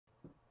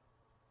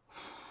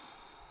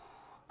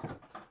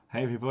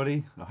Hey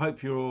everybody, I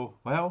hope you're all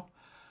well.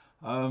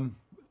 Um,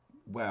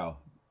 well,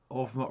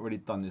 I've not really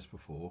done this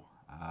before.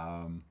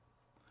 Um,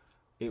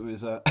 it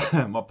was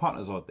my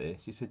partner's out there.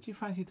 She said, "Do you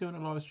fancy doing a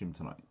live stream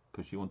tonight?"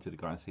 Because she wanted to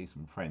go and see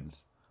some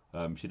friends.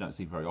 She don't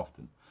see very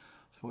often.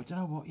 So I thought, "Do you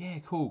know what? Yeah,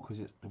 cool.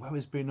 Because the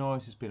weather's been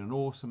nice. It's been an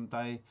awesome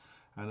day."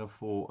 And I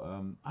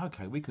thought,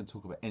 okay, we can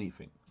talk about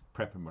anything,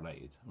 prepping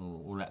related,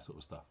 all that sort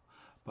of stuff.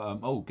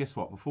 But oh, guess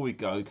what? Before we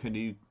go, can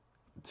you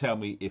tell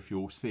me if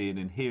you're seeing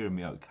and hearing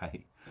me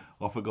okay?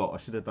 I forgot. I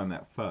should have done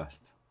that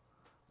first.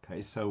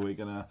 Okay, so we're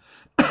gonna,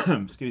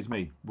 excuse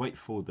me, wait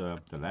for the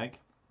lag.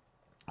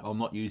 I'm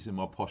not using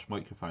my posh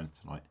microphones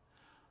tonight.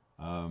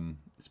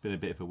 It's been a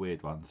bit of a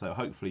weird one, so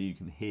hopefully you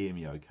can hear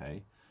me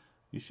okay.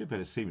 You should be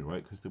able to see me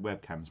right because the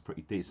webcam's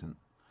pretty decent.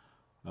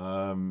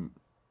 Um,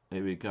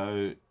 Here we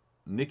go.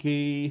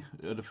 Nikki,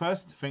 the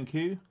first, thank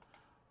you.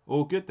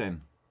 All good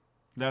then,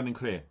 loud and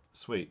clear,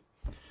 sweet.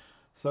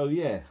 So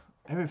yeah,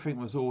 everything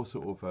was all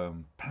sort of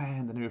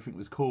planned and everything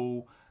was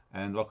cool.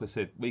 And like I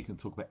said, we can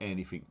talk about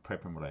anything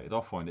prep and related.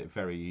 I find it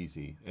very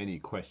easy. Any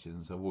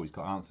questions, I've always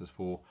got answers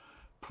for,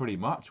 pretty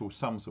much, or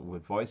some sort of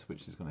advice,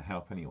 which is going to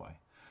help anyway.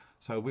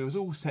 So we was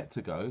all set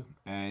to go,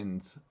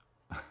 and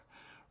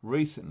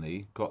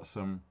recently got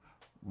some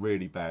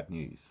really bad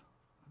news.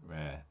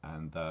 Yeah,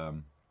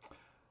 and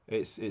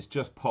it's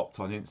just popped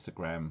on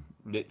Instagram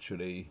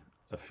literally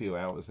a few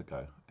hours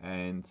ago,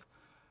 and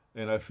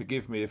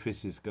forgive me if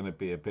this is going to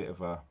be a bit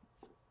of a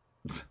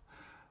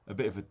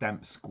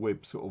damp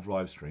squib sort of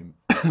live stream.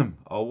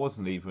 I was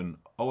going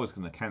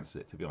to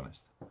cancel it, to be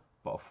honest,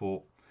 but I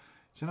thought,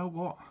 do you know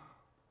what?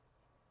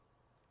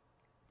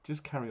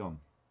 Just carry on.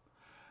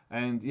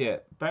 And yeah,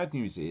 bad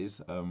news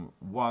is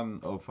one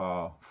of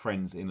our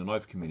friends in the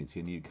knife community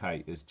in the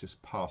UK has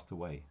just passed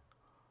away.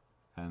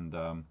 And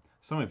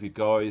some of you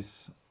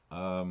guys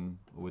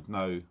would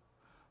know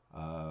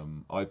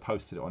I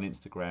posted it on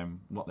Instagram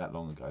not that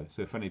long ago.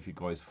 So if any of you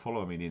guys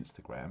follow me on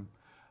Instagram,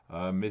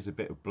 there's a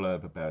bit of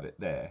blurb about it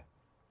there.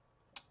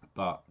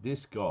 But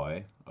this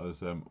guy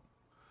was a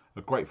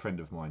great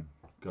friend of mine,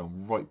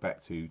 going right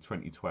back to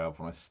 2012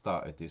 when I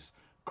started this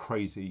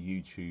crazy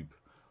YouTube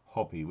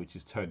hobby, which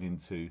has turned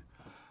into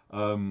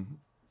um,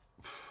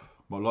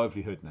 my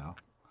livelihood now.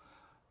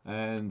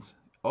 And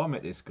I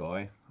met this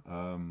guy.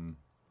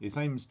 His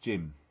name's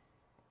Jim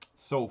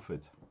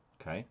Salford.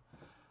 Okay,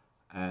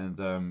 and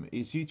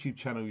his YouTube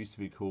channel used to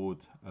be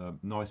called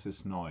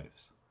Nicest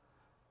Knives.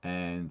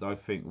 And I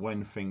think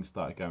when things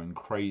started going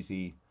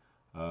crazy,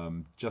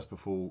 just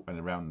before and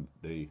around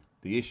the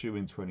issue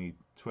in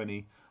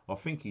 2020, I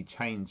think he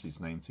changed his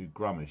name to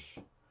Grumish.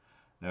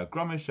 Now,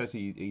 Grumish, as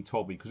he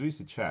told me, because we used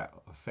to chat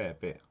a fair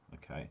bit,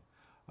 okay,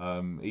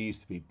 he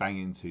used to be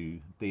banging to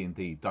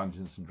D&D,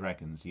 Dungeons and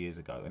Dragons, years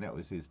ago, and that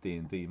was his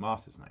D&D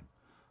master's name.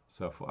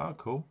 So I thought, oh,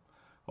 cool.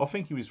 I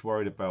think he was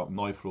worried about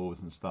knife laws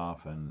and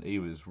stuff, and he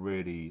was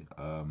really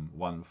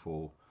one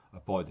for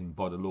abiding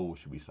by the law,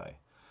 should we say.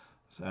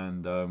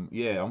 And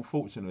yeah,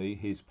 unfortunately,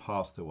 he's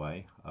passed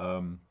away.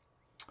 I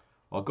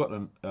got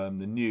the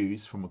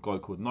news from a guy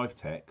called Knife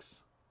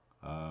Tex,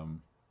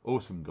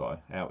 awesome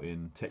guy out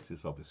in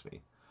Texas,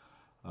 obviously.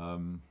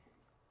 Um,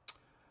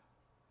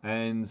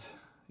 and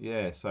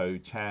yeah, so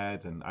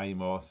Chad and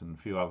Amos and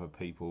a few other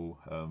people,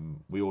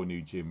 we all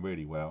knew Jim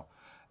really well.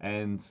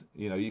 And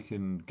you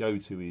can go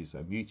to his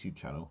YouTube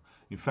channel.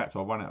 In fact,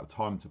 I ran out of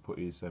time to put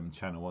his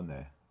channel on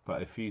there.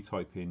 But if you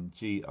type in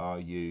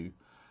GRUMMASH,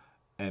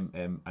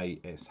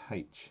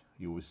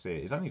 you will see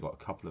it. He's only got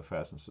a couple of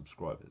thousand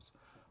subscribers.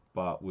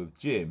 But with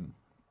Jim,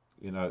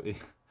 you know, it,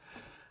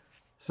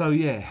 so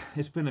yeah,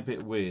 it's been a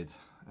bit weird.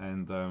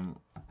 And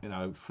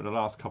for the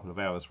last couple of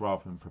hours,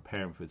 rather than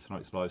preparing for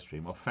tonight's live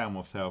stream, I found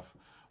myself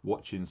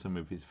watching some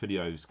of his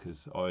videos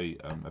because I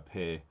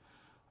appear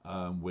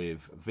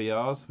with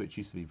VRs, which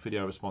used to be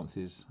video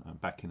responses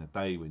back in the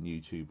day when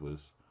YouTube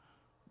was,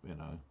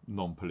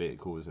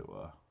 non-political as it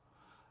were.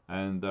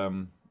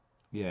 And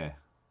yeah,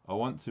 I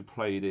want to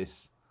play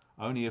this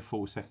only a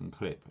 4 second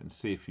clip and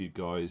see if you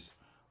guys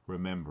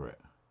remember it.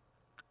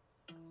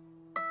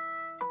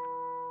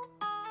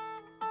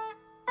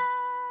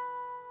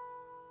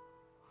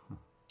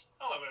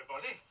 Hello,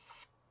 everybody.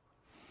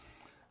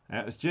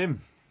 That was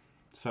Jim.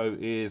 So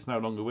he is no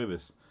longer with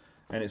us,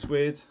 and it's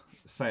weird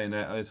saying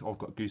that as I've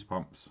got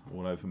goosebumps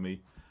all over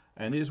me.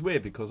 And it's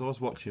weird because I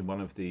was watching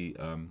one of the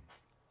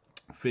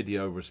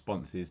video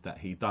responses that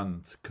he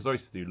done, because I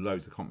used to do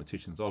loads of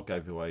competitions. I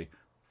gave away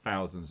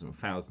thousands and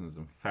thousands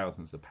and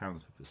thousands of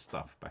pounds worth of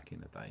stuff back in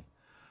the day.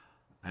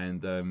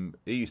 And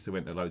he used to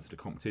enter loads of the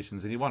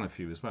competitions, and he won a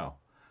few as well.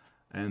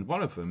 And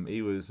one of them,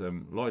 he was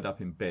lied up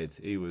in bed.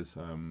 He was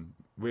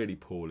really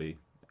poorly.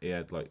 He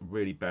had like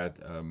really bad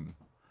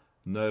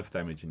nerve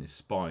damage in his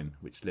spine,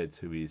 which led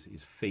to his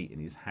feet and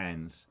his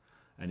hands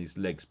and his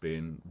legs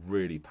being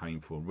really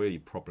painful and really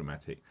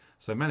problematic.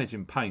 So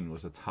managing pain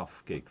was a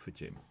tough gig for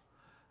Jim.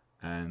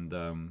 And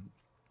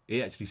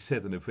he actually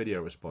said in a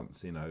video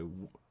response,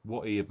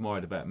 what he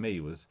admired about me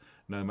was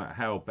no matter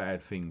how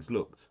bad things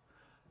looked,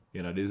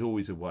 there's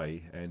always a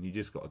way, and you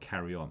just got to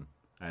carry on.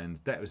 And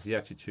that was the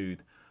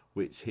attitude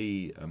which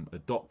he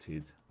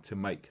adopted to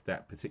make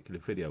that particular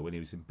video when he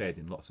was in bed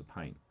in lots of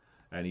pain,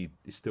 and he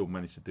still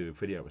managed to do a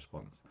video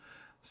response.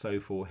 So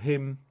for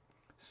him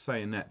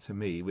saying that to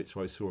me, which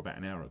I saw about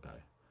an hour ago,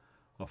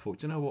 I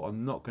thought, you know what,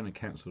 I'm not going to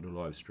cancel the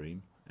live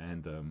stream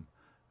and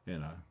you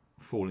know,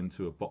 fall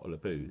into a bottle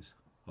of booze.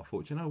 I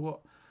thought, you know what,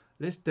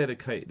 let's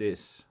dedicate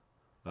this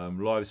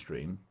live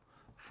stream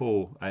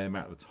for an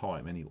amount of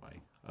time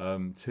anyway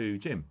to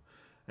Jim.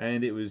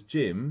 And it was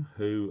Jim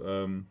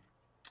who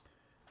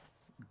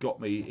got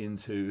me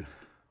into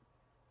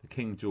the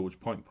King George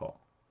pint pot.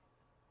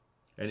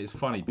 And it's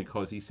funny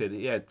because he said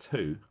he had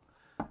two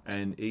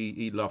and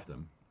he loved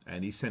them,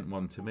 and he sent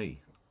one to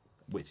me,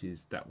 which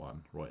is that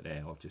one right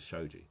there I've just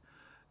showed you.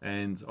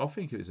 And I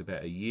think it was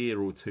about a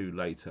year or two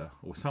later,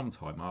 or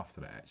sometime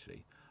after that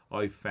actually,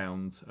 I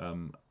found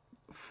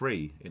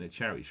 3 in a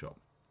charity shop,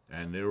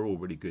 and they're all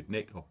really good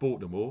nick. I bought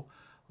them all.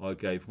 I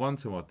gave one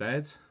to my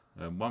dad,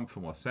 one for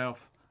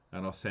myself,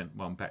 and I sent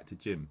one back to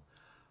Jim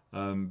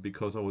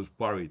because I was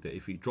worried that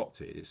if he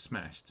dropped it, it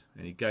smashed,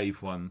 and he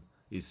gave one,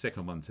 his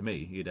second one, to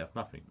me, he'd have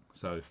nothing.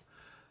 So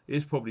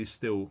it's probably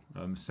still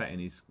sat in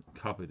his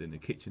cupboard in the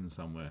kitchen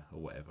somewhere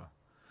or whatever.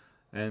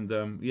 And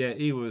yeah,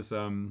 he was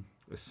a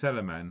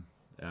cellarman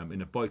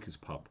in a biker's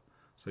pub,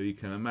 so you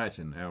can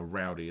imagine how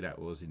rowdy that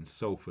was in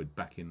Salford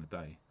back in the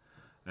day.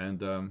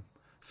 And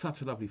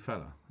such a lovely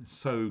fella,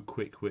 so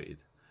quick-witted,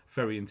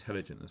 very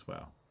intelligent as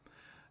well.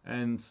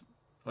 And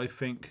I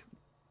think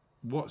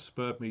what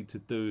spurred me to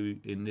do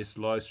in this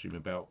live stream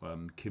about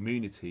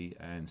community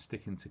and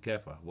sticking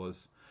together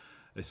was,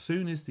 as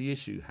soon as the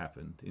issue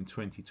happened in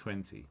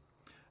 2020,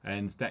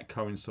 and that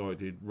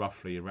coincided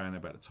roughly around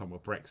about the time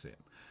of Brexit,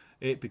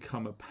 it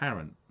became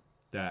apparent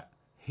that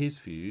his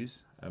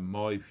views and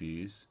my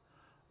views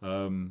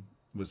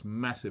was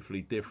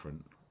massively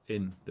different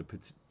in the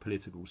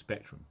political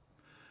spectrum.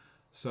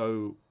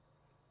 So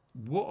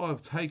what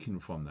I've taken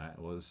from that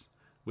was,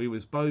 we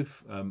was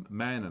both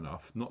man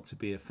enough not to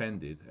be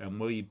offended, and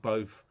we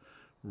both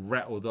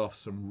rattled off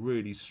some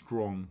really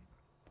strong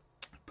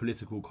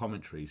political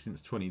commentary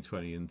since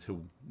 2020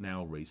 until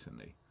now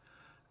recently,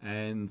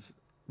 and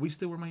we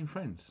still remain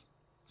friends.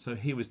 So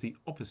he was the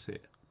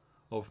opposite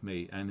of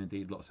me, and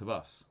indeed lots of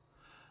us.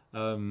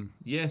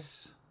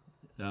 Yes,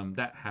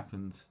 that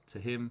happened to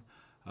him.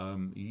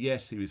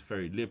 Yes, he was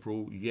very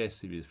liberal.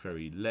 Yes, he was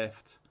very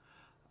left,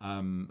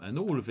 and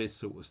all of this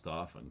sort of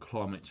stuff, and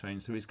climate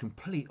change. So he's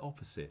complete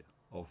opposite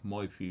of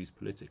my views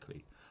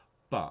politically.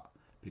 But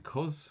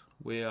because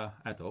we are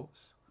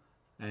adults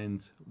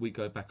and we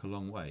go back a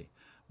long way,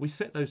 we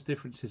set those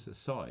differences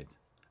aside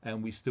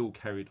and we still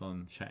carried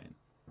on chatting.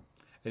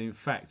 And in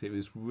fact, it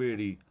was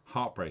really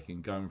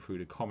heartbreaking going through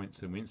the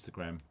comments on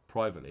Instagram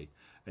privately,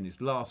 and his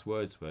last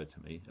words were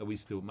to me, "Are we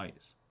still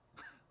mates?"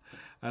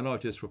 And I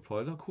just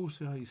replied, "Of course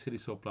we are, you silly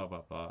sod, blah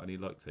blah blah," and he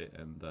liked it,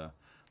 and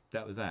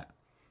that was that.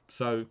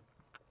 So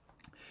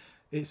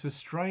it's a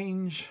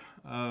strange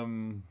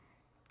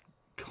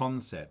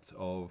concept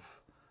of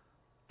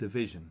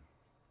division,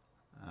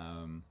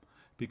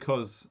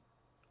 because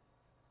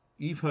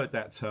you've heard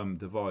that term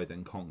divide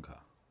and conquer,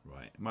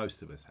 right?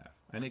 Most of us have,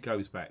 and it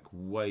goes back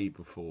way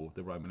before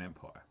the Roman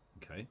Empire.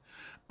 Okay,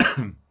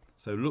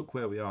 so look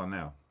where we are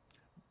now.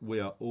 We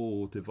are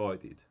all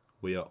divided.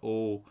 We are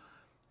all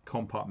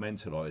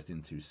compartmentalized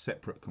into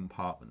separate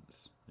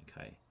compartments.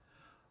 Okay,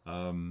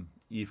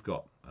 you've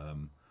got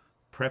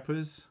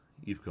preppers,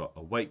 you've got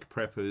awake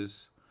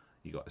preppers,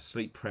 you've got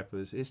asleep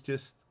preppers.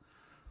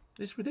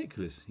 It's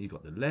ridiculous. You've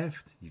got the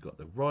left, you've got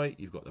the right,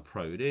 you've got the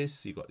pro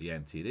this, you've got the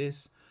anti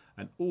this,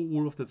 and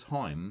all of the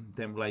time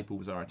them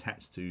labels are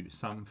attached to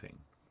something.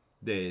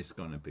 There's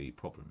going to be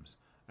problems.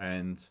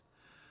 And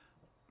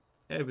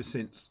ever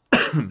since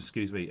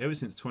excuse me, ever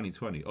since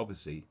 2020,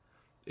 obviously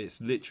it's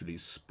literally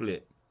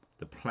split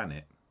the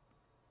planet,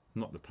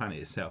 not the planet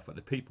itself, but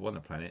the people on the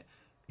planet,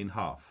 in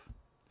half,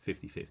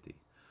 50-50.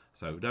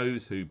 So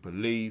those who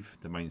believe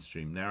the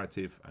mainstream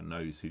narrative and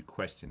those who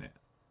question it.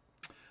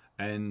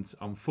 And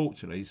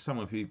unfortunately, some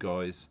of you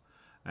guys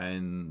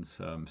and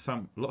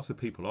lots of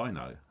people I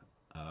know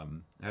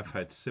have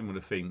had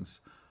similar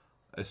things,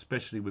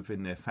 especially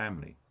within their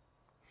family.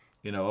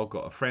 You know, I've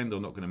got a friend,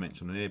 I'm not going to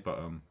mention her here, but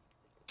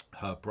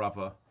her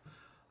brother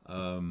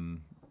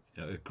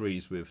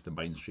agrees with the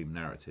mainstream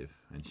narrative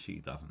and she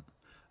doesn't.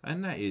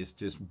 And that is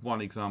just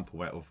one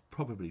example out of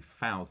probably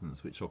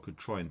thousands which I could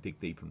try and dig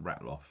deep and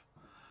rattle off.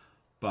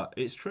 But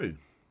it's true.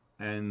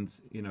 And,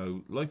 you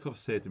know, like I've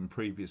said in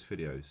previous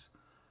videos,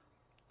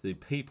 the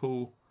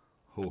people,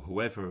 or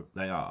whoever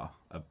they are,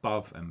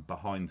 above and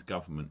behind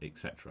government,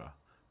 etc.,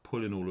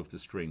 pulling all of the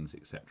strings,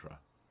 etc.,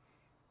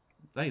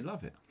 they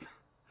love it.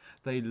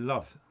 They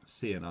love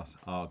seeing us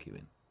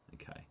arguing.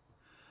 Okay.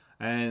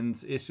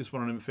 And it's just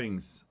one of them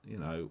things, you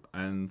know,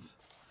 and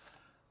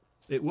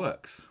it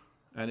works.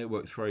 And it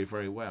works very,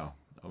 very well.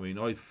 I mean,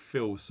 I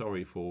feel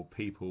sorry for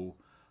people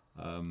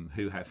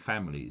who have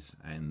families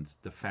and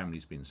the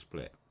family's been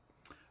split.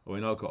 I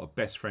mean, I've got a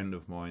best friend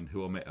of mine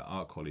who I met at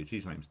art college.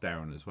 His name's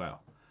Darren as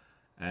well.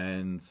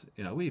 And,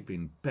 you know, we've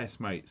been best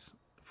mates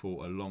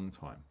for a long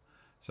time.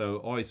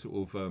 So I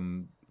sort of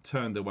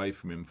turned away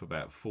from him for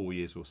about 4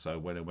 years or so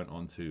when I went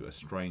on to a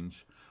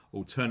strange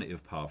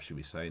alternative path, should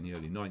we say, in the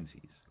early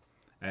 90s.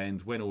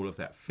 And when all of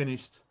that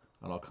finished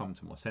and I come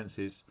to my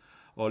senses,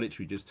 I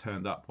literally just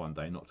turned up one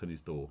day, knocked on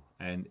his door,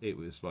 and it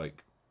was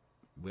like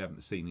we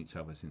haven't seen each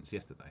other since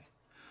yesterday.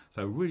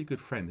 So a really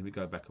good friend, and we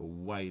go back a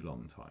way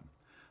long time.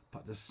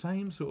 But the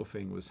same sort of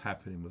thing was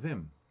happening with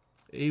him.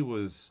 He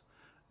was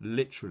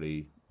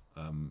literally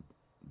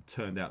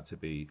turned out to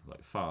be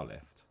like far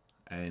left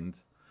and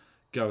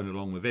going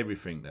along with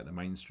everything that the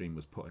mainstream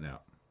was putting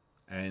out.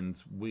 And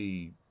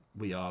we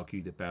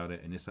argued about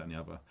it and this that, and the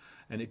other.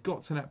 And it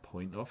got to that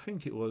point, I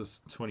think it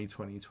was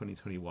 2020,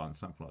 2021,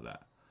 something like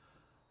that.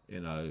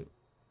 You know,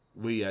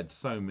 we had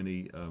so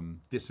many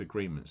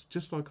disagreements,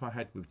 just like I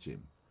had with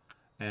Jim.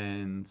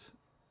 And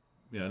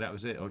you know, that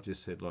was it. I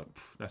just said, like,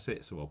 that's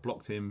it. So I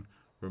blocked him,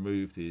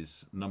 removed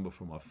his number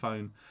from my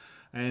phone,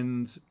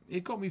 and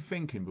it got me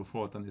thinking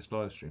before I'd done this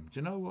live stream. Do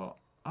you know what?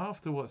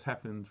 After what's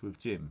happened with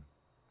Jim,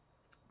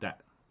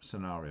 that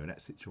scenario,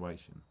 that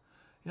situation,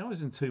 you know, I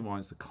was in two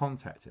minds to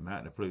contact him out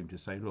of the blue and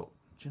just say, look,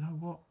 do you know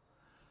what?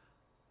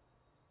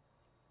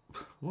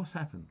 What's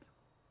happened?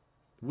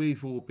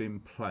 We've all been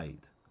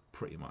played,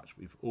 pretty much.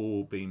 We've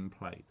all been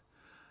played.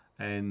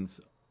 And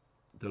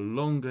the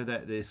longer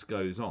that this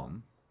goes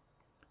on,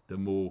 the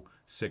more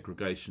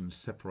segregation,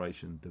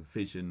 separation,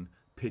 division,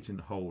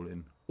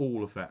 pigeonholing,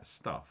 all of that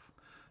stuff,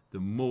 the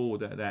more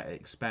that that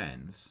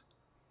expands,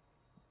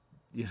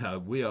 you know,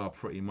 we are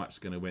pretty much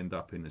going to end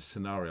up in a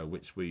scenario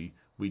which we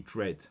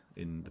dread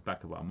in the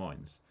back of our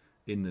minds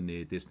in the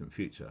near distant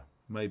future,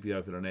 maybe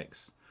over the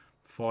next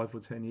 5 or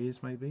 10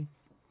 years, maybe.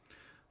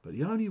 But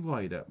the only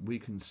way that we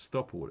can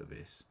stop all of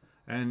this,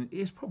 and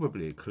it's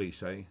probably a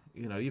cliche,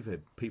 you know, you've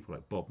heard people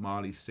like Bob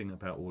Marley sing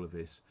about all of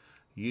this,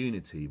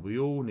 unity. We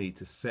all need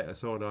to set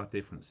aside our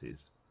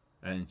differences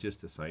and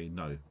just to say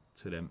no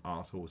to them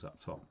arseholes up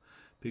top,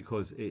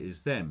 because it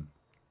is them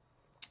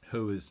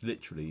who has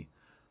literally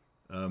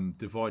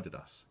divided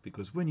us.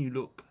 Because when you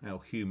look how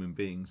human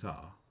beings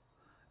are,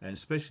 and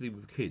especially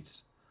with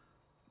kids,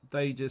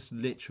 they just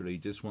literally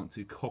just want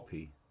to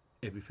copy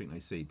everything they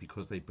see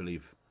because they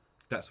believe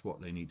that's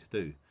what they need to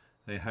do.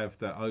 They have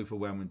that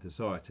overwhelming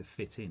desire to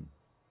fit in.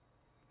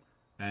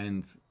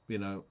 And you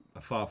know,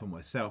 a father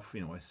myself,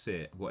 you know, I see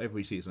it. Whatever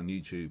he sees on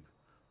YouTube,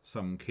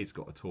 some kid's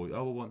got a toy.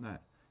 Oh, I want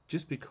that.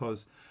 Just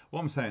because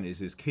what I'm saying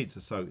is kids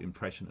are so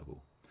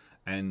impressionable,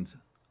 and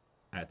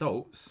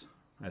adults,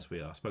 as we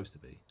are supposed to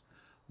be,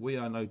 we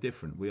are no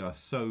different. We are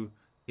so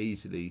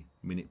easily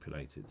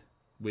manipulated.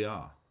 We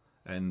are,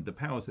 and the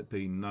powers that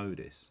be know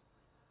this.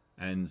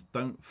 And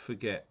don't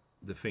forget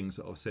the things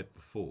that I've said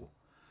before.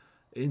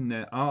 In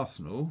their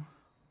arsenal,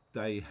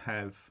 they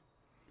have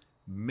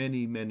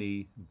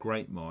many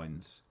great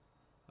minds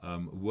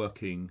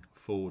working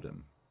for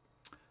them,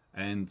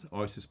 and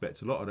I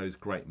suspect a lot of those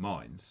great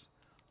minds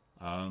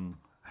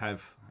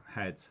have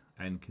had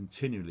and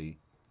continually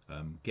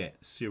get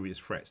serious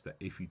threats that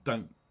if you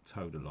don't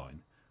toe the line,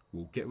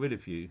 will get rid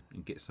of you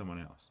and get someone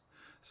else.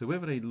 So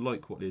whether they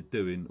like what they're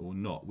doing or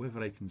not, whether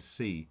they can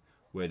see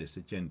where this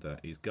agenda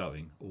is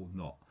going or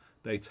not,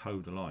 they toe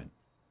the line.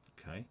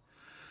 Okay,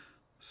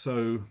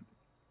 so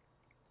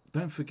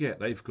don't forget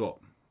they've got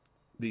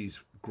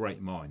these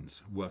great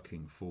minds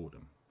working for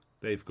them.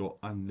 They've got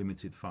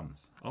unlimited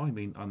funds. I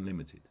mean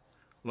unlimited.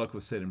 Like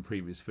I've said in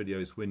previous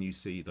videos, when you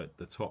see like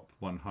the top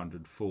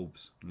 100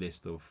 Forbes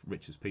list of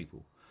richest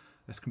people,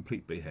 that's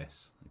complete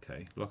BS.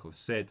 Okay, like I've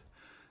said,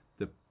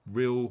 the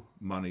real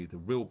money, the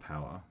real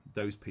power,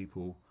 those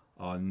people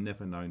are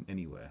never known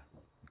anywhere.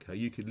 Okay,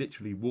 you could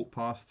literally walk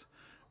past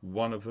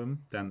one of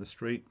them down the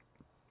street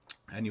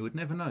and you would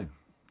never know.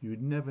 You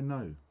would never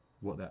know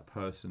what that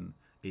person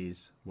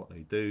is, what they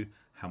do,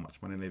 how much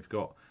money they've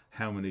got,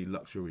 how many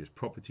luxurious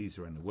properties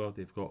around the world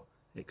they've got,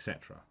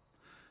 etc.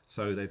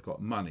 So they've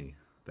got money,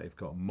 they've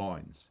got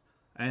minds,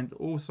 and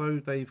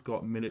also they've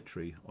got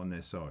military on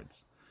their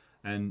sides.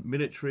 And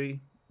military,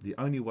 the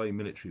only way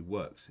military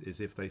works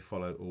is if they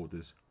follow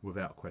orders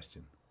without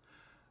question.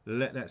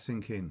 Let that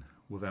sink in,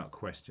 without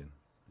question.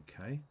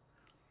 Okay,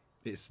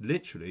 it's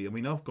literally, I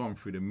mean, I've gone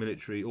through the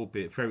military,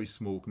 albeit very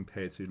small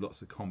compared to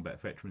lots of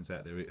combat veterans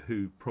out there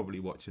who probably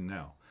watching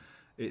now.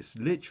 It's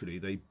literally,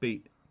 they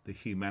beat the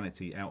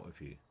humanity out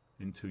of you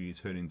until you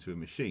turn into a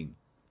machine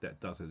that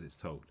does as it's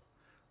told.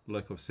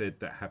 Like I've said,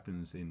 that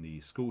happens in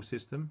the school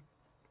system.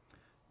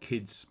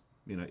 Kids,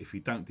 you know, if you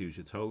don't do as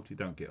you're told, you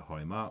don't get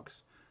high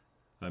marks.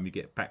 You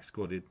get back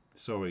squatted.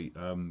 Sorry,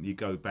 you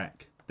go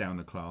back down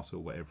the class or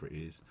whatever it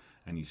is,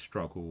 and you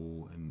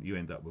struggle, and you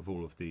end up with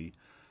all of the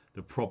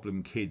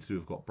problem kids who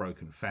have got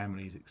broken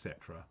families,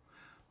 etc.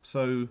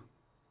 So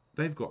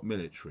they've got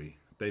military,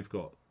 they've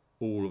got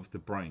all of the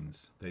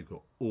brains, they've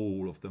got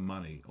all of the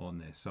money on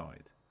their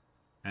side,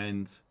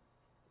 and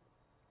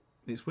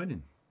it's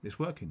winning, it's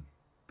working,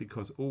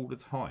 because all the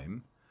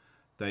time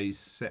they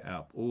set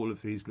up all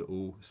of these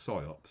little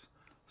psyops,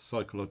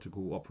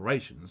 psychological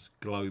operations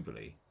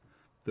globally.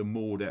 The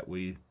more that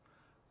we're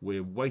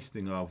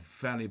wasting our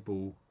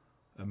valuable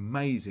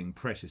amazing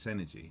precious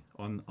energy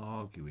on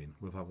arguing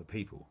with other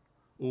people,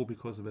 all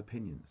because of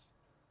opinions.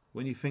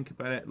 When you think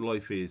about it,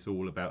 life is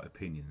all about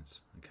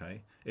opinions.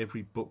 Okay,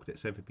 every book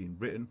that's ever been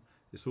written,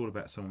 it's all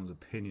about someone's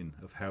opinion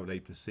of how they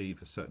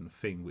perceive a certain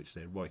thing which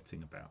they're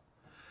writing about.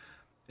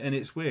 And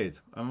it's weird.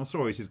 I'm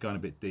sorry this is going a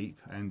bit deep,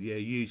 and yeah,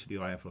 usually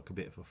I have like a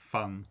bit of a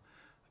fun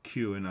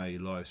Q&A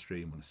live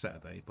stream on a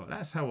Saturday, but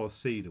that's how I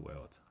see the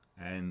world,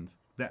 and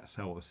that's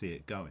how I see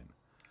it going.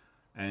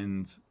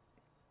 And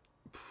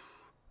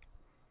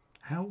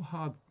how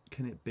hard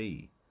can it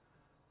be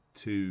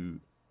to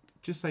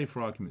just say,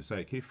 for argument's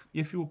sake,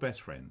 if your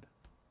best friend,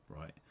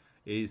 right,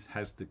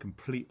 has the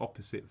complete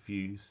opposite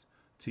views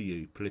to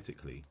you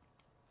politically,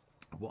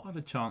 what are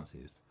the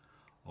chances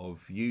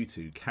of you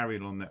two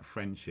carrying on that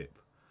friendship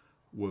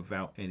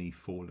without any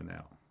falling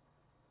out?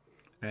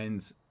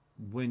 And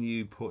when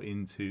you put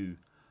into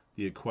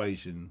the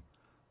equation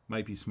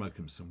maybe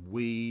smoking some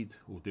weed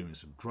or doing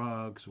some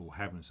drugs or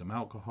having some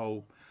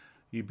alcohol,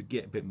 you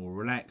get a bit more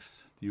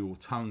relaxed, your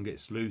tongue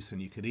gets loose,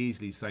 and you can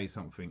easily say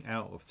something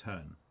out of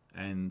turn,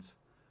 and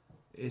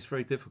it's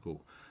very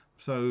difficult.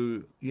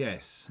 So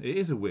yes, it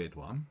is a weird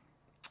one.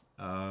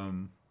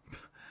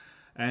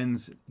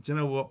 And do you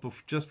know what?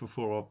 Just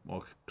before I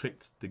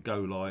clicked the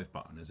go live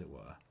button, as it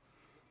were,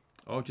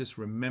 I just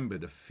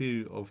remembered a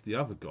few of the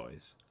other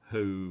guys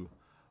who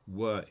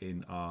were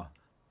in our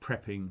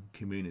prepping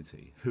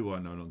community who are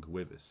no longer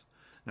with us.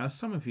 Now,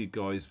 some of you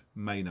guys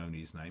may know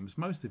these names,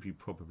 most of you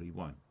probably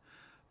won't.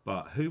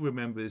 But who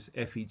remembers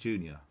Effie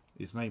Jr.?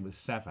 His name was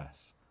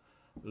Savas.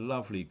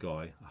 Lovely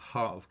guy, a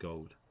heart of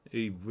gold.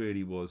 He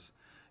really was.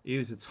 He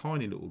was a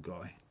tiny little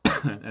guy,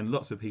 and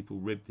lots of people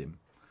ribbed him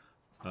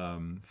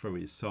for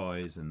his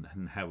size and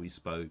how he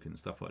spoke and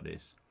stuff like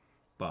this.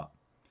 But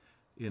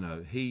you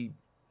know, he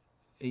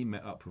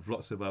met up with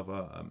lots of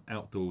other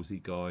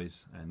outdoorsy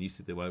guys and used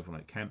to do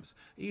overnight camps.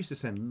 He used to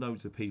send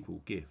loads of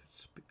people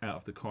gifts out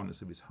of the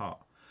kindness of his heart.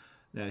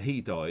 Now,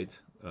 he died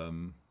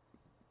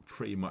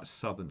pretty much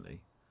suddenly,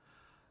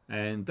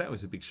 and that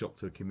was a big shock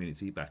to the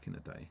community back in the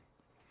day.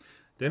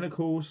 Then, of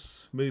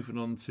course, moving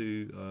on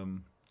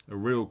to a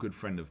real good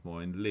friend of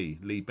mine,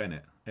 Lee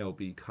Bennett,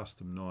 LB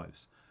Custom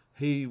Knives.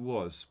 He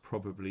was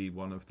probably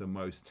one of the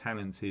most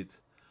talented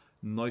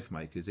knife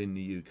makers in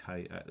the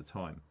UK at the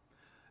time.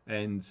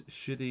 And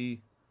should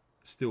he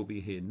still be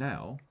here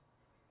now,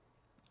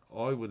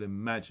 I would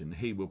imagine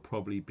he will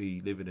probably be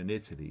living in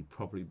Italy,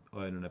 probably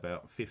earning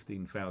about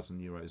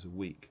 €15,000 a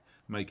week,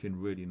 making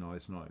really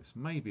nice knives.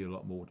 Maybe a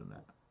lot more than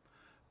that.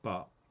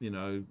 But, you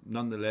know,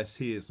 nonetheless,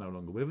 he is no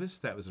longer with us.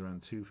 That was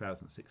around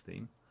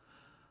 2016.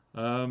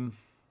 And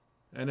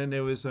then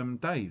there was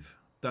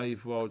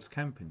Dave Wild's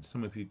Camping.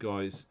 Some of you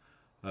guys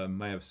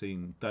may have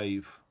seen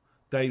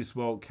Dave's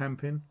Wild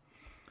Camping,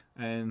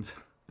 and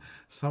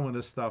some of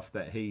the stuff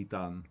that he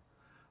done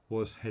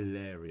was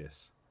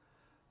hilarious.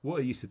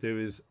 What he used to do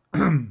is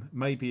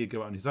maybe he'd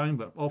go out on his own,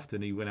 but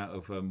often he went out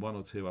with one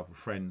or two other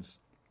friends.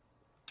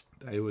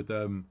 They would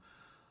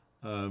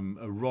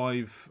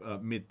arrive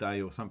at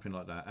midday or something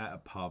like that at a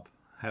pub,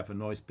 have a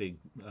nice big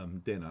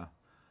dinner,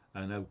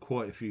 and have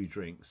quite a few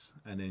drinks,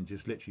 and then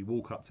just literally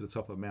walk up to the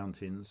top of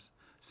mountains,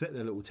 set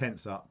their little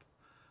tents up,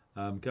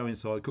 go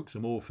inside, cook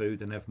some more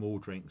food, and have more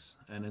drinks.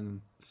 And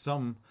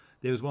then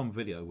there was one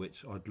video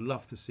which I'd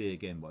love to see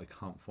again, but I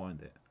can't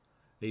find it.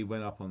 He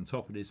went up on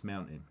top of this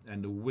mountain,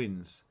 and the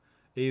winds.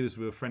 He was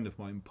with a friend of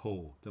mine,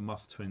 Paul, the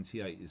Must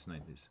 28, his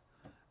name is,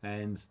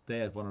 and they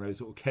had one of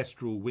those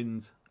orchestral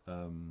wind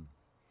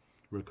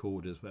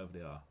recorders, whatever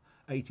they are,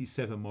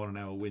 87 mile an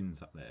hour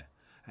winds up there,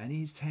 and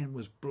his tent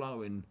was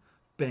blowing,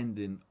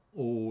 bending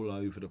all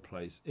over the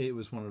place. It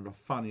was one of the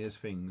funniest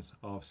things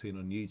I've seen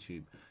on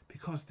YouTube,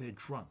 because they're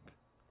drunk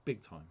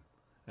big time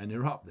and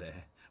they're up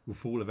there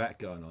with all of that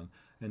going on,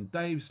 and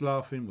Dave's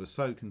laughing was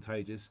so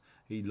contagious.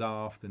 He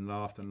laughed and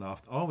laughed and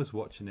laughed. I was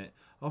watching it.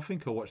 I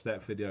think I watched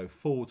that video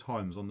 4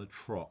 times on the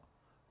trot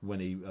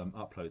when he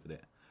uploaded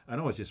it, and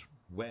I was just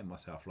wetting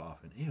myself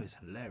laughing. It was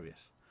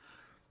hilarious.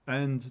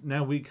 And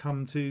now we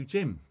come to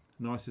Jim,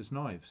 Nicest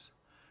Knives,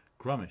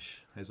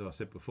 Grumish, as I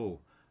said before,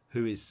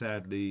 who is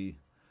sadly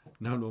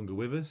no longer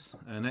with us,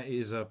 and that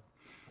is a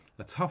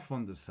tough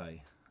one to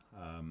say.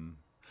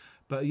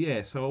 But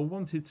yeah, so I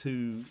wanted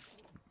to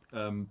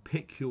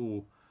pick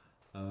your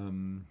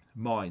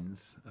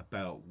minds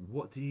about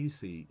what do you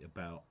see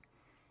about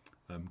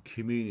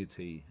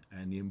community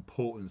and the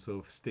importance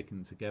of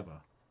sticking together.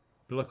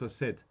 But like I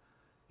said,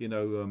 you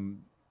know,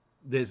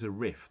 there's a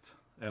rift,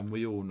 and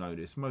we all know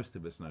this. Most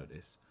of us know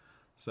this.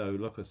 So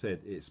like I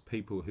said, it's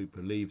people who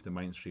believe the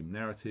mainstream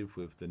narrative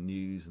with the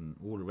news and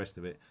all the rest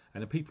of it,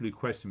 and the people who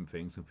question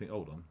things and think,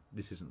 hold on,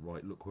 this isn't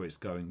right, look where it's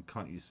going,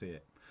 can't you see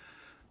it?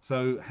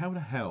 So how the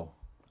hell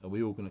are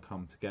we all going to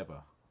come together?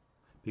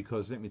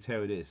 Because let me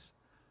tell you this,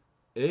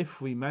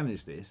 if we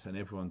manage this and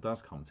everyone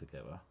does come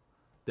together,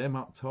 them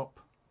up top,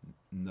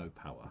 no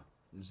power,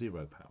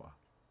 zero power,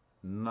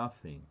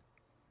 nothing.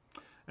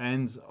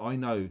 And I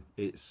know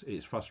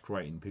it's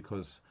frustrating,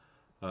 because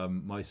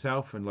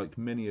myself and like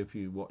many of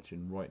you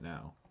watching right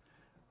now,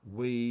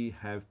 we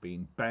have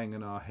been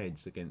banging our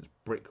heads against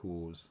brick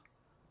walls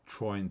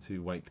trying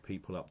to wake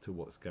people up to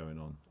what's going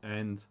on.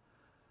 And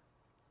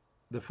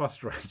the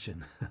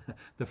frustration,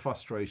 the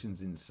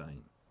frustration's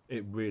insane.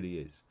 It really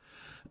is.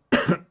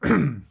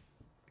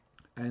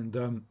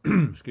 And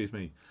excuse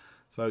me.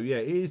 So yeah,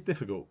 it is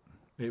difficult.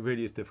 It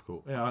really is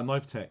difficult. Yeah, our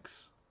Knife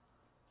Tex.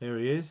 Here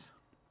he is.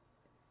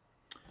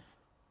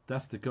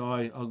 That's the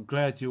guy. I'm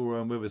glad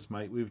you're with us,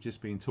 mate. We've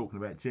just been talking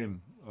about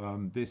Jim.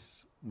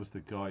 This was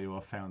the guy who I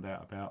found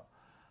out about.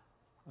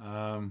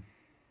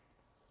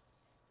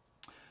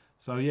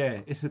 So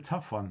yeah, it's a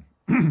tough one.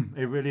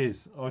 It really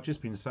is. I've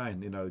just been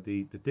saying, you know,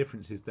 the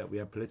differences that we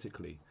have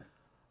politically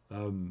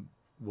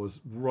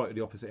was right at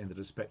the opposite end of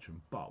the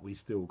spectrum, but we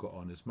still got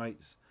on as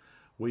mates.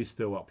 We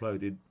still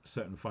uploaded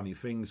certain funny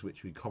things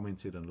which we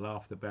commented and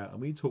laughed about,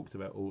 and we talked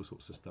about all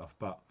sorts of stuff.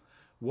 But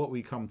what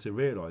we come to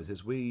realise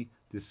is we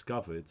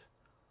discovered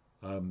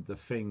the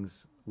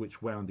things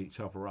which wound each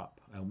other up,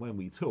 and when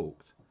we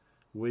talked,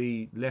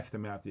 we left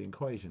them out of the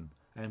equation,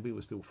 and we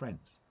were still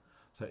friends.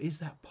 So is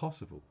that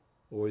possible,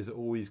 or is it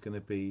always going to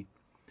be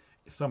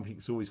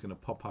something's always going to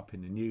pop up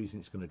in the news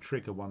and it's going to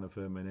trigger one of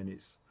them, and then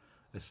it's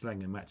a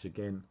slang and match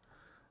again?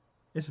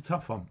 It's a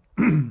tough one.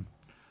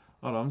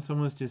 Hold on,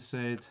 someone's just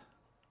said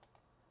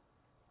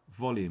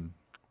volume.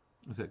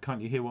 Is it?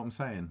 Can't you hear what I'm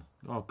saying?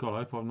 Oh God, I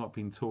hope I've not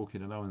been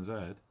talking and no one's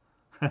heard.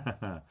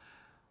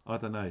 I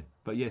don't know,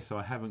 but yes,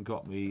 I haven't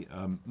got me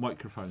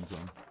microphones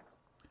on.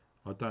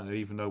 I don't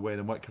even know where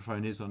the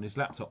microphone is on this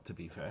laptop, to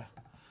be fair.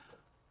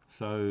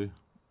 So,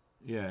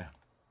 yeah.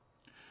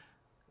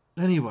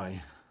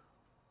 Anyway,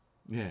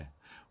 yeah.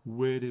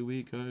 Where do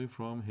we go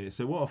from here?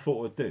 So what I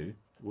thought I'd do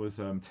was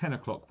 10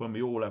 o'clock, when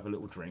we all have a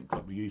little drink,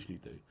 like we usually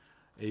do,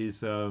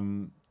 is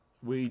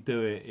we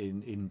do it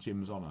in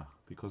Jim's honour,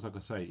 because like I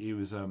say, he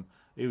was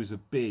a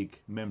big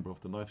member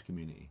of the knife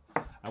community.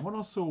 And when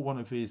I saw one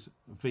of his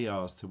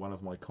VRs to one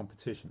of my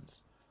competitions,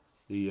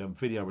 the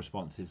video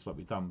responses like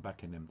we done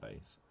back in them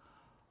days,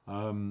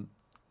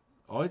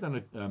 I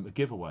done a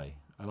giveaway,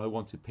 and I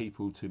wanted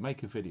people to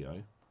make a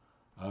video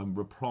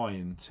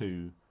replying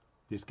to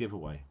this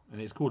giveaway,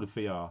 and it's called a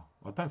VR.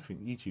 I don't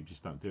think YouTube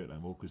just don't do it no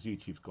more, because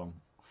YouTube's gone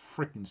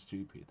freaking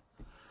stupid.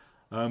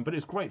 But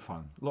it's great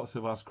fun. Lots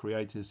of us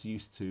creators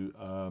used to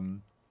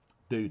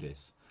do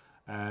this,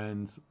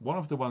 and one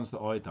of the ones that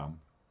I done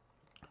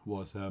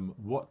was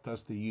what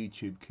does the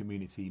YouTube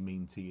community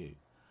mean to you?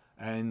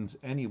 And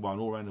anyone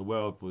all around the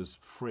world was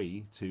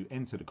free to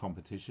enter the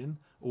competition.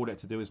 All they had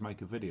to do is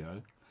make a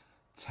video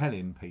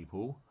telling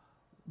people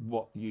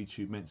what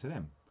YouTube meant to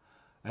them.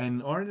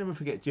 And I never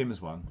forget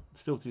Jim's one,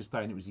 still to this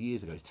day, and it was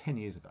years ago, it's 10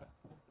 years ago.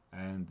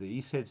 And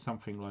he said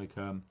something like,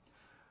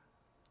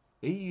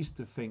 he used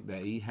to think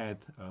that he had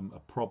a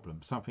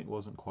problem, something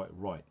wasn't quite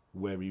right,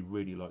 where he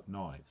really liked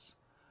knives.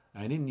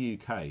 And in the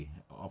UK,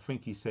 I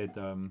think he said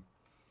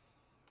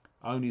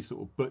only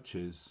sort of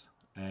butchers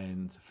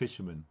and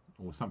fishermen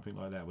or something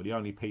like that were the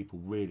only people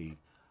really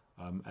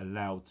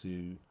allowed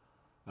to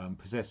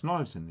possess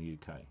knives in the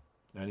UK.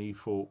 And he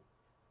thought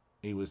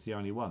he was the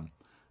only one.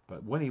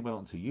 But when he went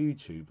onto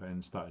YouTube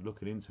and started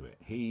looking into it,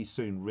 he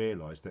soon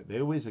realised that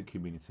there is a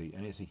community,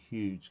 and it's a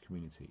huge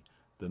community,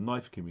 the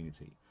knife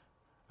community.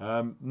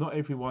 Not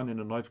everyone in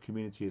the knife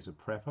community is a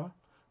prepper,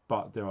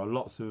 but there are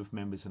lots of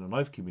members in the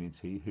knife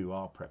community who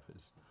are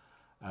preppers.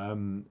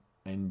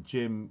 And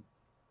Jim,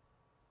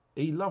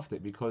 he loved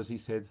it because he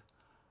said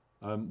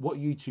what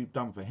YouTube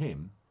done for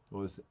him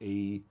was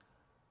he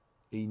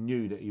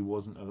knew that he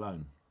wasn't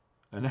alone.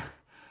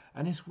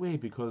 And it's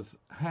weird, because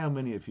how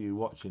many of you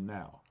watching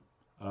now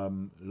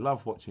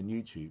love watching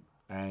YouTube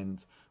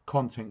and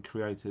content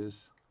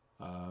creators,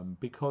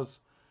 because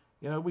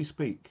you know we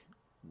speak,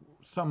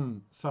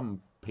 some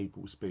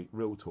people speak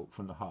real talk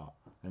from the heart,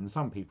 and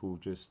some people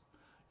just,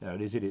 you know,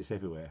 there's idiots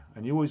everywhere,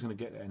 and you're always going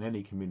to get that in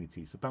any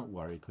community, so don't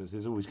worry, because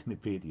there's always going to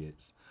be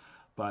idiots.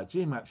 But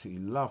Jim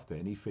absolutely loved it,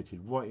 and he fitted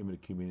right in with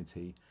the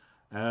community,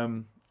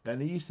 and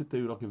he used to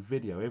do like a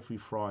video every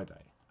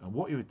Friday, and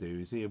what he would do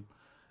is he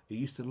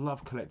used to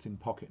love collecting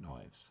pocket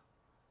knives.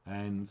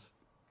 And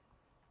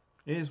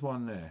here's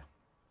one there.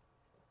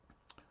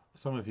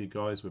 Some of you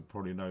guys would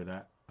probably know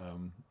that.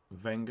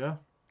 Wenger.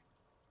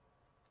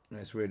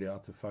 It's really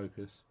hard to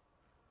focus.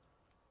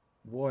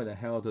 Why the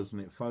hell doesn't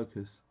it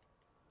focus?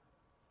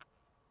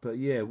 But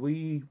yeah,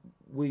 we've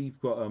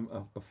got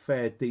a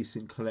fair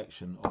decent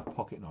collection of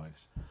pocket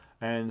knives.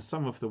 And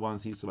some of the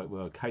ones he used to like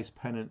were case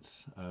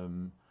pennants,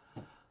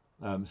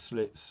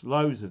 slips,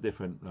 loads of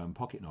different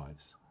pocket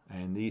knives.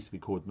 And they used to be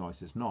called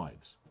Nicest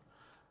Knives.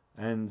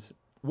 And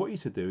what he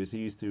used to do is he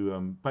used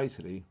to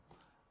basically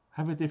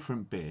have a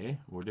different beer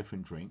or a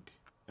different drink,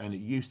 and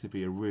it used to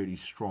be a really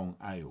strong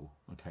ale.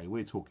 Okay,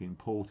 we're talking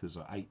porters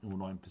at 8 or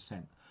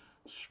 9%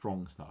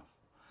 strong stuff.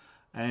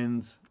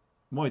 And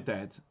my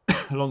dad,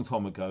 a long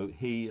time ago,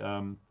 he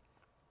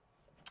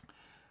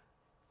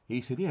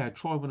said, yeah,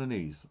 try one of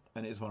these.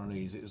 And it's one of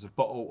these. It was a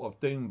bottle of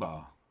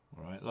Dunbar.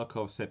 All right, like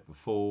I've said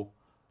before,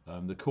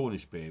 the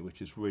Cornish beer,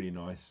 which is really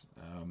nice.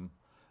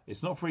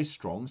 It's not very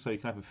strong, so you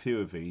can have a few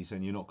of these,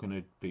 and you're not going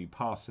to be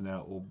passing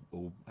out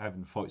or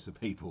having fights with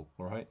people.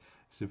 All right,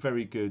 it's a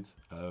very good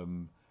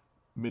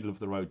middle of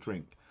the road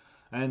drink.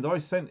 And I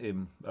sent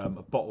him a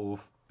bottle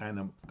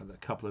and a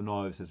couple of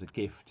knives as a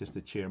gift just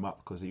to cheer him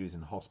up because he was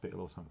in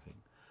hospital or something.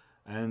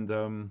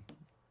 And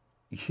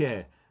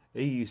yeah,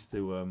 he used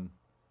to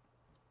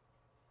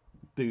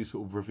do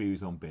sort of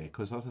reviews on beer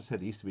because, as I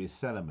said, he used to be a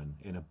cellarman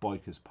in a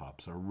biker's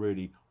pub, so a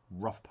really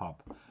rough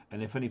pub.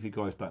 And if any of you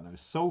guys don't know,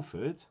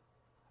 Salford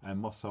and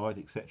Moss Side,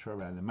 etc.,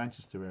 around the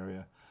Manchester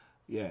area,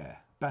 yeah,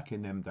 back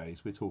in them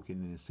days, we're talking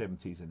in the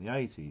 70s and the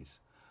 80s,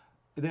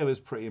 there was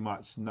pretty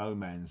much no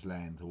man's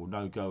land or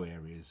no go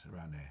areas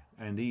around there.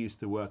 And he used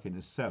to work in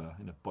a cellar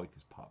in a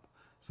biker's pub,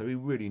 so he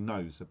really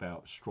knows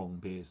about strong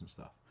beers and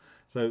stuff.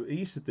 So he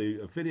used to do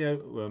a video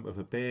of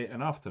a beer,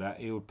 and after that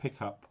he would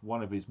pick up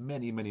one of his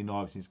many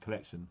knives in his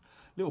collection,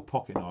 little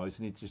pocket knives,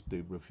 and he'd just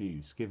do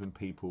reviews, giving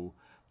people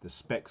the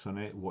specs on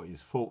it, what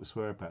his thoughts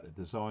were about the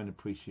design,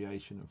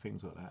 appreciation, and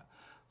things like that.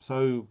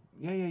 So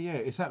yeah,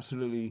 it's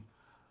absolutely,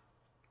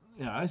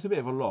 it's a bit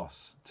of a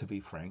loss, to be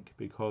frank,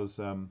 because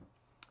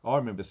I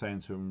remember saying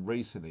to him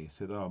recently, he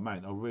said, "Oh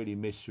man, I really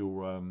miss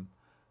your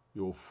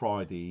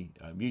Friday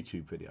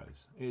YouTube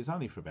videos." It was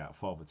only for about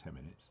 5 or 10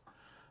 minutes,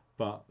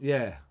 but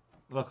yeah,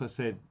 like I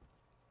said,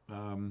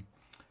 one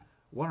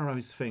of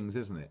those things,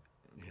 isn't it?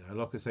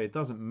 Like I say, it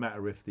doesn't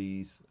matter if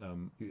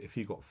if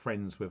you've got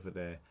friends, whether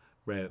they're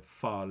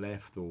far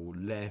left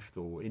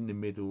or in the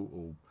middle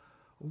or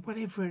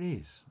whatever it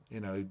is.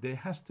 There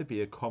has to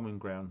be a common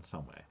ground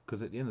somewhere,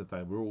 because at the end of the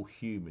day, we're all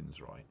humans,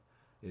 right?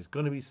 There's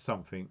going to be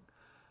something,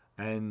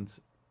 and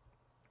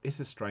it's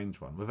a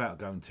strange one without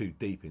going too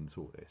deep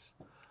into all this.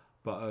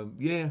 But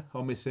yeah,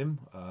 I'll miss him.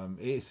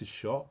 It's a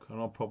shock, and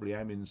I probably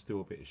am in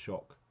still a bit of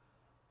shock.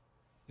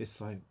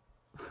 It's like,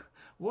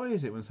 why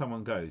is it when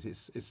someone goes,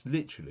 it's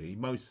literally,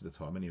 most of the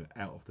time anyway,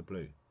 out of the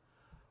blue.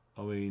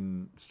 I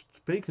mean,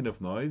 speaking of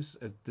knives,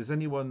 does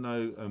anyone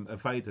know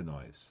Aveda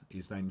Knives?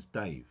 His name's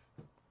Dave,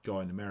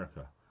 guy in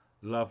America.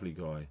 Lovely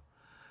guy.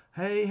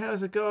 Hey,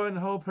 how's it going?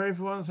 Hope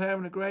everyone's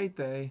having a great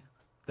day.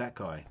 That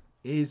guy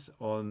is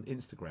on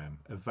Instagram,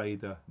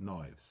 Aveda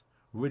Knives.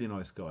 Really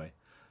nice guy.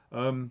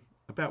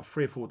 About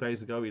 3 or 4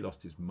 days ago, he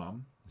lost his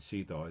mum.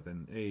 She died,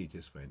 and he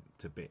just went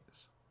to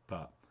bits.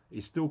 But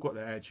he's still got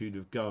the attitude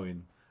of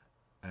going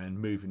and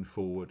moving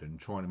forward and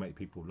trying to make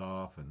people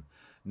laugh. And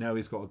now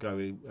he's got to go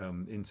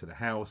into the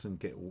house and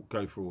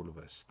go through all of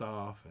her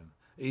stuff. And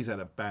he's had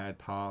a bad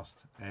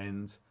past.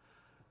 And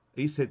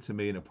he said to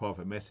me in a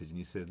private message, and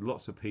he said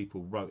lots of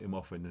people wrote him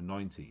off in the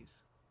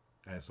 90s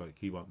as like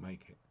he won't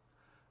make it.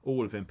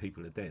 All of them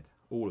people are dead.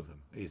 All of them.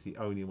 He's the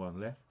only one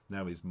left.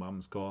 Now his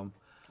mum's gone.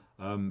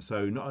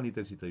 So not only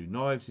does he do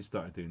knives, he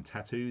started doing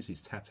tattoos.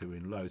 He's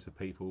tattooing loads of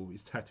people.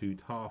 He's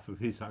tattooed half of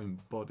his own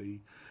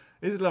body.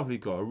 He's a lovely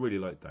guy. I really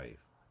like Dave.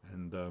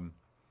 And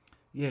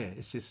yeah,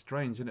 it's just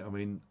strange, isn't it? I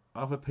mean,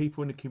 other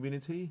people in the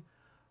community,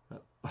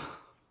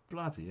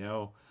 bloody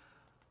hell,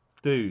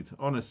 dude.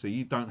 Honestly,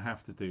 you don't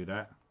have to do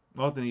that.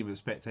 I didn't even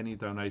expect any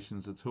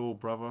donations at all,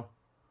 brother.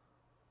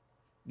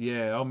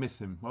 Yeah, I'll miss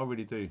him. I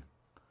really do.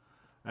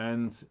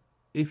 And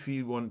if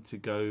you want to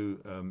go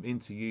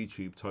into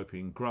YouTube, type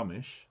in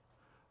Grummish.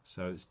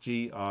 So it's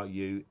Grummsh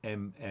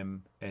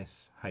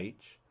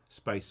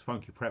space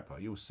Funky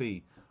Prepper. You'll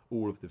see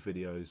all of the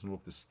videos and all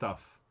of the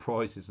stuff,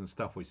 prizes and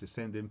stuff we used to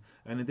send him.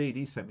 And indeed,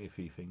 he sent me a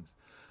few things.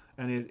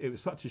 And it was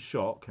such a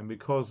shock. And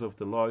because of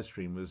the live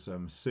stream was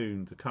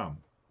soon to come,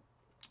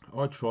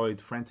 I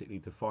tried frantically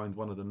to find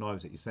one of the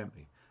knives that he sent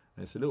me.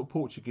 And it's a little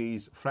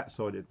Portuguese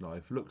flat-sided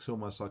knife. Looks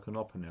almost like an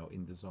opponel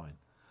in design.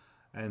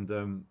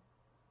 And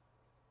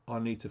I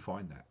need to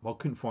find that. Well, I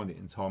couldn't find it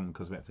in time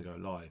because we had to go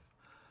live.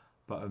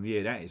 But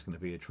yeah, that is going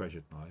to be a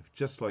treasured knife.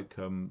 Just like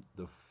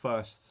the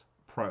first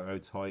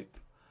prototype,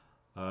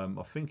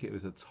 I think it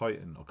was a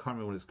Titan. I can't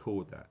remember what it's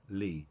called. That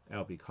Lee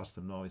LB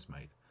Custom Knives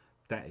made.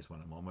 That is one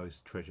of my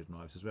most treasured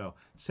knives as well.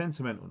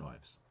 Sentimental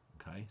knives.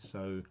 Okay,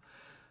 so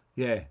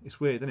yeah,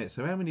 it's weird, isn't it?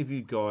 So how many of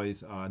you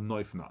guys are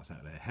knife nuts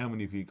out there? How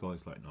many of you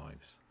guys like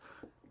knives?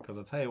 Because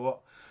I'll tell you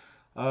what.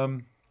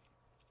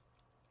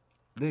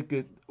 They're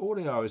good. All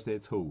they are is their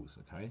tools.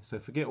 Okay, so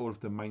forget all of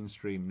the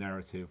mainstream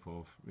narrative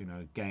of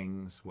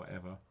gangs,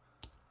 whatever.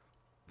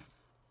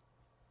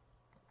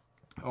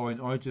 Oh, and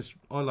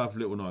I love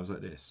little knives like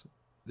this.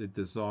 The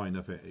design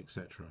of it,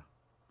 etc.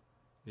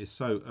 is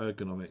so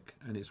ergonomic,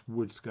 and it's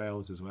wood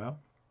scales as well.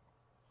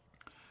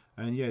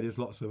 And yeah, there's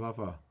lots of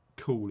other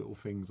cool little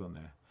things on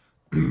there.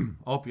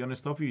 I'll be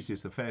honest, I've used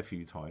this a fair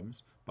few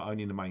times, but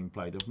only in the main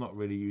blade. I've not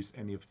really used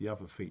any of the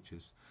other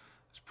features.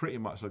 It's pretty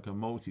much like a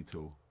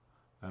multi-tool.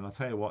 And I'll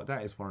tell you what,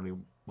 that is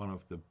one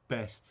of the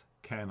best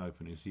can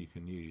openers you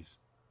can use.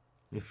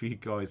 If you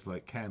guys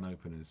like can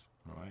openers,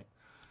 alright?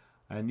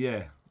 And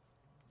yeah,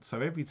 so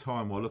every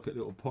time I look at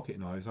little pocket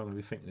knives, I'm going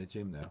to be thinking of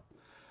Jim now.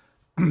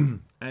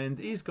 And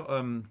he's got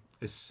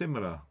a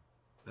similar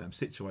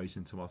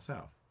situation to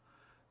myself.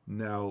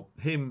 Now,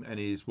 him and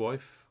his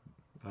wife,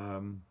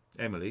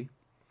 Emily,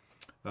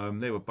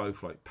 they were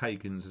both like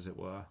pagans, as it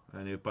were,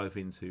 and they were both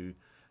into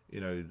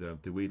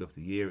the Wheel of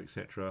the Year,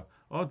 etc.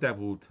 I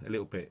dabbled a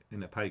little bit in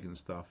the pagan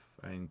stuff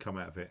and come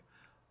out of it.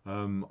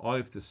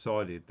 I've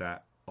decided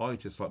that I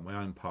just like my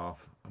own path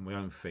and my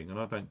own thing, and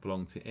I don't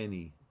belong to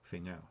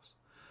anything else.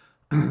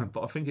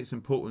 But I think it's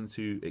important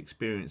to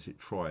experience it,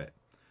 try it,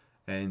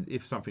 and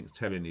if something's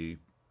telling you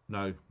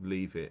no,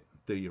 leave it,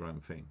 do your own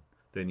thing,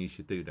 then you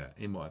should do that,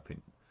 in my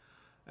opinion.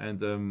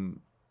 And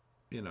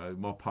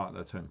my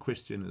partner turned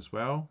Christian as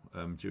well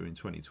during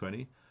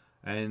 2020,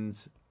 and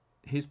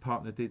his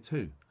partner did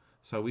too.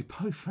 So we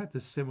both had the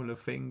similar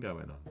thing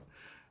going on.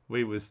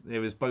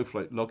 There was both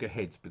like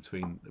loggerheads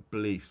between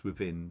beliefs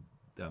within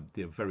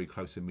the very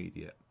close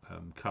immediate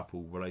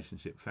couple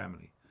relationship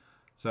family.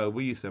 So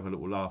we used to have a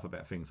little laugh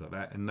about things like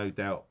that, and no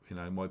doubt,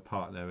 my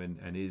partner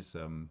and his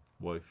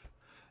wife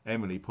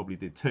Emily probably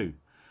did too.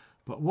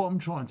 But what I'm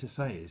trying to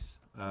say is,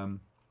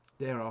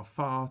 there are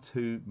far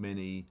too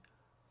many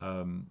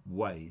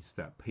ways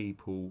that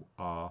people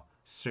are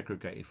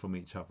segregated from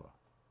each other.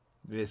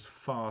 There's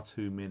far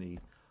too many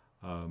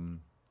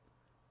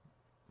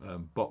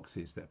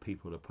boxes that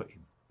people are put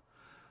in.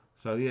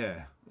 So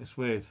yeah, it's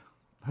weird.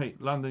 Hey,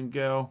 London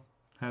girl,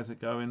 how's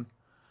it going?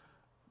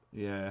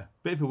 Yeah,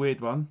 bit of a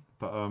weird one,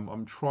 but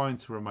I'm trying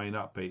to remain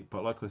upbeat.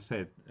 But like I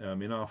said,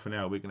 in half an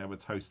hour we're gonna have a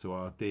toast to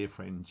our dear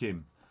friend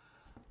Jim,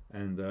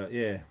 and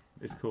yeah,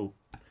 it's cool.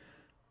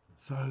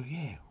 So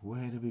yeah,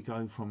 where do we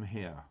go from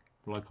here?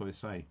 Like I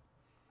say,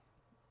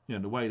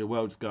 the way the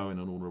world's going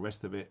and all the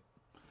rest of it.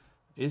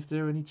 Is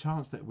there any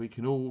chance that we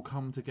can all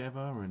come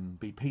together and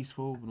be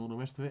peaceful and all the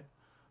rest of it?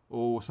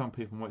 Or some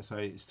people might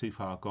say it's too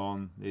far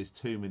gone, there's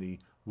too many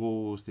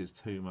wars, there's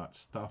too much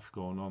stuff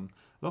going on.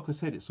 Like I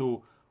said, it's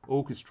all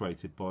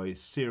orchestrated by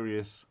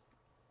serious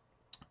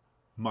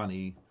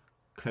money,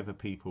 clever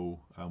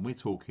people. We're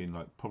talking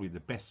like probably the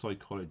best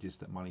psychologists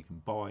that money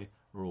can buy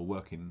are all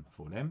working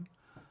for them.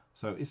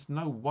 So it's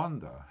no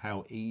wonder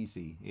how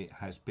easy it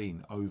has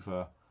been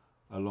over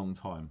a long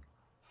time,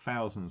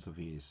 thousands of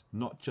years,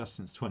 not just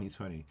since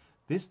 2020.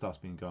 This stuff's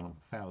been going on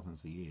for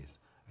thousands of years,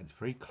 and it's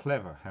very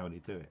clever how they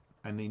do it.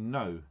 And they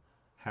know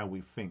how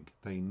we think,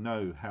 they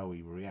know how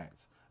we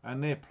react,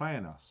 and they're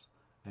playing us.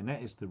 And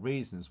that is the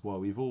reasons why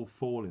we've all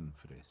fallen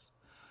for this.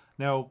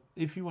 Now,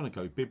 if you want to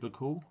go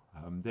biblical,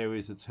 there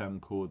is a term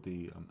called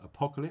the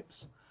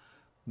apocalypse.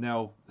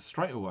 Now,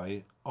 straight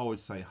away, I would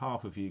say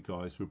half of you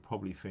guys would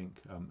probably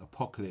think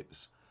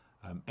apocalypse,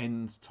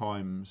 end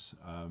times,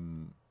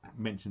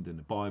 mentioned in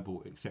the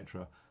Bible,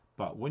 etc.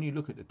 But when you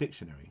look at the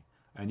dictionary,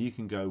 and you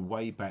can go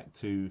way back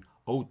to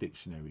old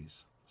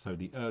dictionaries, so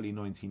the early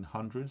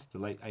 1900s, the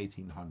late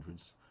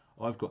 1800s,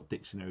 I've got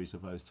dictionaries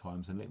of those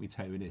times, and let me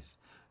tell you this,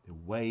 they're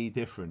way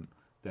different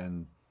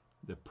than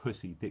the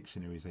pussy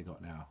dictionaries they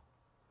got now.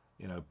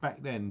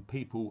 Back then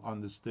people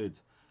understood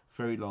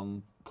very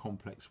long,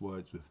 complex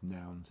words with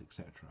nouns,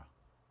 etc.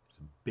 It's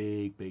a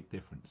big, big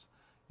difference.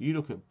 You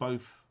look at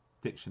both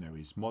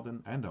dictionaries,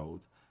 modern and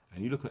old,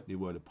 and you look at the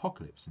word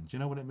apocalypse, and do you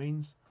know what it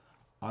means?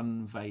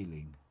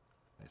 Unveiling.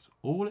 That's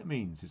all it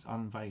means, is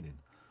unveiling.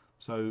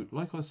 So,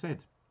 like I said,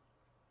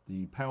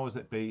 the powers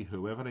that be,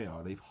 whoever they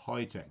are, they've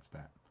hijacked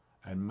that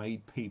and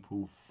made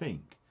people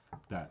think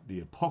that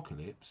the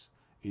apocalypse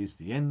is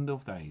the end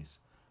of days.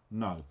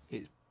 No,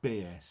 it's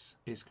BS.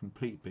 It's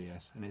complete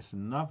BS, and it's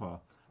another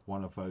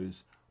one of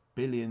those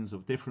billions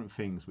of different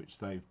things which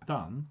they've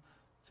done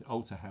to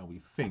alter how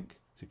we think,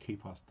 to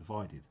keep us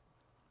divided,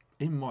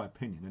 in my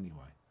opinion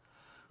anyway.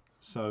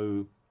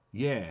 So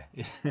yeah,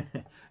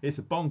 it's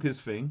a bonkers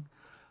thing.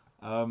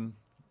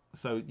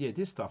 So yeah,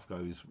 this stuff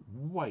goes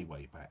way,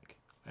 way back,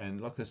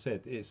 and like I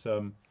said, it's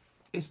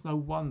no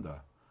wonder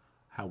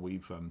how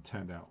we've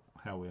turned out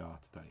how we are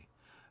today.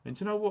 And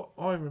do you know what?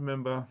 I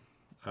remember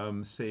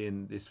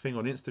seeing this thing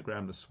on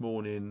Instagram this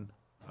morning,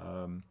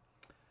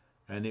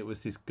 and it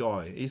was this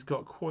guy. He's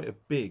got quite a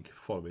big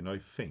following, I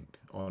think,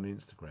 on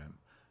Instagram.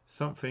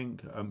 Something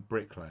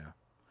bricklayer.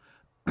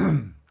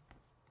 And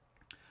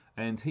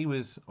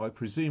I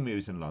presume he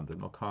was in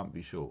London, I can't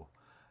be sure.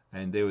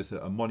 And there was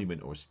a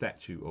monument or a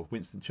statue of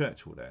Winston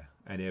Churchill there.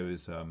 And there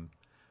was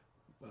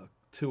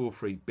 2 or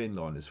 3 bin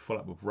liners full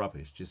up with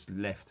rubbish just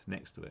left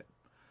next to it.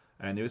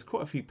 And there was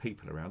quite a few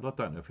people around. I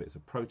don't know if it's a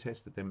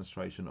protest, a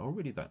demonstration, I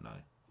really don't know.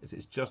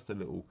 It's just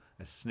a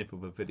snip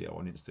of a video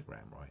on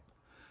Instagram, right?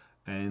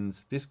 And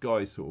this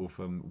guy sort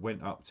of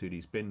went up to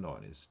these bin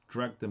liners,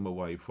 dragged them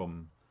away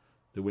from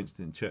the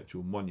Winston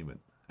Churchill monument,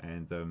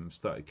 and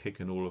started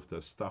kicking all of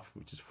the stuff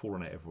which is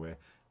falling out everywhere,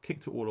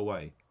 kicked it all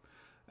away.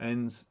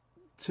 And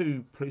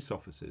 2 police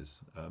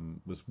officers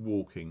was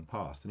walking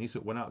past, and he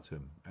sort of went up to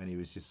him, and he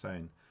was just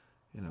saying,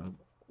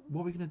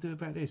 what are we going to do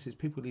about this? Is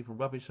people leaving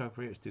rubbish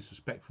over here? It's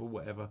disrespectful,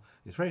 whatever.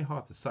 It's very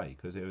hard to say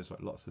because there was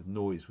like lots of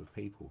noise with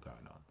people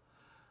going on.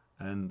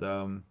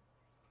 And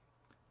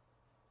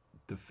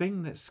the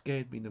thing that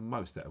scared me the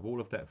most out of all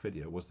of that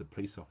video was the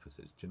police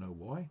officers. Do you know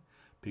why?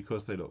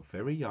 Because they look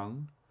very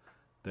young.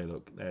 They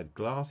had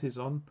glasses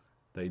on.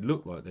 They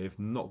look like they've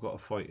not got a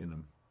fight in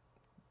them.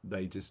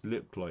 They just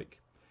look like,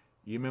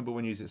 you remember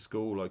when you was at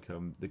school, like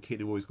the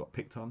kid who always got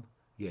picked on?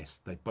 Yes,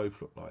 they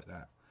both looked like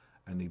that.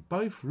 And they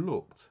both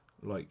looked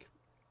like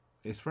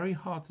It's very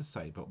hard to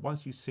say, but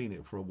once you've seen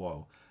it for a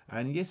while,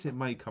 and yes, it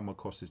may come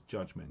across as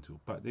judgmental,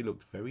 but they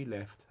looked very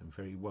left and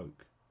very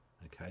woke.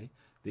 Okay,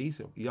 these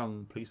are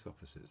young police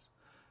officers.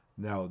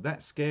 Now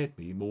that scared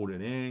me more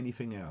than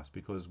anything else,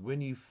 because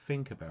when you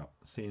think about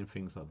seeing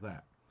things like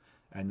that,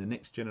 and the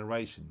next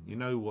generation, you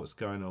know what's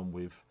going on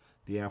with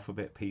the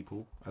alphabet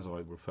people, as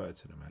I refer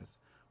to them as,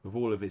 with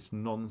all of this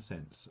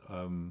nonsense,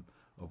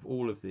 of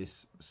all of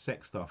this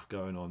sex stuff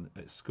going on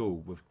at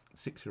school with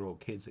 6-year-old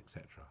kids,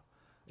 etc.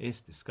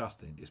 It's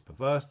disgusting. It's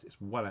perverse. It's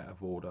well out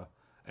of order,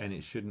 and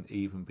it shouldn't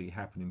even be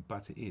happening,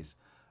 but it is.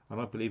 And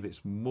I believe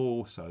it's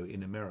more so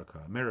in America.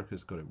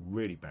 America's got it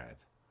really bad.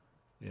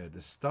 You know,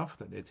 the stuff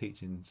that they're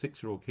teaching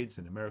 6-year-old kids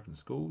in American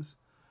schools,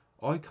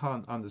 I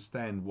can't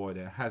understand why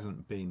there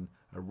hasn't been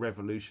a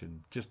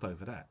revolution just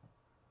over that.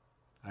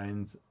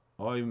 And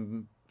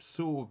I'm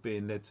sort of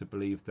being led to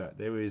believe that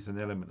there is an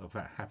element of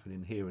that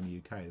happening here in the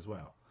UK as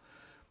well.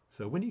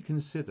 So when you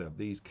consider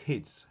these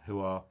kids who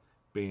are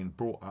being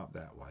brought up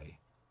that way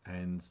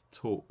and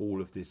taught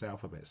all of this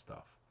alphabet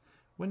stuff,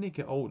 when they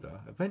get older,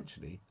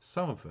 eventually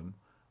some of them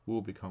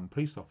will become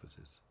police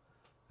officers.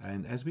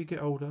 And as we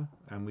get older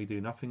and we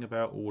do nothing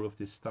about all of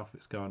this stuff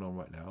that's going on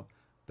right now,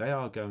 they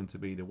are going to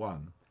be the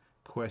one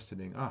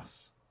questioning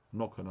us,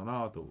 knocking on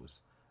our doors,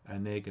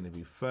 and they're going to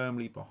be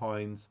firmly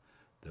behind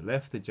the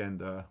left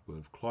agenda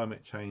with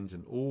climate change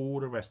and all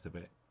the rest of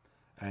it,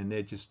 and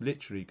they're just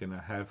literally going to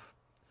have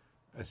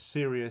a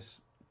serious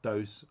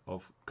dose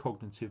of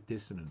cognitive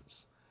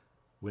dissonance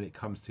when it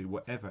comes to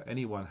whatever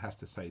anyone has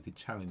to say to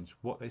challenge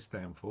what they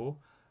stand for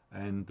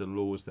and the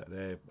laws that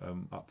they're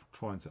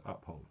trying to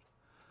uphold.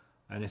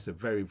 And it's a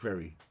very,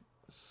 very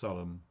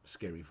solemn,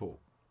 scary thought.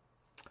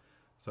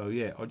 So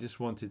yeah, I just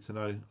wanted to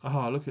know.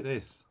 Oh, look at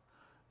this.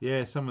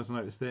 Yeah, someone's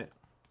noticed it.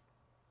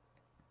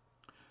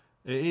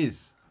 It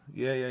is.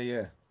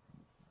 Yeah.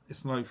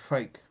 It's no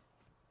fake.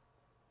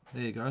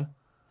 There you go.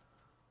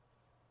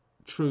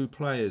 True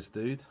players,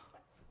 dude.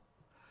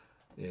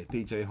 Yeah,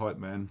 DJ Hype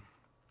Man.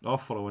 I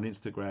follow on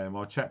Instagram.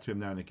 I chat to him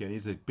now and again.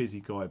 He's a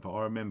busy guy, but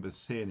I remember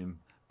seeing him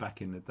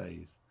back in the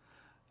days.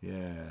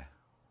 Yeah.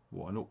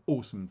 What an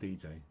awesome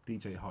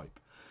DJ Hype.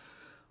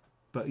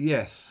 But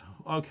yes,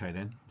 okay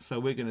then. So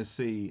we're going to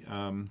see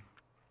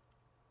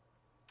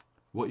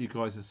what you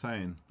guys are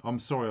saying. I'm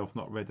sorry I've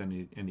not read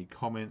any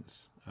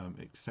comments,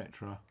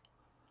 etc.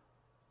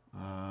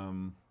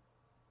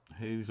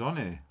 Who's on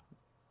here?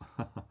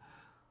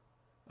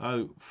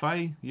 Oh,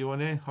 Faye, you on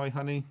here? Hi,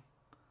 honey.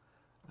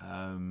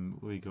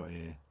 We got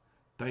here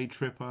Day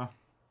Tripper,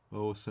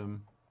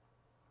 awesome.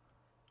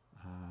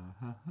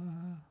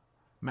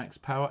 Max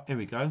Power, here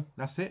we go.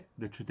 That's it.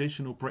 The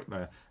traditional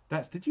bricklayer.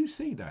 Did you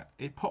see that?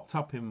 It popped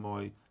up in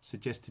my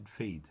suggested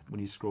feed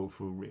when you scroll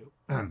through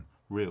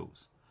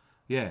reels.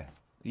 Yeah,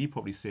 you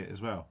probably see it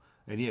as well.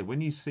 And yeah,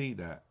 when you see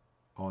that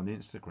on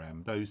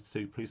Instagram, those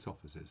two police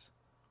officers,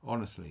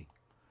 honestly,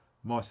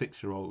 my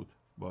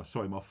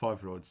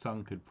 5-year-old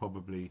son could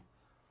probably,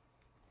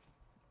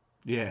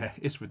 yeah,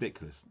 it's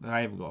ridiculous. They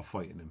haven't got a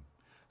fight in them.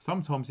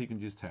 Sometimes you can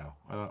just tell.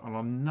 And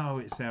I know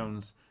it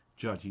sounds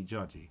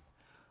judgy,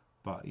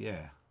 but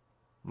yeah,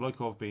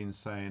 like I've been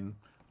saying,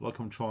 like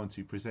I'm trying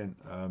to present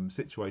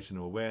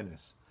situational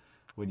awareness,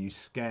 when you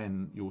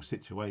scan your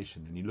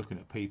situation and you're looking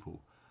at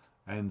people,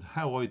 and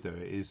how I do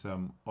it is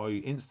I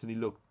instantly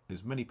look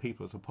as many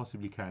people as I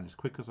possibly can, as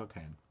quick as I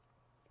can,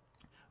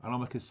 and I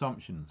make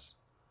assumptions,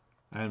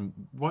 and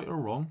right or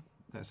wrong,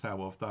 that's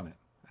how I've done it.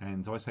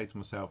 And I say to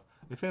myself,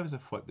 if there was a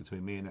fight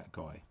between me and that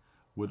guy,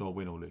 would I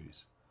win or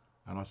lose?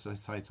 And I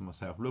say to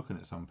myself, looking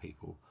at some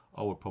people,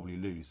 I would probably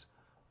lose.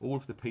 All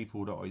of the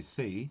people that I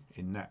see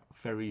in that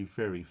very,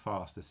 very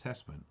fast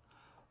assessment,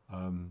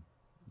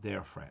 they're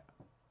a threat,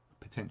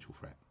 potential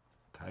threat.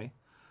 Okay,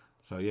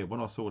 so yeah, when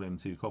I saw them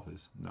two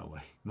coppers, no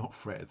way, not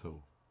threat at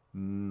all,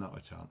 not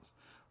a chance.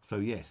 So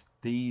yes,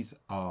 these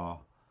are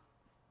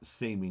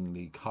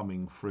seemingly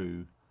coming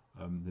through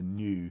the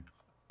new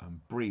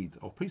breed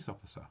of police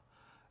officer,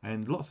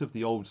 and lots of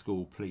the old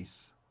school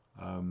police,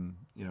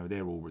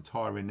 they're all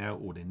retiring now,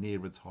 or they're near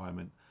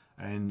retirement.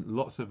 And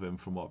lots of them,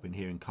 from what I've been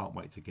hearing, can't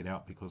wait to get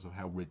out because of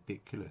how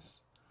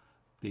ridiculous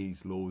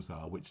these laws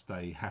are, which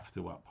they have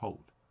to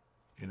uphold.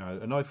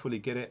 And I fully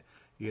get it.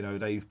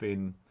 They've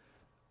been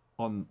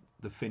on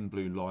the thin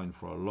blue line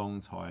for a long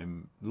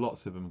time.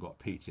 Lots of them got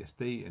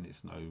PTSD, and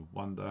it's no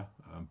wonder,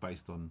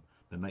 based on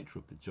the nature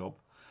of the job.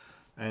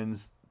 And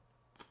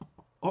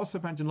I also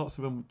imagine lots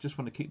of them just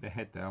want to keep their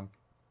head down,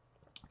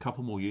 a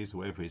couple more years or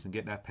whatever it is, and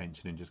get that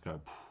pension and just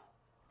go,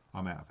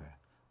 I'm out of here.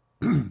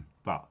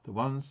 But the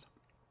ones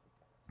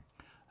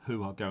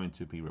who are going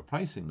to be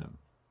replacing them,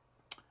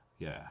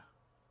 yeah,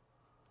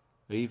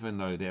 even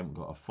though they haven't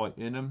got a fight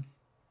in them,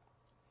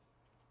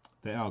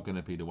 they are going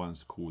to be the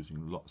ones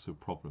causing lots of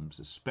problems,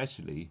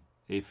 especially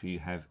if you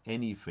have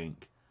anything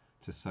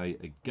to say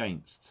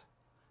against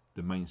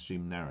the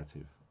mainstream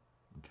narrative.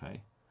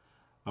 Okay,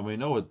 I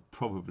mean, I would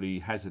probably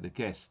hazard a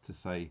guess to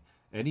say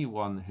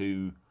anyone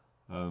who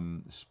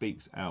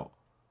speaks out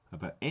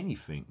about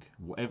anything,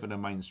 whatever the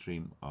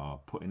mainstream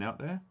are putting out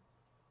there,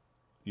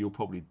 you're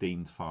probably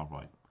deemed far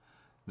right.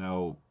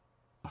 Now,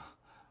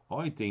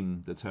 I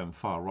deem the term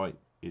far right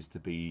is to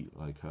be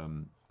like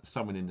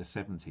someone in the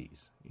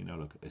 70s,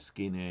 like a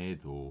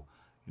skinhead, or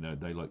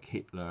they like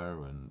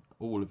Hitler and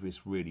all of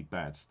this really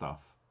bad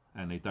stuff,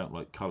 and they don't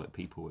like coloured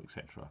people,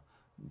 etc.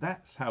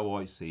 That's how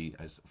I see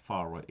as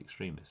far right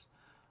extremists.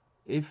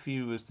 If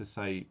you was to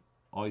say,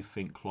 I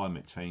think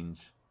climate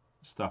change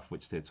stuff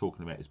which they're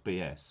talking about is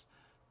BS,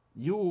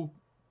 you're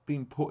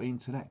being put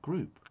into that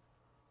group.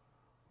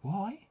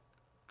 Why?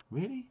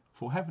 Really?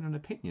 For having an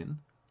opinion?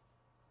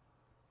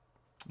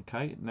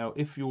 Okay, now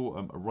if you're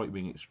a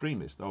right-wing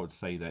extremist, I would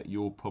say that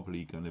you're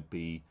probably going to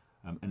be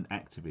an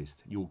activist.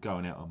 You're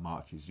going out on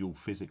marches, you're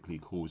physically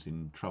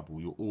causing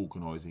trouble, you're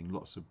organising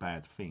lots of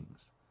bad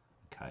things.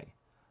 Okay,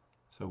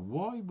 so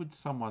why would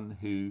someone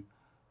who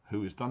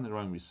has done their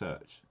own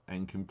research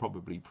and can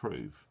probably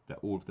prove that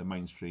all of the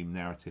mainstream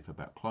narrative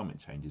about climate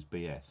change is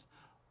BS,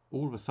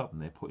 all of a sudden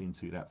they're put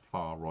into that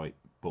far right,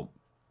 boom,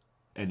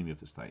 enemy of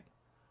the state?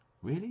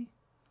 Really?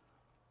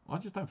 I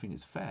just don't think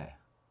it's fair.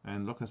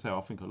 And like I say,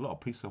 I think a lot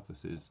of police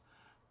officers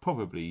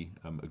probably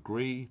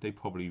agree. They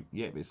probably,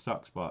 yeah, it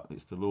sucks, but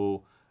it's the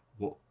law.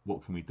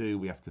 What can we do?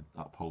 We have to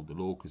uphold the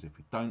law, because if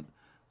we don't,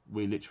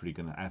 we're literally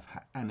going to have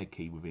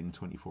anarchy within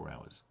 24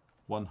 hours.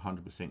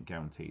 100%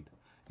 guaranteed.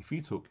 If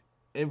you took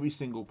every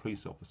single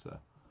police officer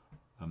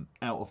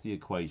out of the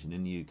equation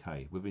in the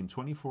UK within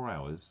 24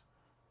 hours,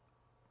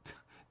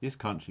 this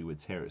country would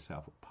tear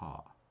itself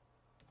apart.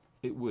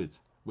 It would,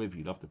 whether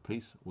you love the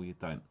police or you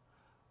don't.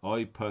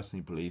 I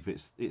personally believe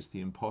it's the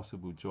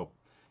impossible job.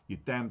 You're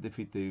damned if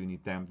you do and you're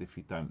damned if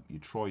you don't. You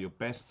try your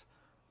best.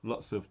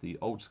 Lots of the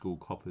old school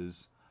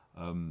coppers,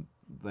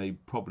 they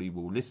probably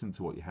will listen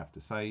to what you have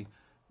to say,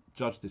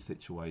 judge the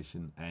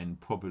situation, and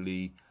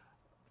probably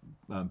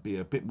be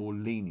a bit more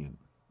lenient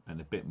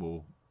and a bit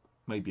more,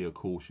 maybe a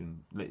caution,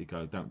 let you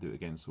go, don't do it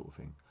again sort of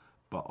thing.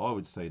 But I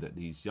would say that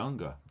these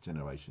younger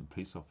generation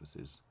police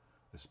officers,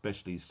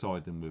 especially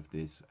siding with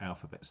this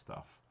alphabet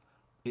stuff,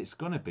 it's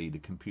going to be the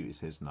computer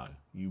says no.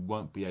 You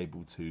won't be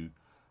able to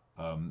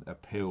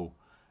appeal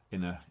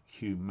in a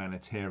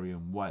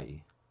humanitarian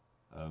way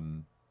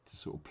to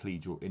sort of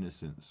plead your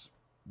innocence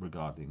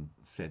regarding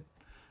said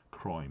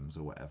crimes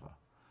or whatever.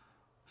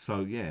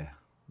 So yeah,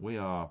 we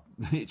are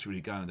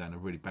literally going down a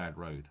really bad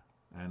road.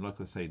 And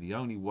like I say, the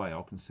only way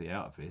I can see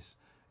out of this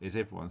is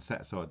everyone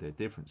sat aside their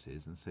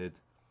differences and said,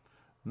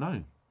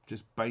 no,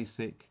 just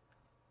basic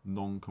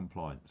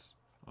non-compliance.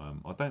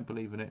 I don't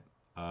believe in it.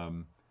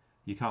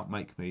 You can't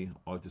make me.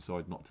 I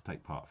decide not to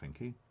take part, thank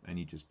you. And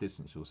you just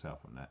distance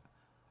yourself from that,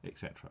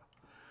 etc.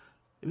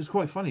 It was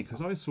quite funny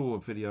because I saw a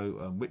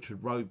video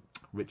Richard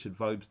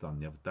Vobes done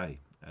the other day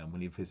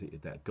when he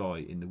visited that guy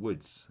in the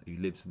woods. He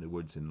lives in the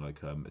woods in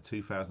like a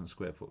 2,000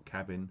 square foot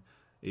cabin.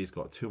 He's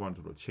got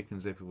 200 odd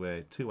chickens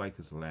everywhere, 2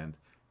 acres of land,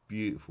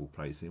 beautiful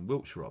place in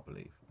Wiltshire, I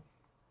believe.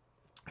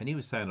 And he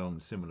was saying on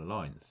similar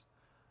lines,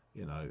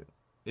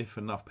 if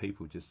enough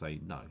people just say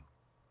no,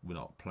 we're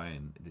not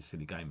playing this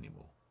silly game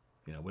anymore.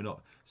 We're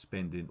not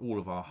spending all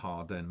of our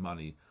hard-earned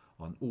money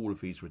on all of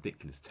these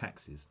ridiculous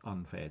taxes,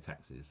 unfair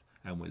taxes,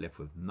 and we're left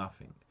with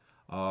nothing.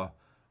 Our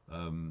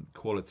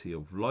quality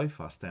of life,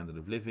 our standard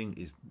of living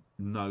is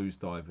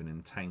nosediving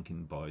and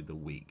tanking by the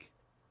week.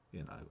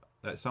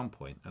 At some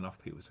point, enough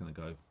people are going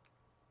to go,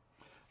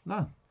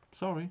 no,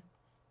 sorry,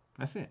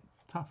 that's it,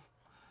 tough.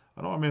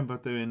 And I remember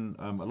doing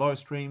a live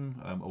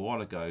stream a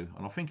while ago,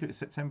 and I think it was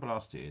September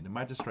last year. The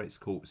magistrates'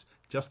 courts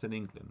just in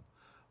England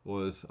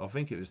was, I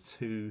think it was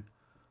two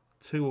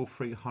or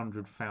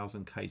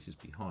 300,000 cases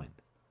behind.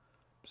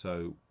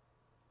 So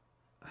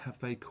have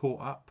they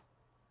caught up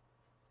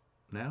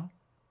now?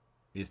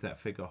 Is that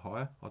figure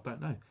higher? I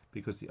don't know,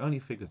 because the only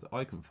figures that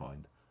I can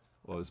find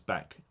was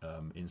back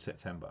in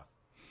September.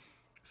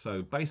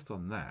 So based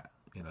on that,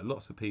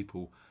 lots of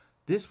people,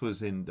 this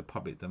was in the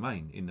public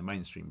domain, in the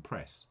mainstream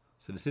press.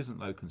 So this isn't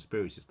no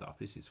conspiracy stuff.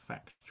 This is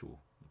factual,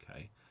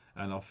 okay?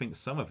 And I think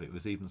some of it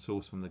was even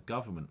sourced from the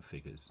government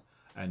figures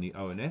and the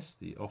ONS,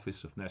 the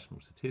Office of National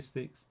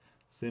Statistics,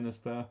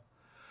 Sinister.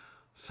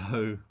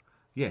 So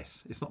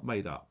yes, it's not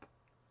made up.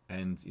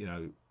 And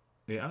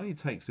it only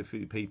takes a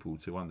few people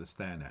to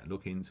understand that,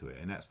 look into it,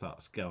 and that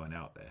starts going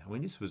out there.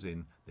 When this was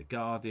in the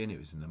Guardian, it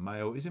was in the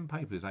Mail, it was in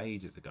papers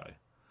ages ago.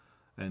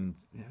 And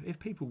if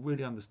people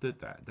really understood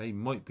that, they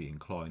might be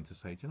inclined to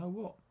say, do you know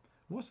what?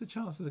 What's the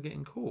chances of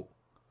getting caught?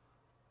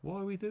 Why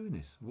are we doing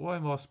this? Why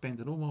am I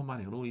spending all my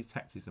money on all these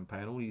taxes and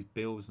paying all these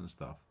bills and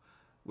stuff,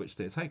 which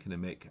they're taking a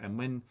mick? And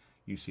when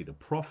you see the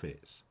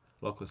profits,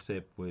 like I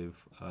said, with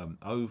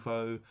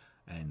OVO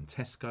and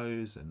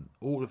Tesco's and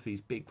all of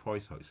these big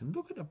price hikes, and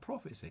look at the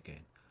profits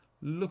again.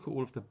 Look at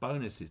all of the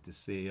bonuses to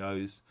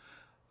CEOs,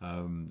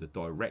 the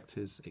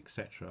directors,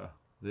 etc.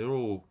 They're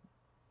all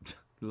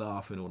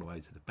laughing all the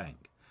way to the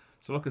bank.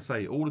 So like I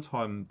say, all the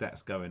time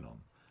that's going on,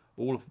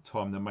 all of the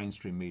time the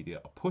mainstream media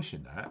are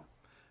pushing that,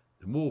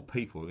 the more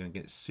people are going to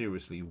get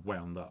seriously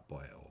wound up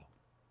by it all.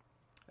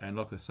 And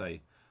like I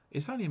say,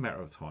 it's only a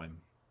matter of time,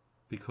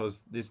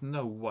 because there's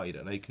no way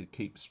that they could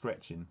keep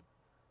stretching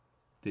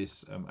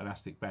this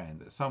elastic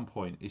band. At some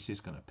point it's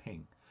just going to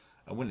ping.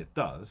 And when it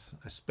does,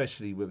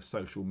 especially with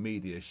social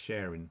media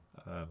sharing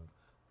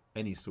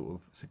any sort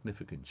of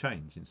significant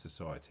change in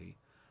society,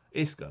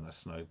 it's going to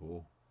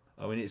snowball.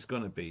 I mean, it's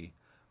going to be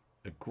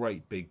a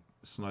great big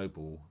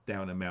snowball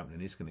down a mountain,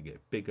 and it's going to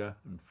get bigger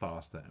and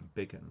faster and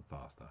bigger and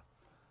faster.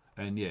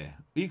 And yeah,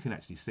 you can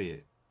actually see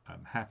it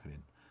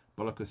happening.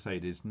 But like I say,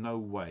 there's no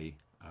way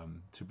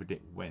to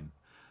predict when.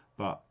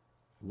 But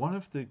one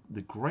of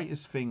the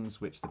greatest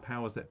things which the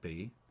powers that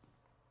be,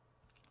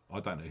 I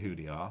don't know who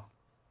they are,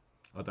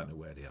 I don't know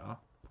where they are,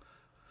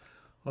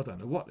 I don't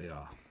know what they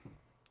are,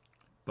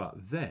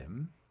 but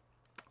them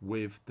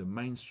with the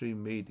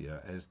mainstream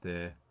media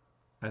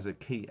as a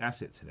key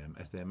asset to them,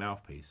 as their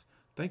mouthpiece,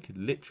 they could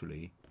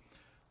literally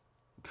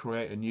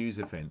create a news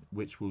event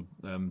which will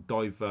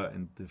divert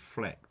and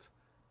deflect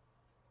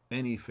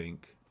anything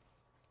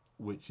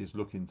which is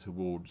looking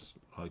towards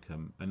like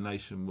a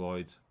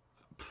nationwide,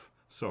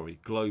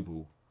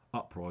 global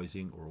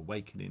uprising or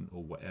awakening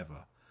or whatever.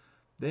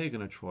 They're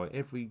going to try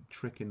every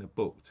trick in the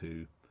book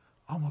to,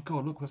 oh my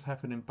God, look what's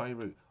happened in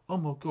Beirut. Oh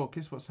my God,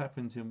 guess what's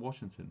happened in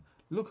Washington.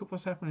 Look at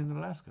what's happening in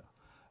Alaska.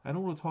 And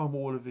all the time,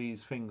 all of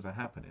these things are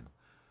happening.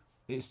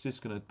 It's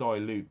just going to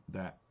dilute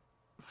that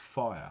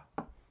fire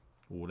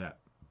or that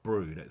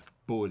brew that's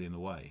boiling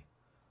away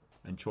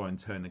and try and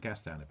turn the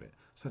gas down a bit.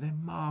 So they're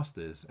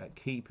masters at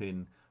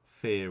keeping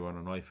fear on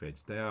a knife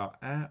edge. They are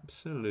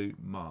absolute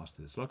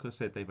masters. Like I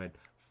said, they've had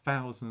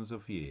thousands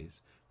of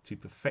years to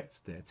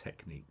perfect their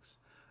techniques.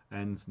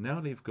 And now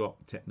they've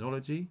got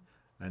technology.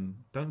 And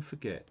don't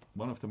forget,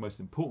 one of the most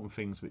important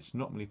things which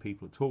not many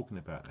people are talking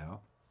about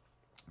now,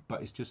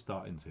 but it's just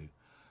starting to.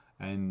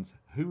 And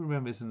who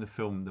remembers in the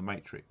film The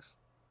Matrix,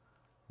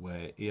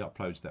 where he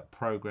uploads that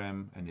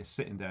program and they're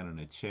sitting down in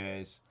their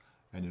chairs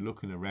and they're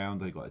looking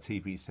around, they've got a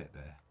TV set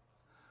there.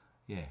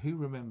 Yeah, who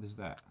remembers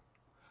that?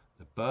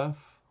 The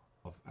birth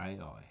of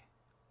AI.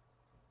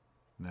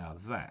 Now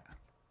that,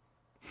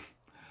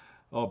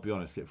 I'll be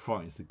honest, it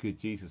frightens the good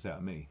Jesus out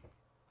of me.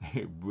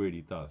 It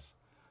really does.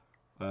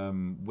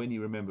 When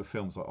you remember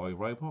films like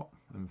iRobot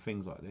and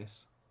things like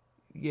this,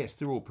 yes,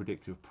 they're all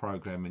predictive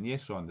programming.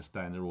 Yes, I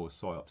understand they're all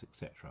psyops,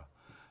 etc.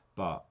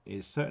 But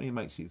it certainly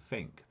makes you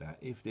think that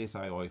if this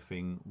AI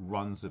thing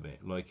runs a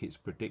bit like it's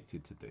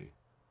predicted to do,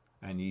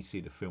 and you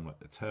see the film like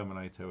The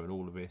Terminator and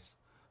all of this,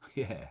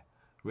 yeah,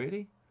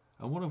 really?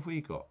 And what have we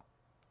got?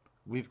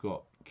 We've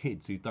got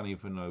kids who don't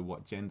even know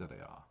what gender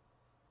they are.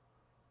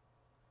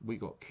 We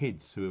got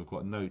kids who have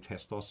got no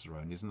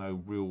testosterone. There's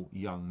no real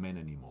young men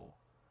anymore.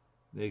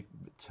 They're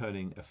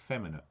turning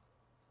effeminate.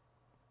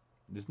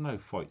 There's no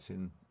fights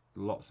in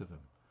lots of them.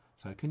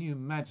 So can you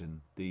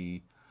imagine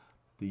the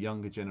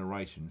younger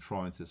generation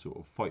trying to sort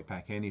of fight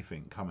back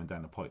anything coming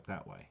down the pipe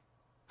that way?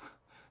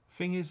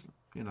 Thing is,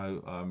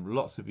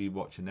 lots of you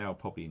watching now are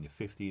probably in your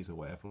 50s or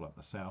whatever, like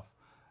myself,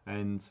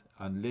 and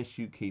unless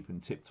you keep in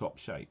tip-top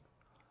shape,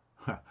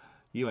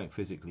 you ain't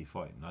physically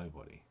fighting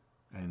nobody.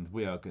 And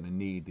we are going to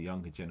need the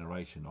younger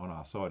generation on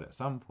our side at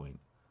some point,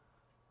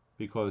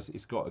 because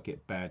it's got to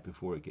get bad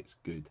before it gets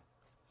good.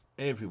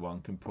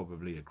 Everyone can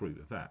probably agree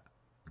with that.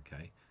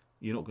 Okay,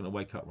 you're not going to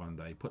wake up one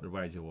day, put the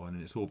radio on,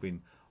 and it's all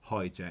been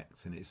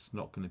hijacked, and it's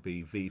not going to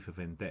be V for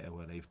Vendetta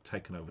where they've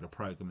taken over the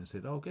program and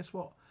said, oh, guess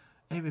what?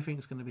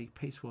 Everything's going to be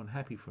peaceful and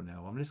happy from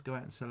now on. Let's go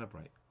out and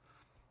celebrate.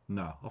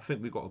 No, I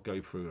think we've got to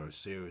go through a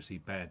seriously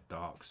bad,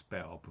 dark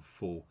spell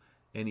before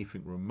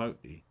anything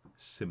remotely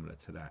similar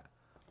to that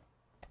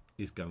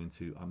is going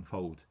to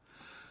unfold.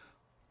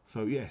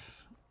 So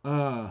yes,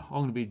 I'm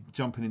going to be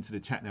jumping into the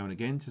chat now and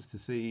again just to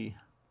see.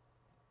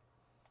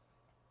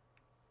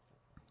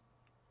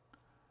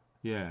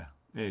 Yeah,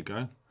 there you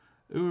go.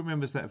 Who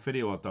remembers that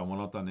video I've done when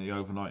I've done the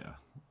overnighter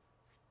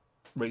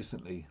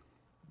recently,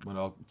 when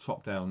I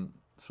chopped down,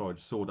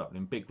 sawed up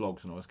in big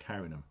logs and I was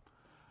carrying them.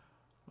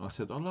 I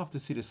said, I'd love to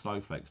see the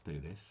snowflakes do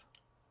this.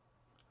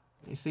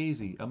 It's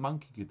easy, a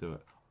monkey could do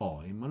it.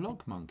 I'm a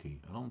log monkey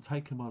and I'm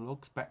taking my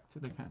logs back to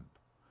the camp.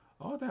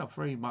 I doubt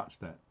very much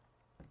that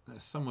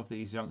some of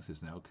these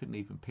youngsters now couldn't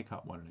even pick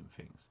up one of them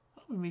things.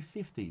 I'm in my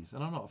 50s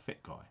and I'm not a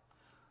fit guy.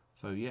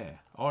 So yeah,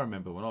 I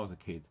remember when I was a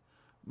kid,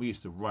 we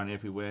used to run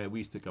everywhere. We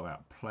used to go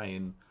out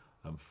playing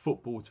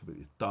football till it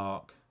was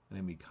dark, and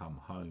then we come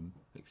home,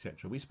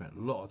 etc. We spent a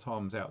lot of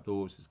times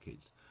outdoors as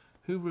kids.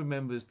 Who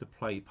remembers the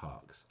play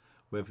parks?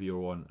 Whether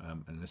you're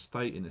on an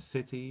estate in the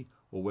city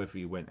or whether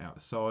you went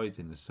outside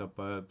in the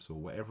suburbs or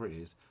whatever it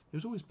is, there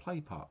was always play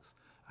parks,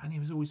 and it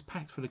was always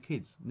packed full of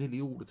kids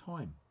nearly all the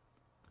time.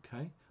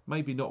 Okay,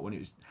 maybe not when it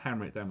was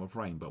hammering it down with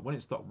rain, but when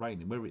it stopped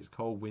raining, whether it's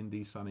cold,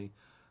 windy, sunny,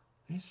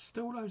 there's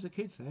still loads of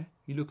kids there.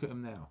 You look at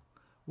them now.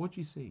 What do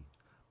you see?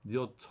 The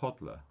odd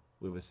toddler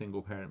with a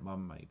single parent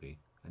mum maybe,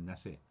 and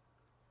that's it.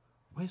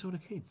 Where's all the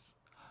kids?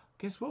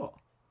 Guess what?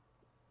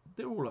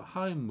 They're all at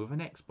home with an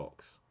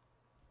Xbox.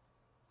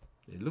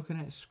 They're looking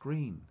at a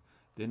screen.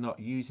 They're not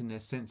using their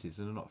senses,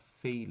 and they're not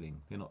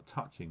feeling, they're not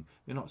touching,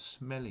 they're not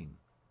smelling.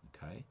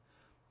 Okay?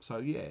 So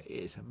yeah,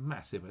 it's a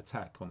massive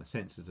attack on the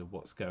senses of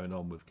what's going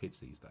on with kids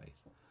these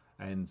days.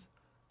 And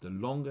the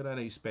longer that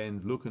they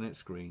spend looking at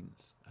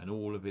screens and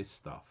all of this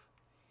stuff,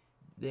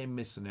 they're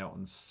missing out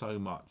on so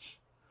much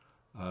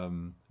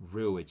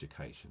real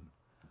education,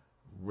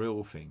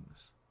 real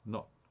things,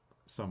 not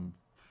some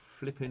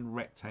flipping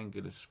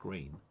rectangular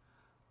screen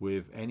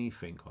with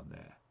anything on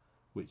there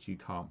which you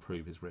can't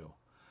prove is real.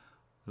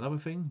 Another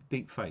thing,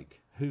 deep fake.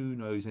 Who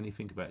knows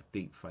anything about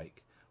deep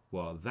fake?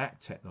 Well, that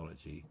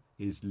technology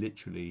is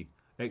literally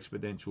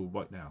exponential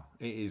right now.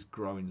 It is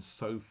growing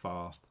so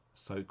fast,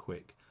 so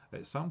quick.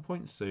 At some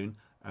point soon,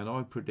 and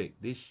I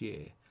predict this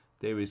year,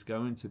 there is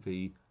going to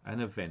be an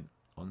event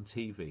on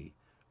TV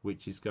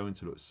which is going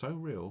to look so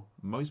real,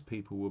 most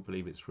people will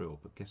believe it's real.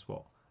 But guess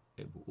what?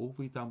 It will all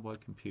be done by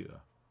computer,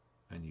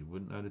 and you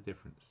wouldn't know the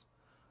difference.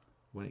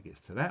 When it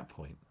gets to that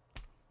point,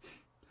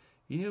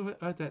 you ever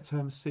heard that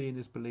term, seeing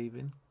is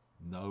believing?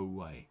 No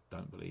way,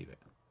 don't believe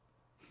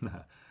it.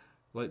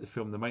 Like the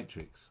film The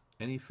Matrix,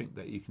 anything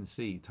that you can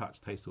see,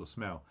 touch, taste or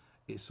smell,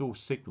 it's all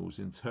signals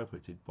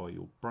interpreted by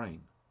your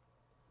brain.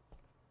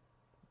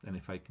 And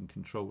if they can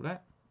control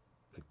that,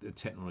 the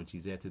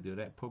technology's there to do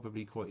that,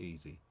 probably quite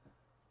easy.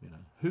 You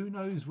know, who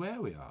knows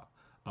where we are?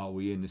 Are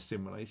we in the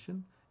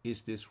simulation?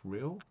 Is this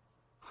real?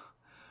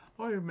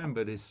 I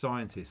remember this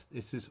scientist,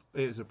 it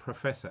was a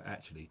professor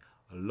actually,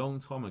 a long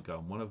time ago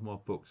in one of my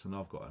books, and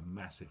I've got a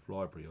massive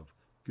library of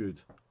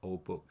good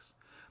old books.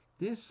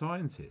 This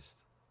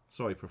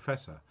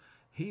professor,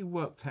 he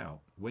worked out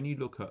when you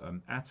look at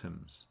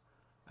atoms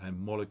and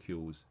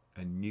molecules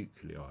and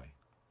nuclei,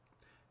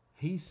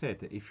 he said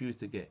that if you was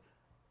to get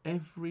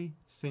every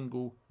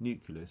single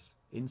nucleus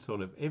inside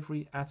of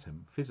every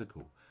atom,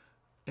 physical,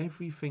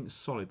 everything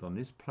solid on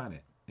this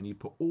planet, and you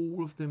put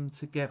all of them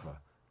together,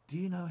 do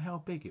you know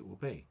how big it will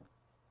be?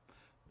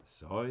 The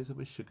size of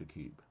a sugar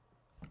cube.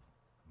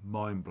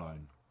 Mind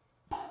blown.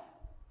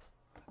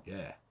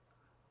 Yeah.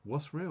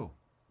 What's real?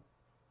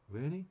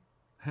 Really?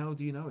 How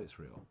do you know it's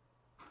real?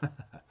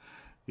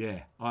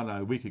 Yeah, I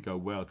know we could go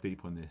well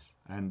deep on this,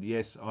 and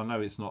yes, I know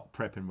it's not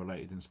prepping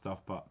related and stuff,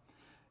 but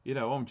you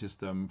know, I'm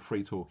just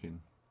free talking.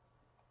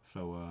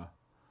 So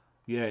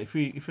yeah, if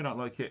you don't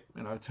like it,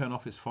 you know, turn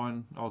off. It's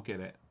fine. I'll get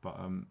it. But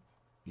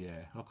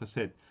yeah, like I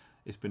said,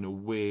 it's been a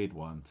weird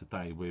one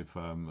today with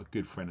a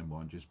good friend of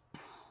mine just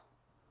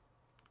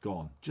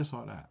gone, just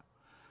like that.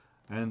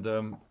 And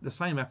the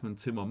same happened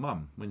to my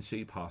mum when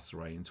she passed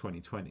away in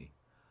 2020.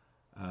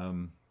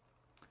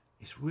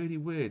 It's really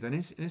weird, and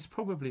it's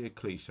probably a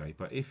cliche,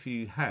 but if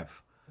you have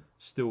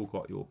still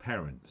got your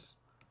parents,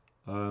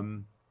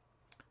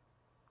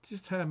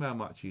 just tell them how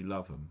much you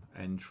love them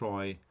and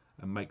try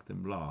and make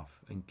them laugh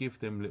and give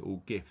them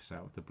little gifts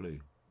out of the blue,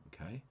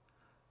 okay?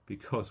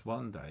 Because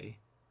one day,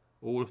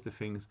 all of the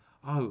things,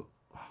 oh,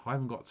 I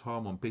haven't got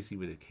time, I'm busy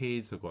with the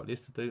kids, I've got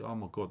this to do, oh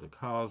my God, the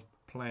car's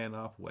playing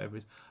up, whatever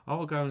it is,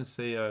 I'll go and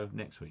see her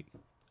next week.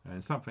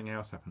 And something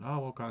else happened,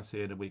 oh, I'll go and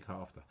see her the week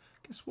after.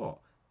 Guess what?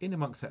 In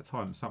amongst that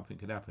time, something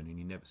could happen and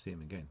you never see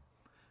him again.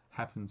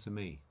 Happened to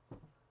me.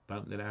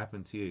 Don't let it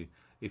happen to you.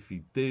 If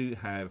you do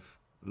have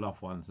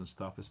loved ones and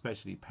stuff,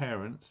 especially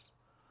parents,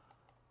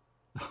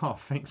 oh,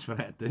 thanks for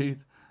that,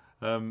 dude.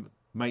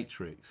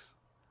 Matrix.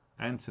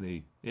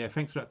 Anthony, yeah,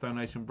 thanks for that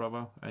donation,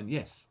 brother. And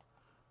yes,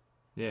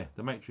 yeah,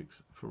 the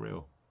Matrix, for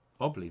real.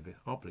 I believe it.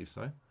 I believe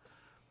so.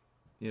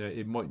 You know,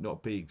 it might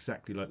not be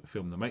exactly like the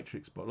film The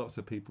Matrix, but lots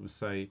of people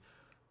say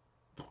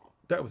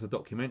that was a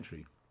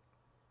documentary.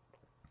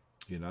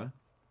 You know,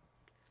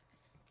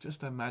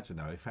 just imagine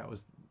now if that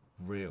was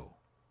real.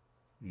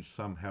 You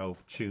somehow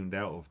tuned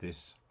out of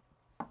this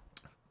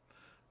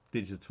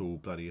digital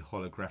bloody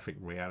holographic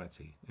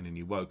reality, and then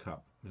you woke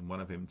up in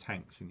one of them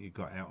tanks and you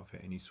got out of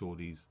it and you saw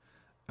these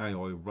AI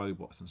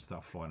robots and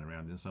stuff flying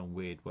around in some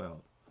weird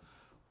world.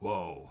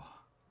 Whoa.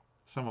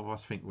 Some of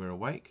us think we're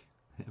awake.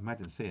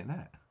 Imagine seeing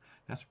that.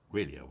 That's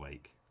really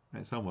awake.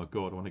 That's, oh my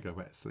God, I want to go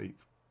back to sleep.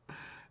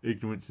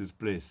 Ignorance is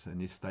bliss,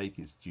 and this steak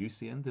is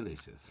juicy and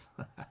delicious.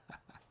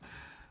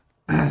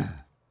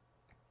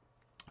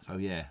 So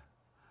yeah,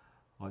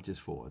 I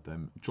just thought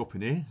I'd drop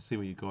in here, see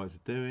what you guys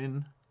are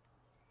doing.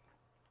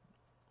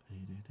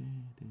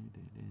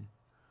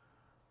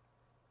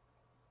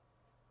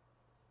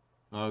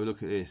 Oh,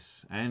 look at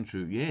this,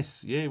 Andrew.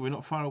 Yes, yeah, we're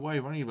not far away.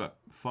 We're only about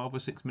 5 or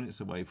 6 minutes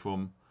away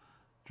from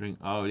drink.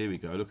 Oh, here we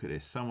go. Look at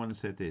this. Someone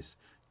said this.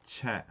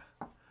 Chat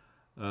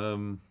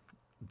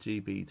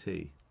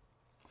GBT.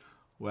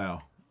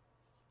 Wow.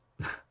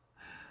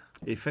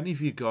 If any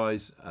of you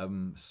guys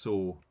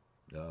saw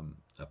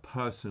a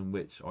person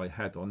which I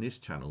had on this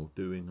channel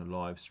doing a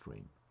live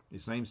stream,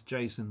 his name's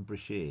Jason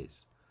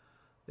Brashears.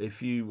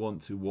 If you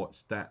want to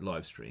watch that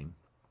live stream,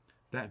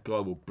 that guy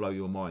will blow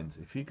your mind.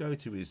 If you go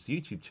to his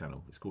YouTube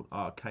channel, it's called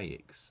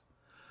Archaics.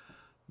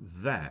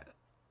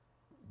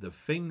 The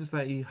things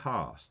that he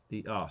asked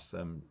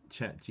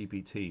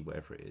ChatGPT,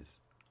 whatever it is.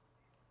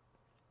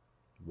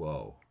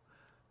 Whoa.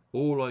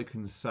 All I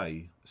can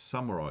say,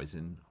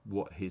 summarizing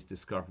what his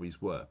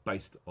discoveries were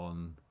based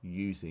on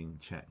using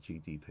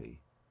ChatGPT.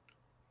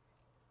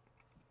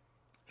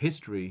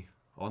 History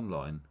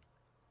online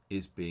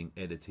is being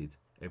edited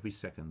every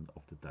second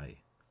of the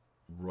day,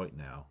 right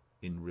now,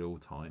 in real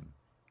time.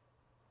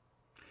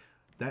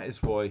 That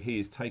is why he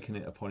is taking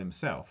it upon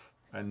himself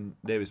and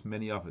there is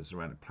many others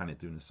around the planet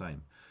doing the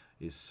same,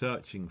 is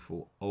searching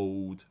for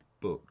old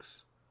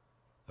books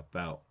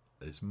about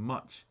as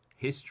much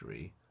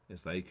history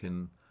as they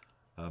can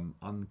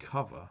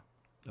uncover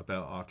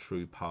about our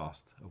true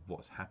past of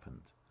what's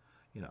happened.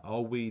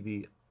 Are we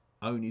the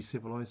only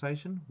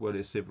civilization? Well,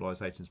 there's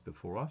civilizations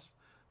before us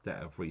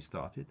that have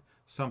restarted.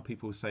 Some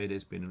people say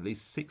there's been at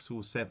least 6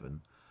 or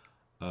 7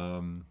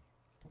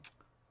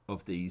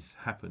 of these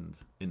happened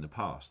in the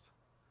past.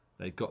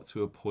 They got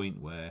to a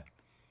point where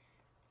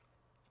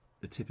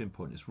the tipping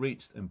point is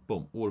reached, and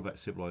boom, all of that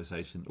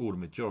civilization, all the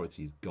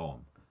majority is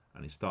gone,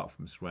 and they start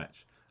from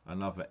scratch.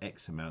 Another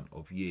X amount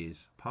of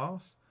years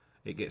pass,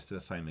 it gets to the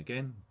same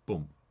again,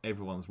 boom,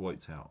 everyone's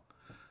wiped out.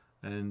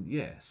 And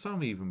yeah,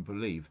 some even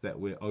believe that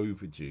we're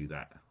overdue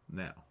that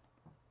now.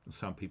 And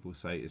some people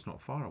say it's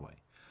not far away.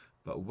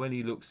 But when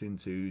he looks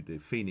into the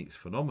Phoenix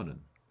phenomenon,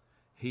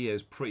 he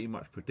has pretty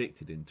much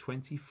predicted in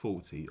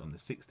 2040, on the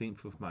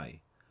 16th of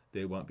May,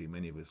 there won't be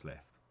many of us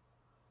left.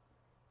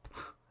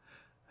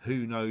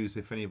 Who knows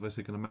if any of us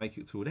are going to make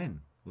it till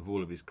then, with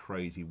all of this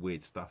crazy,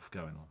 weird stuff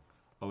going on.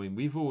 I mean,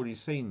 we've already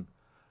seen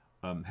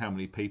how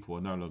many people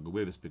are no longer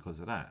with us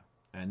because of that.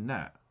 And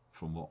that,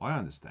 from what I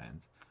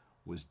understand,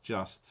 was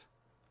just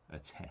a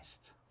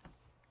test.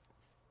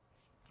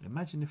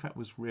 Imagine if that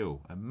was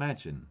real.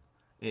 Imagine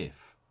if,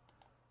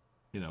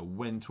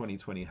 when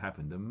 2020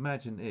 happened,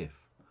 imagine if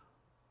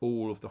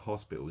all of the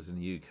hospitals in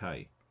the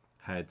UK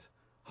had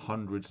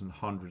hundreds and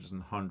hundreds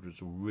and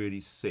hundreds of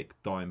really sick,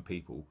 dying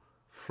people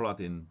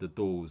flooding the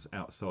doors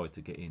outside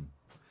to get in.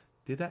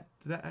 Did that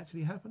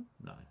actually happen?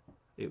 No.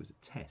 It was a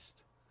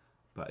test.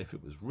 But if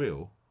it was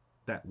real,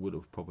 that would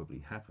have probably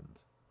happened.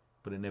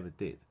 But it never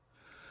did.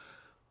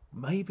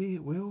 Maybe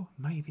it will,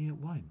 maybe it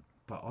won't.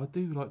 But I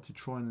do like to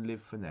try and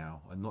live for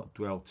now and not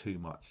dwell too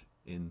much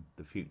in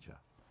the future,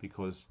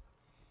 because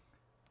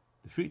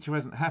the future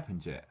hasn't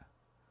happened yet.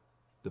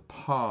 The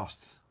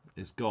past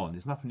is gone.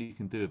 There's nothing you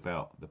can do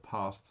about the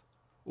past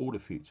or the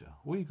future.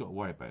 All you've got to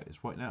worry about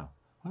is right now.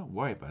 Don't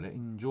worry about it,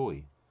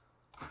 enjoy.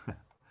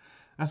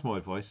 That's my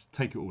advice.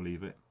 Take it or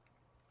leave it.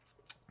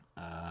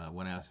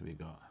 What else have we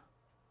got?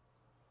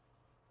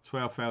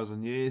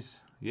 12,000 years.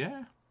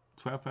 Yeah,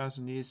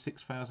 12,000 years,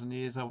 6,000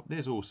 years.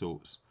 There's all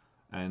sorts.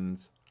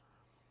 And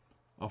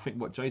I think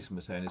what Jason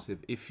was saying is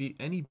if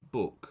any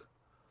book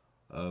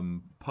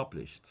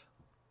published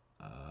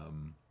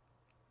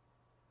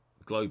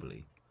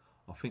globally,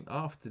 I think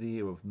after the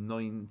year of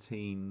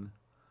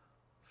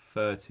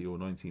 1930 or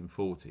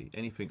 1940,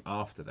 anything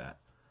after that,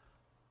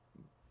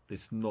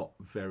 it's not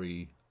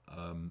very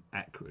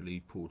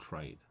accurately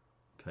portrayed.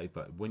 Okay,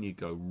 but when you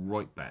go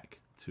right back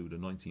to the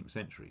 19th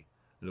century,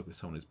 look at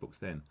some of those books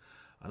then.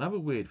 Another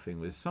weird thing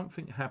was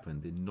something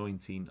happened in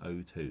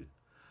 1902.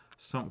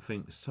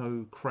 Something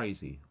so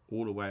crazy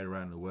all the way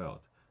around the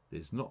world.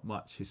 There's not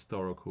much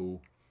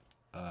historical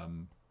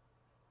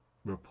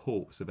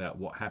reports about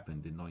what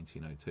happened in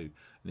 1902.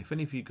 And if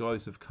any of you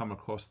guys have come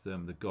across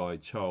the guy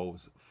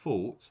Charles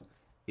Fort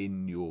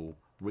in your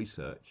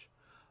research,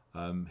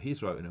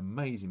 he's wrote an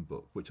amazing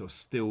book, which I've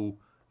still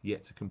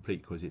yet to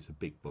complete because it's a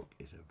big book.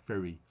 It's a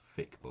very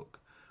thick book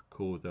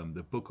called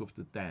The Book of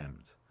the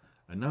Damned.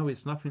 And no,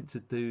 it's nothing to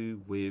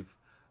do with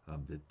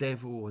the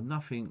devil or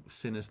nothing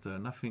sinister,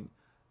 nothing.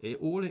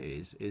 All it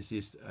is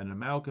just an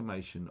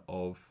amalgamation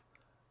of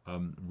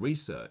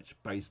research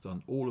based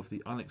on all of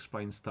the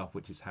unexplained stuff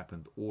which has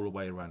happened all the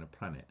way around the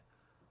planet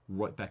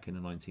right back in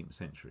the 19th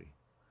century.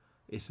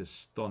 It's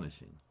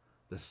astonishing.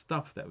 The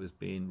stuff that was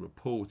being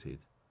reported,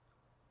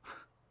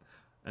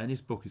 and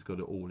this book has got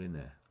it all in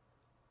there.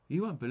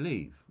 You won't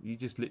believe, you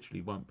just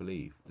literally won't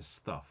believe the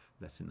stuff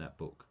that's in that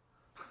book.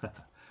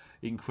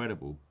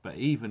 Incredible. But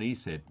even he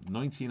said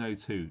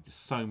 1902,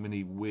 so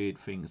many weird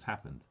things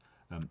happened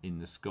in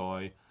the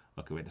sky.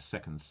 Like we had a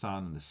second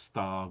sun and the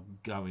star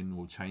going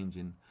or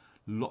changing.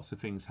 Lots of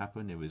things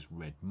happened. There was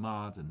red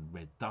mud and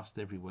red dust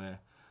everywhere.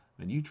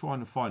 And you trying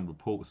to find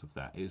reports of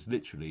that, it's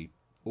literally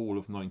all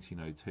of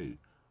 1902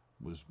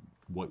 was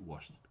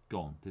whitewashed,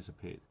 gone,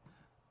 disappeared.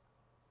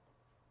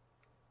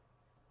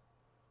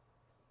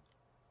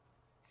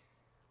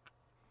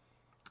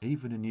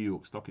 Even the New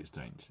York Stock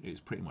Exchange, it's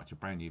pretty much a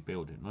brand new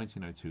building.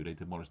 1902, they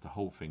demolished the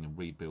whole thing and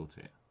rebuilt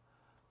it.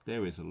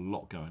 There is a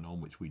lot going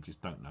on which we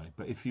just don't know.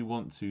 But if you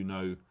want to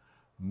know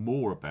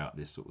more about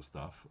this sort of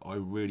stuff, I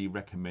really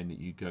recommend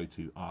that you go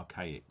to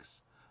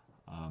Archaix,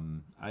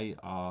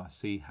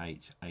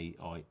 ARCHAIX,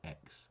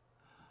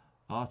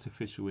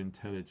 Artificial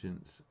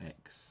Intelligence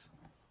X,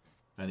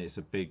 and it's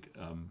a big,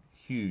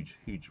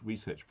 huge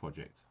research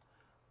project.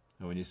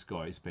 I mean, this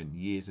guy spent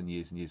years and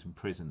years and years in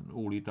prison, and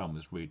all he done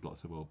was read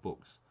lots of old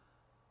books.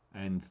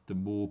 And the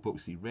more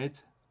books he read,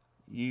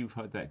 you've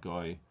heard that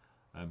guy,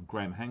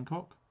 Graham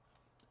Hancock,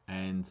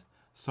 and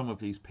some of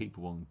these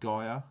people on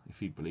Gaia, if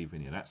you believe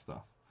any of that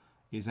stuff,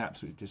 is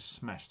absolutely just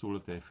smashed all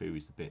of their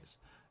theories to bits.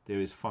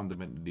 There is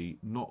fundamentally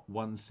not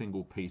one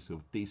single piece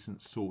of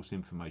decent source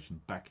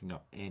information backing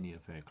up any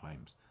of their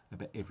claims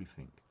about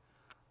everything.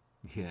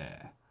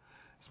 Yeah,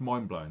 it's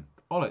mind blowing.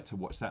 I like to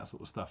watch that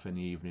sort of stuff in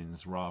the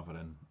evenings rather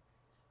than,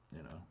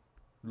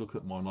 look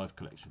at my knife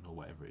collection or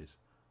whatever it is.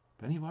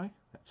 But anyway,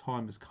 that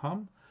time has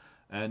come,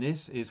 and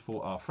this is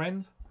for our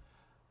friend,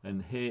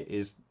 and here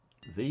is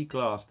the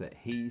glass that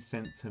he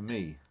sent to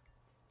me.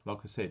 Like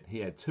I said, he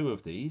had 2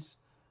 of these.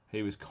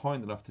 He was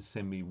kind enough to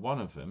send me 1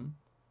 of them,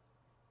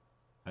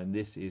 and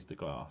this is the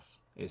glass.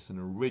 It's an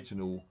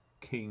original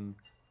King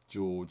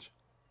George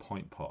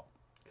pint pot.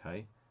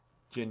 Okay,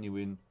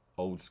 genuine,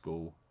 old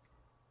school,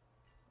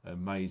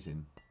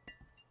 amazing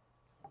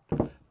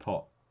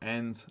pot.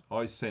 And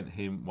I sent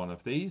him 1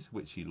 of these,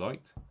 which he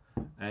liked,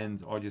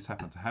 and I just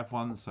happened to have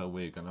one, so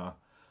we're gonna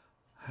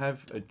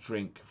have a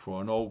drink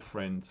for an old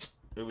friend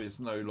who is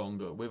no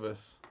longer with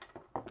us.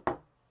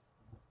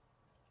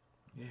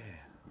 Yeah,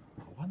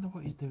 I wonder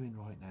what he's doing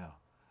right now.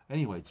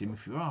 Anyway, Jim,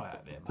 if you are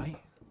out there, mate,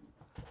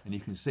 and you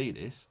can see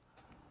this,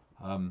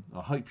 I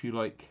hope you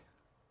like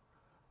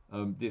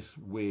this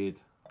weird,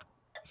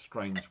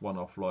 strange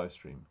one-off live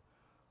stream.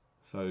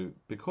 So,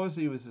 because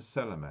he was a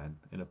cellar man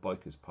in a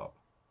biker's pub,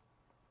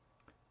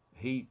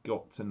 he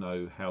got to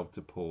know how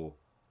to pour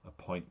a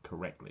pint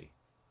correctly.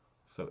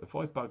 So if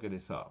I bugger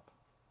this up,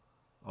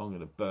 I'm going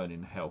to burn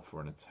in hell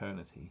for an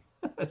eternity.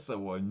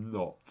 So I am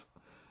not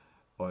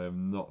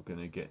going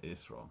to get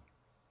this wrong.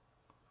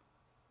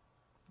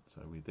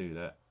 So we do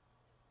that.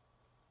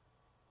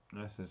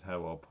 This is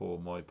how I'll pour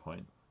my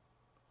pint.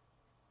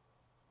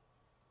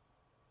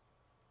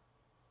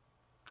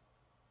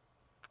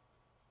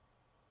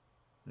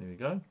 There we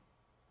go.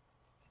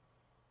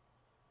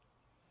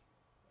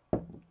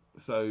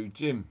 So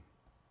Jim,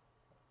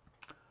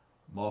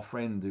 my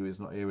friend who is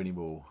not here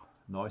anymore,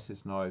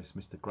 nicest knives,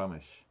 Mr.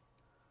 Grumish.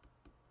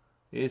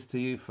 Here's to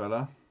you,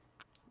 fella.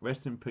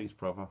 Rest in peace,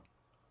 brother.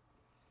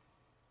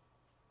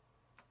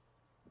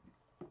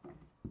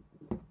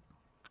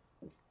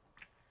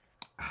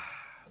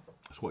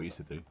 That's what he used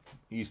to do.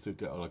 He used to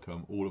get like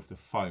all of the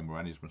foam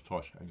around his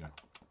moustache and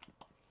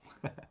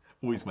go.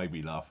 Always made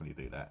me laugh when he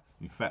do that.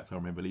 In fact, I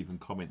remember leaving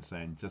comments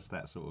saying just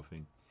that sort of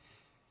thing.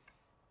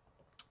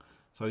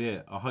 So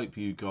yeah, I hope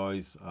you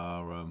guys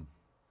are.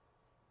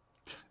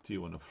 Do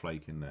you want to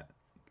flake in that?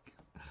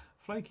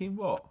 Flake in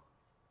what?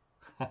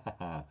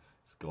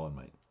 It's gone,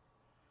 mate.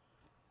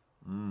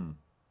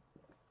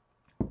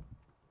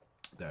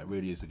 That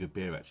really is a good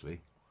beer,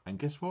 actually. And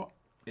guess what?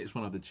 It's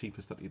one of the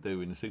cheapest that you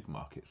do in the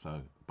supermarket,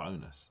 so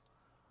bonus.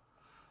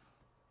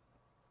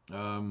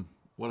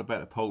 What about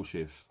the pole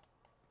shifts?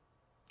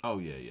 Oh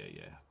yeah.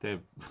 They're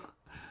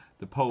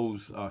the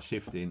poles are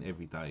shifting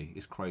every day.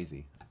 It's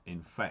crazy.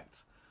 In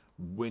fact,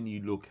 when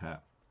you look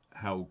at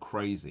how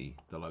crazy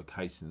the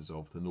locations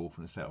of the North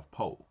and the South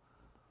Pole,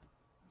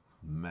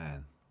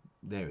 man,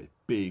 there are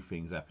big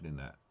things happening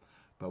there.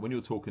 But when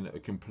you're talking a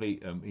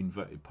complete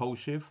inverted pole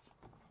shift,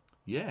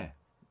 yeah,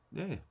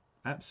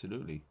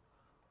 absolutely.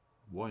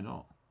 Why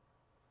not?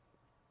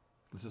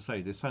 As I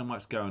say, there's so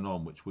much going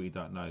on which we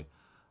don't know.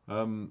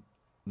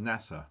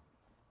 NASA,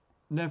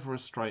 never a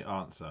straight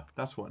answer.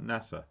 That's what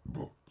NASA.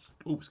 Oh,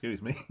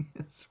 excuse me.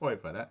 Sorry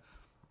about that.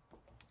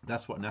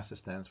 That's what NASA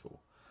stands for.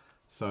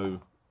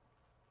 So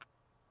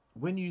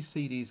when you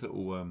see these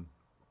little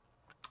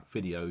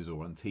videos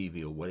or on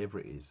TV or whatever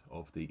it is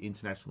of the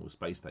International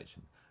Space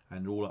Station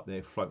and all up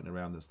there floating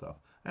around and stuff,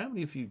 how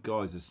many of you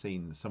guys have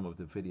seen some of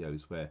the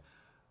videos where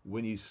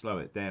when you slow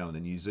it down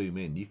and you zoom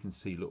in, you can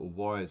see little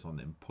wires on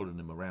them pulling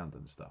them around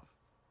and stuff?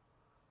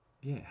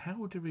 Yeah,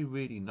 how do we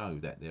really know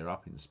that they're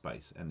up in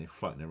space and they're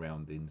floating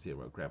around in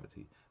zero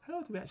gravity?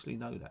 How do we actually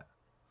know that?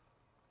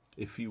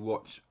 If you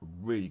watch a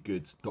really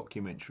good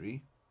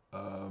documentary,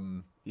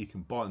 you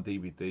can buy it on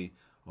DVD.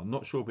 I'm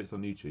not sure if it's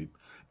on YouTube,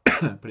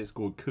 but it's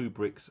called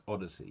Kubrick's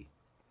Odyssey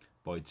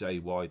by Jay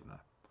Weidner.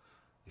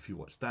 If you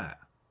watch that,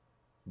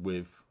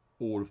 with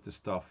all of the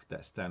stuff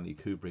that Stanley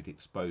Kubrick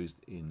exposed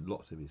in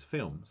lots of his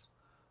films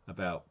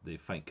about the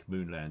fake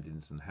moon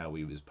landings and how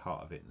he was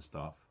part of it and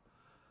stuff,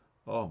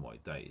 oh my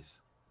days.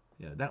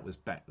 Yeah, that was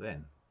back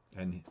then.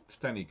 And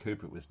Stanley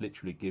Kubrick was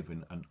literally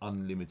given an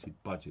unlimited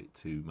budget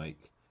to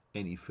make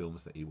any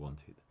films that he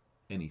wanted.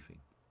 Anything.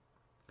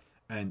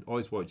 And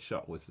Eyes Wide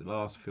Shut was the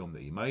last film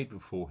that he made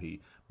before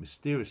he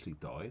mysteriously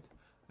died.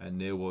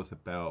 And there was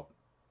about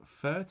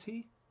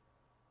 30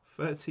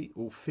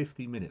 or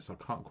 50 minutes, I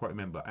can't quite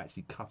remember,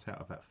 actually cut out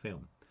of that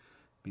film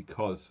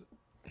because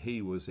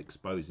he was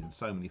exposing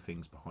so many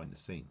things behind the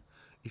scene.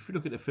 If you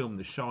look at the film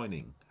The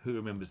Shining, who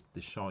remembers The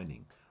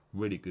Shining?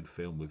 Really good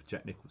film with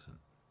Jack Nicholson.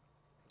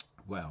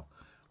 Well,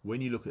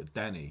 when you look at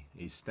Danny,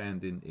 he's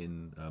standing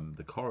in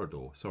the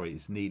corridor. Sorry,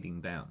 he's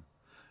kneeling down.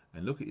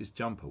 And look at his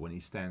jumper when he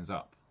stands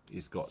up.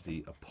 He's got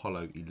the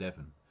Apollo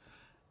 11.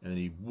 And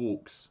he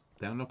walks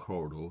down the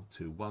corridor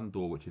to one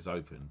door which is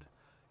opened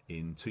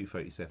in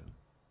 237.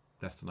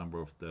 That's the number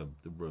of the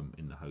room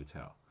in the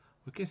hotel.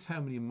 Well, guess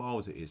how many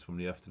miles it is from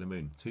the Earth to the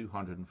Moon?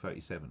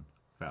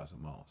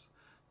 237,000 miles.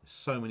 There's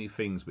so many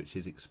things which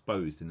is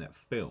exposed in that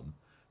film,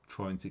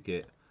 trying to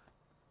get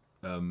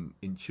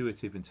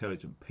intuitive,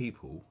 intelligent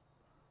people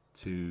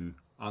to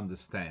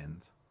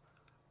understand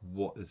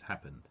what has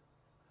happened.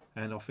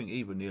 And I think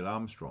even Neil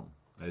Armstrong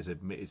has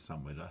admitted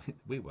somewhere that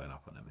we weren't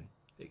up on them,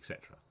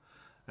 etc.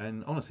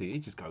 And honestly, it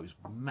just goes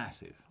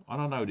massive.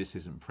 And I know this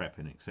isn't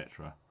prepping,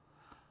 etc.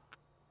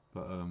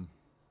 But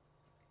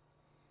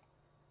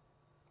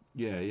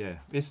yeah, yeah,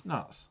 it's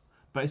nuts.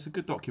 But it's a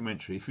good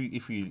documentary.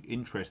 If you're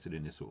interested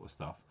in this sort of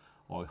stuff,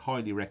 I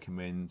highly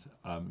recommend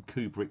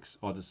Kubrick's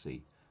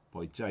Odyssey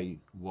by Jay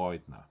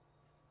Weidner.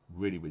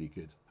 Really, really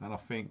good. And I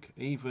think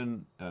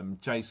even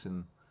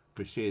Jason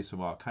Breshears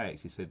from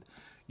Archaics, he said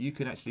you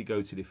can actually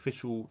go to the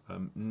official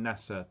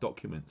NASA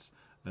documents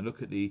and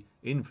look at the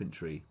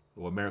inventory,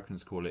 or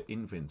Americans call it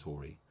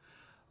inventory,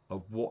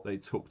 of what they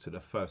took to the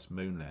first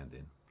moon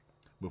landing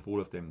with all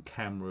of them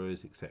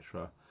cameras,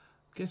 etc.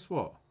 Guess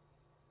what?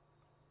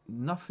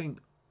 Nothing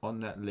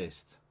on that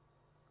list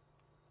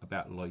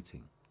about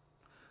lighting.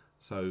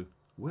 So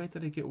where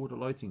did they get all the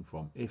lighting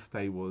from if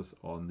they was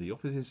on the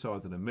opposite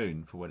side of the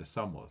moon for where the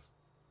sun was?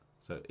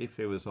 So if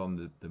it was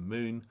on the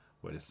moon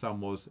where the sun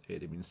was,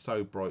 it'd have been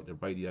so bright, the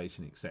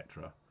radiation,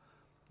 etc.,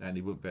 and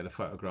he wouldn't be able to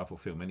photograph or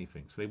film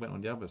anything. So they went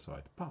on the other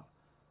side, but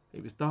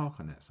it was dark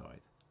on that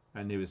side,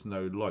 and there was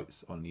no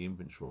lights on the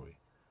inventory.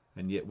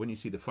 And yet, when you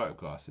see the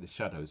photographs of the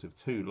shadows with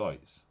two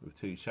lights, with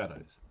two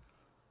shadows,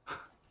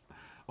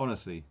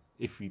 honestly,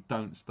 if you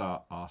don't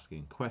start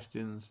asking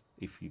questions,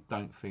 if you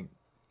don't think,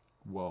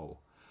 whoa,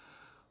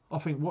 I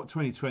think what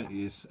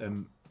 2020 has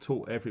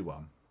taught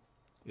everyone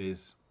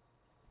is,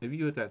 have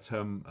you heard that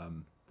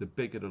term, the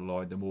bigger the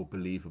lie, the more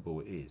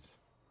believable it is?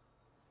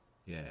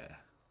 Yeah.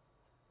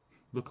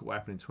 Look at what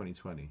happened in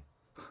 2020.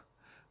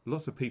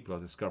 Lots of people are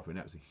discovering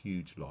that was a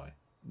huge lie.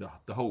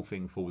 The whole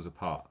thing falls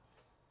apart.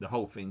 The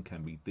whole thing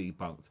can be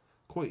debunked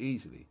quite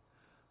easily.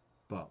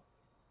 But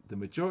the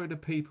majority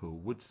of people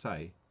would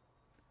say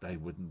they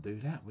wouldn't do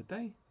that, would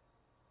they?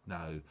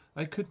 No,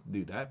 they couldn't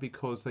do that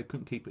because they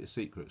couldn't keep it a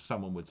secret.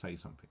 Someone would say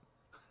something.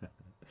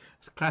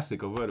 It's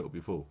classic. I've heard it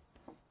before.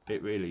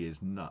 It really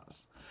is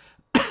nuts.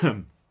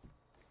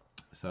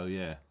 So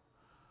yeah,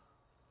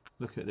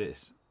 look at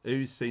this.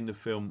 Who's seen the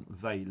film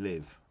They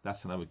Live?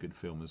 That's another good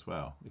film as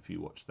well. If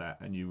you watch that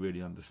and you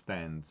really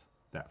understand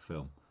that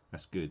film,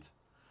 that's good.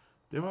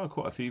 There are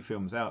quite a few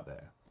films out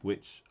there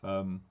which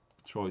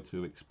try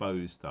to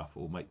expose stuff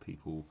or make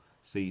people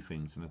see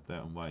things in a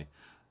certain way.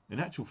 In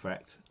actual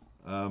fact,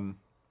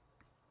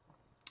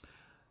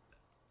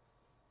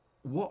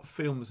 what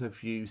films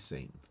have you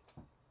seen?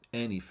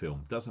 Any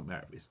film, doesn't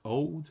matter if it's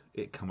old,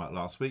 it came out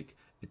last week,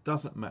 it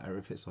doesn't matter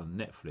if it's on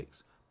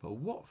Netflix, but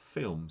what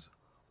films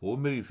or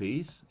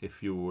movies,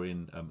 if you're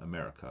in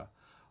America,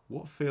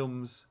 what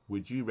films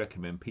would you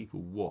recommend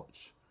people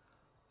watch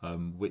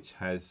which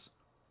has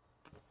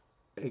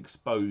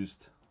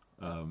exposed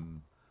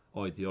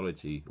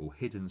ideology or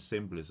hidden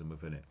symbolism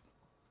within it?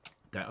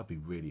 That would be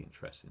really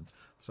interesting.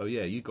 So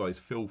yeah, you guys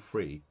feel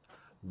free,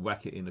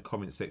 whack it in the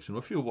comment section, or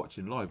if you're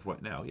watching live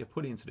right now, yeah,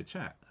 put it into the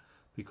chat,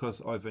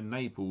 because I've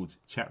enabled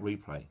chat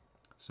replay.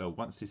 So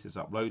once this is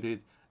uploaded,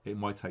 it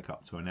might take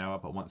up to an hour,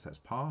 but once that's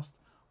passed,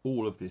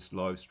 all of this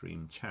live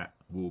stream chat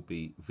will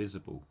be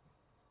visible.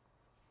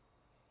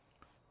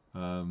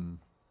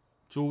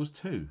 Jaws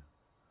 2.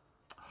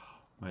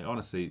 Mate,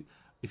 honestly,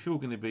 if you're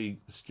going to be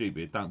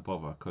stupid, don't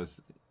bother,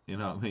 because you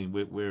know what I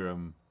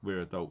mean.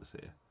 We're adults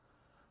here.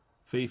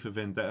 V for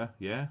Vendetta,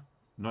 yeah,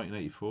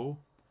 1984.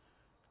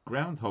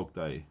 Groundhog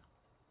Day,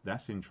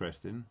 that's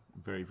interesting,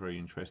 very very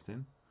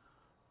interesting.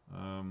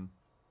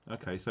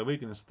 Okay, so we're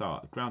going to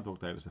start. Groundhog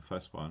Day was the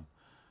first one.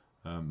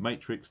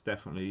 Matrix,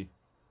 definitely.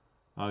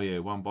 Oh yeah,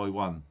 One by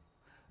One.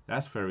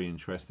 That's very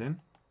interesting.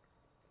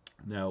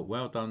 Now,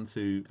 well done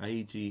to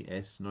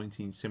AGS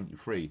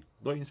 1973.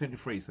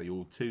 1973, so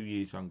you're 2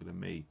 years younger than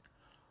me.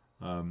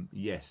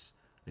 Yes.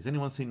 Has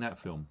anyone seen that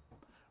film?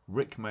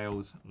 Rick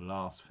Mayall's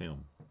last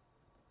film.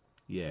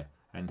 Yeah,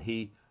 and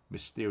he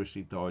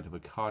mysteriously died of a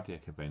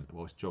cardiac event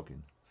whilst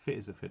jogging. Fit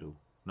as a fiddle.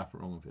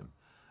 Nothing wrong with him.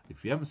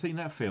 If you haven't seen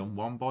that film,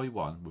 One by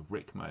One, with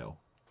Rick Mayall,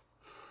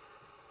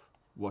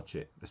 watch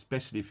it,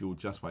 especially if you're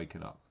just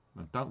waking up.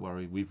 And don't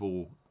worry, we've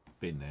all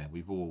been there.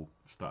 We've all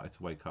started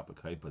to wake up,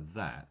 okay? But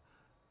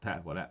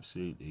that will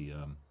absolutely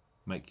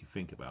make you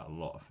think about a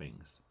lot of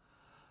things.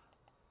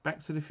 Back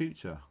to the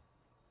Future.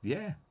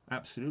 Yeah,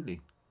 absolutely.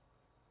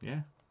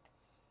 Yeah.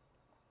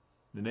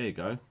 And there you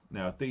go.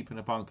 Now, Deep in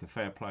a Bunker,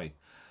 fair play.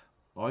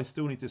 I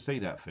still need to see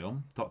that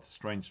film, Doctor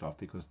Strangelove,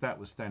 because that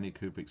was Stanley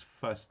Kubrick's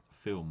first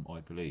film, I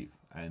believe.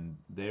 And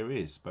there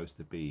is supposed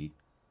to be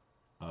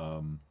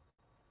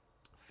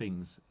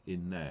things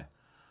in there.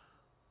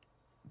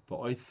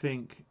 But I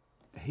think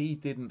he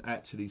didn't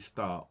actually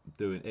start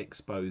doing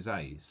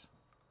exposés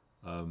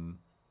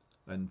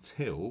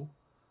until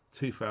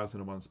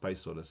 2001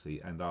 Space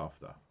Odyssey and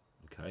after.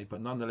 Okay,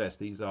 but nonetheless,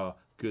 these are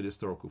good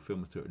historical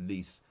films to at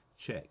least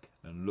check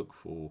and look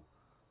for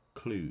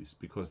clues,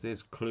 because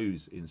there's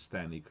clues in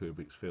Stanley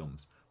Kubrick's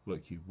films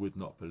like you would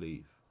not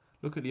believe.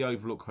 Look at the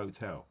Overlook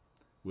Hotel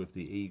with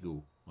the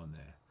eagle on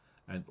there,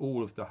 and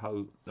all of the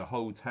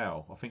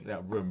hotel. I think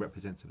that room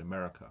represented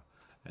America,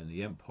 and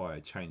the empire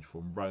changed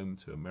from Rome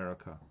to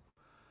America.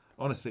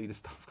 Honestly, this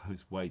stuff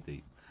goes way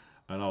deep,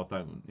 and I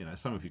don't, you know,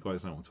 some of you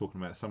guys know what I'm talking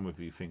about. Some of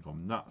you think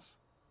I'm nuts,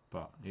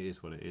 but it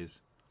is what it is.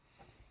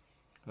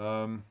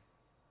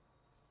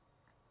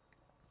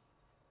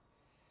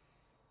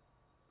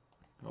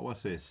 Oh,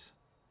 what's this?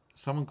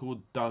 Someone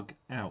called Doug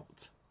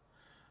Out.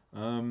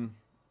 Um,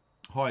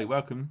 Hi,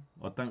 welcome.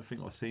 I don't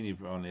think I've seen you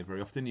on there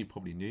very often. You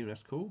probably knew.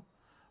 That's cool.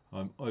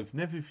 I've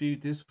never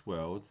viewed this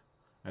world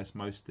as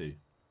most do.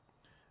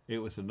 It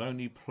was a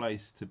lonely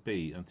place to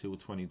be until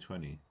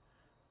 2020.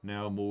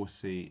 Now more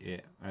see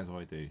it as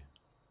I do.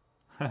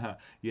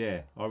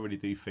 Yeah, I really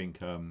do think.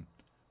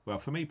 Well,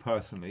 for me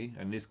personally,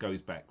 and this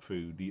goes back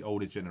through the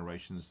older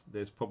generations,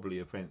 there's probably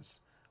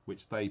events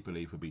which they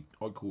believe would be,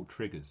 I call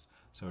triggers.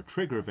 So a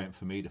trigger event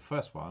for me, the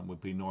first one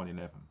would be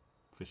 9/11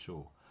 for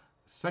sure.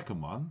 The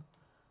second one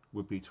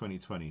would be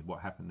 2020.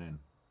 What happened then?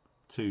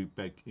 Two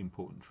big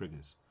important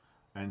triggers.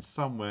 And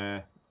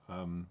somewhere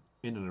in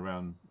and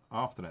around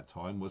after that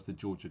time was the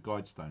Georgia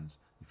Guidestones.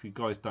 If you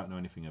guys don't know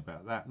anything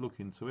about that, look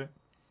into it.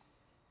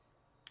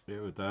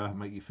 It would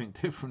make you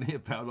think differently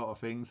about a lot of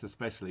things,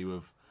 especially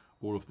with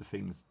all of the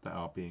things that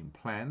are being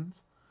planned.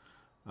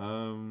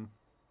 Um,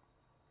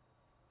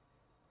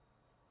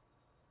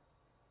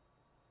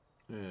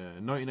 yeah,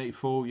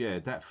 1984, yeah,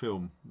 that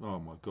film. Oh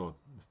my God,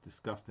 it's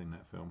disgusting,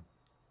 that film.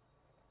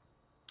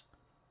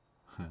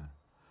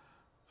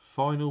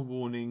 Final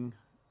Warning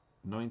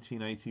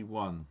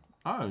 1981.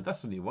 Oh,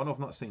 that's a new one. I've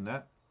not seen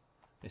that.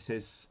 It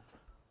says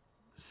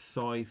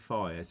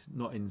sci-fi. It's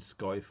not in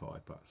sci-fi,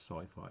 but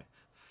sci-fi.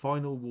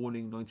 Final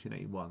Warning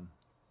 1981.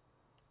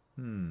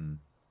 Hmm.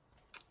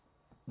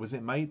 Was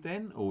it made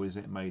then, or is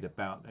it made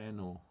about then,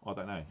 or I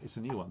don't know. It's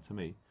a new one to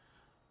me.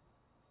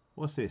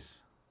 What's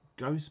this?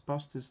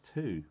 Ghostbusters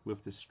 2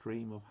 with the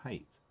Stream of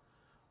Hate.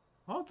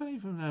 I don't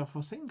even know if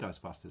I've seen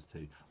Ghostbusters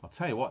 2. I'll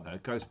tell you what though,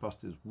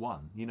 Ghostbusters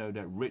 1, you know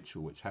that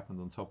ritual which happened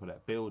on top of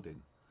that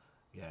building?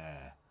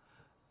 Yeah.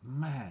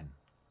 Man,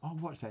 I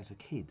watched that as a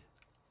kid.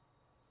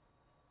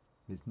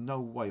 There's no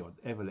way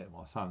I'd ever let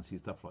my son see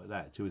stuff like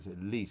that till he was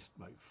at least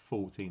like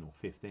 14 or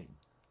 15.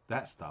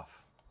 That stuff,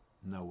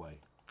 no way.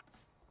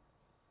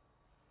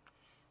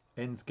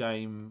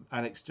 Endgame,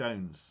 Alex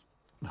Jones.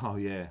 Oh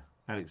yeah,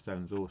 Alex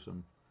Jones,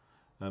 awesome.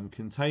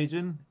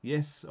 Contagion,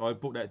 yes, I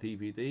bought that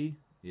DVD.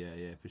 Yeah,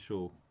 yeah, for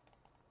sure.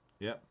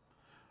 Yep.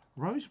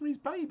 Rosemary's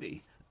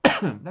Baby.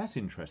 That's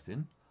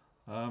interesting.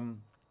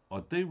 Um, I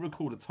do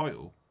recall the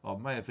title. I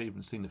may have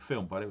even seen the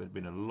film, but it would have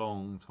been a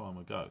long time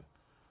ago.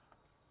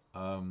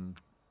 Um,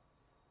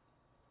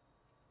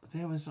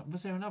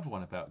 was there another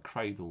one about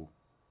Cradle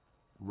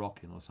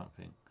rocking or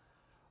something?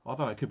 I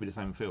don't know. It could be the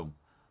same film.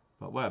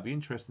 But well, it'd be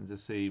interesting to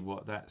see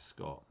what that's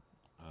got.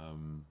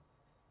 Um,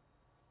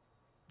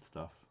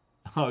 Stuff.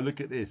 Oh,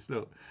 look at this!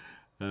 Look,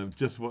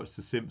 just watch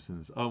The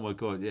Simpsons. Oh my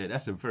God, yeah,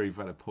 that's a very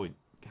valid point.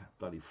 God,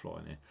 bloody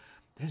flying here.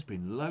 There's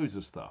been loads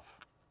of stuff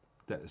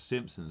that The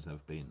Simpsons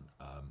have been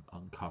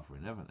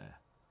uncovering, haven't there?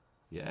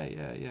 Yeah,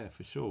 yeah, yeah,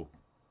 for sure.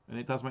 And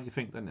it does make you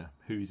think, doesn't it?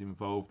 Who's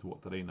involved?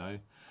 What do they know?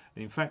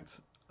 And in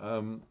fact,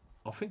 I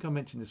think I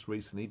mentioned this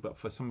recently, but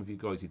for some of you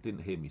guys who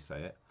didn't hear me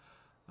say it,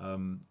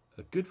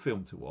 a good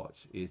film to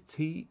watch is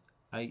THX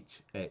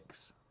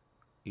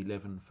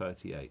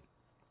 1138.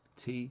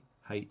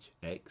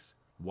 THX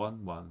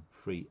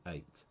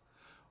 1138.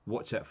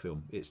 Watch that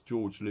film. It's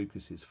George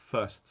Lucas's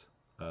first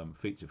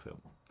feature film,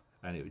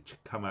 and it would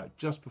come out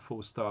just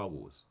before Star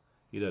Wars.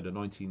 You know, the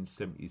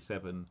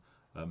 1977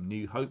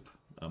 New Hope,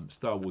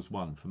 Star Wars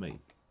 1 for me.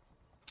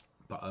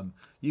 But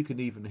you can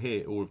even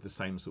hear all of the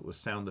same sort of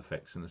sound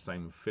effects and the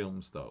same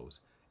film styles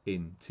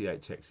in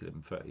THX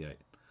 1138,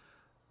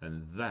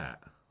 and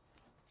that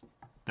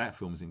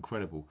film is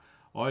incredible.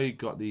 I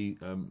got the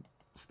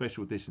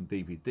special edition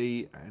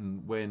DVD,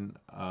 and when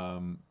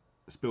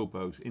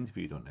Spielberg's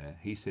interviewed on there,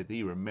 he said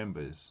he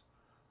remembers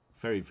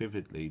very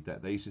vividly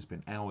that they used to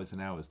spend hours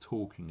and hours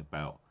talking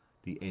about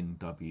the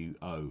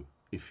NWO,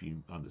 if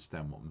you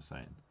understand what I'm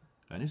saying.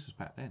 And this was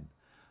back then.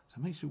 So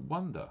it makes you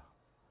wonder,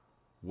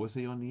 was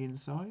he on the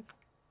inside?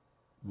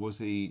 Was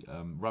he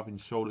rubbing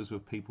shoulders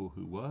with people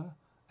who were?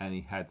 And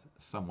he had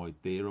some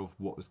idea of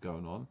what was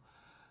going on,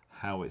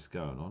 how it's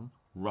going on,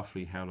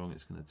 roughly how long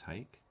it's going to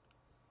take.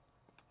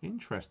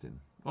 Interesting.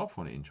 I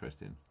find it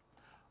interesting.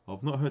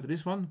 I've not heard of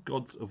this one,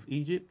 Gods of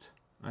Egypt.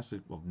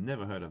 I've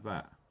never heard of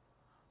that.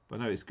 But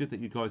no, it's good that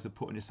you guys are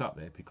putting this up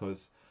there,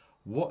 because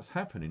what's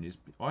happening is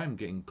I am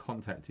getting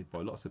contacted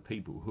by lots of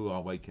people who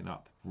are waking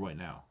up right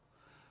now.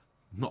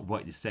 Not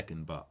right this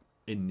second, but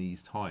in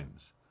these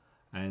times.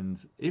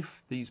 And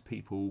if these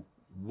people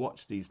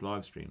watch these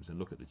live streams and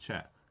look at the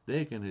chat,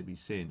 they're going to be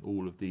seeing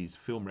all of these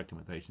film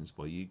recommendations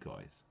by you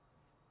guys.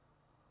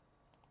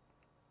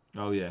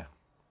 Oh yeah,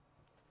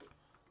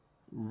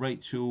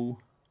 Rachel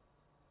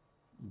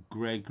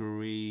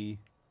Gregory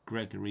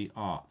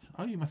Art.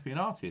 Oh, you must be an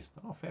artist.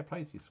 Oh, fair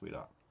play to you,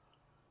 sweetheart.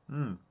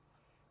 Mm.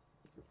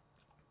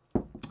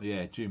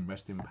 Yeah, Jim,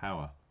 rest in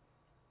power.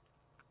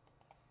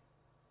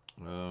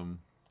 I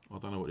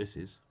don't know what this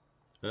is.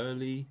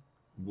 Early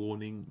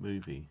warning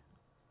movie.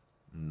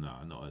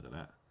 No, not heard of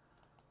that.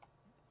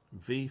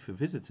 V for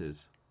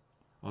Visitors.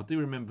 I do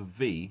remember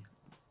V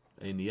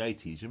in the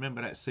 80s. You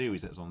remember that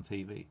series that was on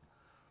TV?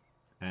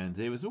 And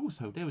there was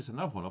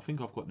another one. I think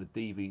I've got the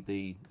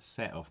DVD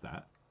set of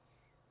that.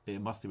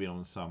 It must have been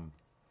on some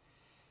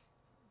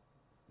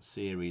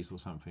series or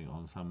something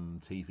on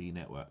some TV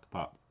network,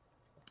 but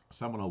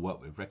someone I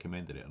worked with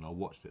recommended it, and I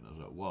watched it, and I was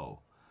like, whoa!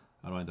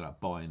 And I ended up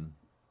buying,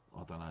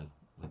 I don't know,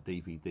 a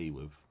DVD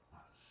with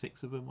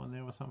 6 of them on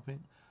there or something.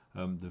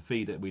 The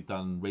V that we've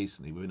done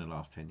recently within the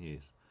last 10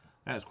 years.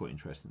 That's quite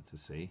interesting to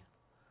see.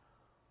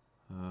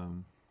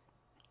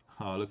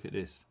 Oh, look at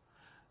this.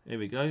 Here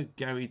we go,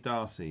 Gary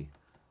Darcy.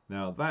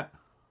 Now that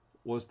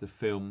was the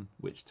film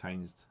which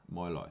changed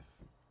my life.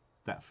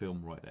 That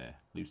film right there,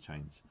 Loose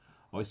Change.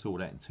 I saw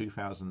that in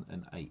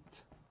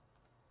 2008.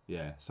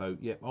 Yeah, so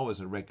yeah, I was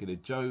a regular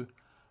Joe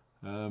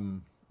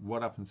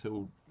right up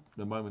until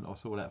the moment I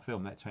saw that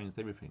film. That changed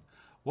everything.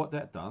 What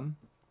that done,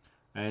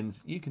 and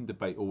you can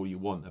debate all you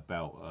want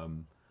about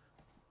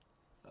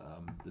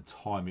the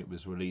time it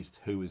was released,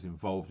 who was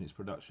involved in its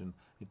production.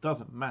 It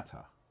doesn't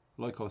matter.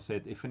 Like I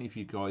said, if any of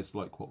you guys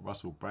like what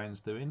Russell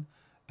Brand's doing,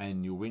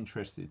 and you're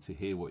interested to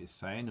hear what he's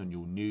saying, and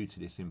you're new to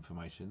this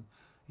information,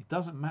 it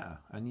doesn't matter.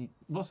 And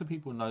lots of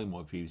people know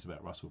my views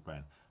about Russell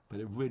Brand, but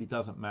it really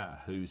doesn't matter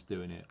who's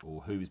doing it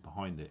or who's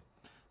behind it.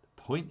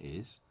 The point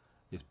is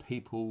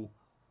people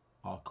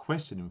are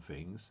questioning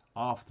things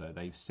after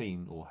they've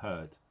seen or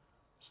heard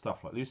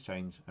stuff like Loose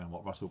Change and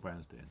what Russell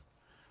Brand's doing.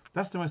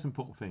 That's the most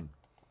important thing.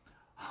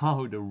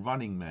 Oh, The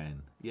Running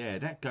Man. Yeah,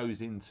 that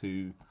goes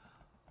into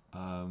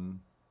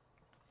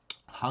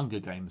Hunger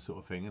Games sort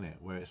of thing, isn't it?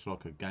 Where it's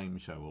like a game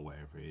show or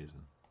whatever it is.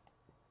 And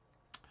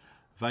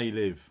They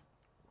Live.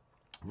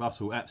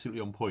 Russell,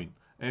 absolutely on point.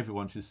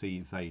 Everyone should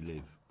see They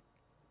Live.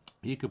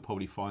 You could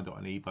probably find it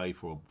on eBay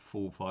for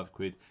 £4 or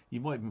 £5.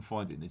 You might even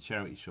find it in a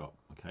charity shop.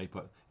 Okay,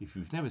 but if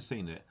you've never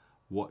seen it,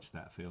 watch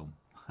that film.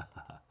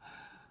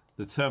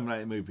 The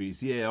Terminator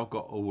movies, yeah, I've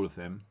got all of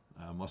them.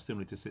 I still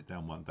need to sit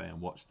down one day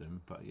and watch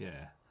them, but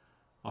yeah,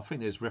 I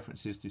think there's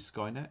references to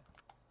Skynet.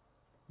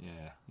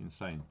 Yeah,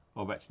 insane.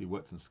 I've actually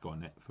worked on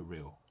Skynet for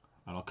real,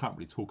 and I can't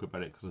really talk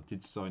about it because I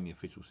did sign the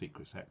Official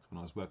Secrets Act when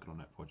I was working on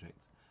that project.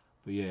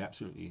 But yeah,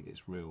 absolutely,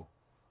 it's real.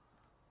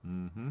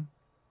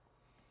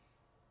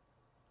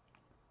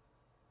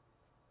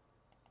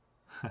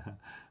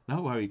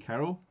 No worry,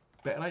 Carol.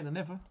 Better late than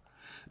never.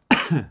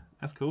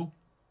 That's cool.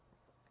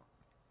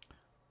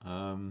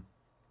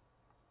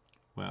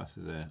 What else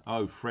is there?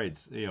 Oh,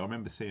 Fred's. Yeah, I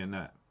remember seeing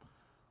that.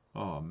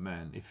 Oh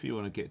man, if you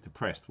want to get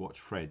depressed, watch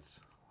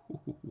Fred's.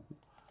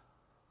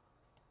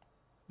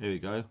 There we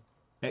go.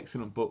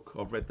 Excellent book.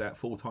 I've read that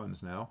 4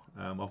 times now.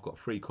 I've got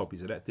 3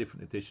 copies of that,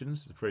 different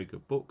editions. It's a very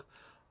good book.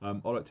 I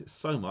liked it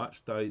so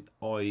much that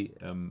I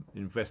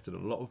invested a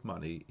lot of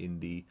money in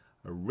the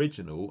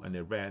original, and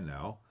they're rare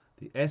now,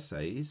 the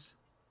essays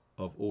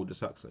of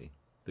Aldous Huxley,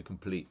 the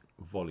complete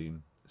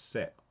volume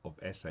set of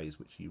essays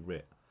which he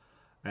wrote.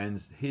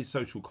 And his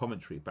social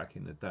commentary back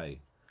in the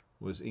day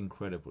was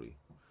impeccably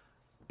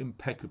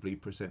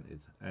presented,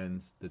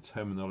 and the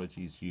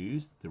terminologies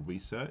used, the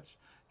research,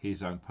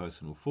 his own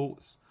personal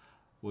thoughts,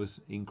 was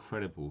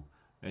incredible.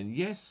 And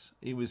yes,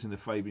 he was in a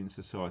Fabian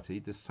society,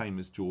 the same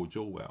as George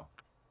Orwell,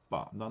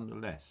 but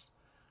nonetheless,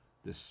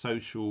 the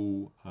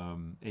social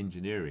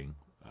engineering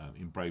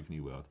in Brave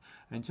New World.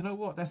 And do you know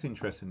what? That's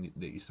interesting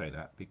that you say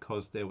that,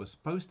 because there was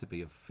supposed to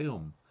be a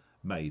film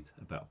made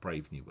about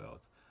Brave New World,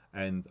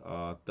 and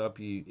our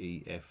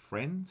WEF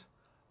friend,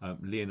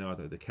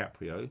 Leonardo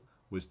DiCaprio,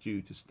 was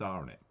due to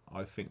star in it.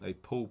 I think they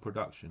pulled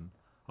production,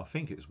 I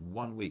think it was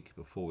 1 week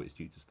before it's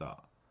due to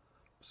start.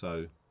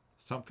 So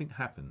something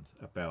happened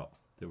about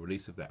the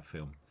release of that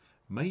film.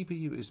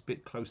 Maybe it was a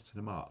bit close to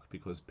the mark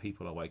because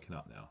people are waking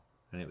up now,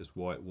 and it was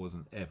why it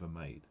wasn't ever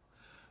made.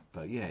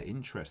 But yeah,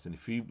 interesting.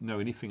 If you know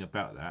anything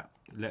about that,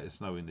 let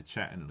us know in the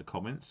chat and in the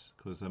comments,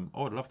 because I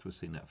would love to have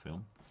seen that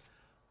film.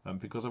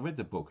 Because I read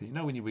the book, and you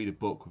know when you read a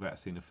book without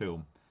seeing a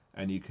film,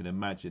 and you can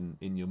imagine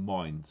in your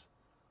mind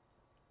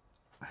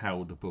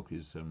how the book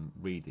is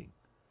reading.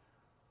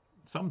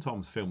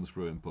 Sometimes films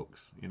ruin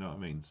books, you know what I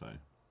mean? So,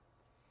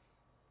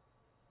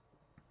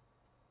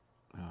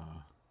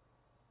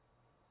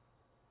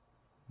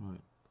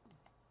 right.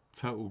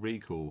 Total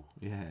Recall,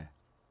 yeah.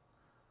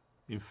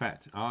 In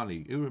fact,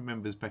 Arnie, who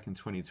remembers back in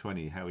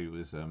 2020 how he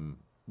was,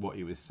 what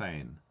he was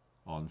saying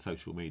on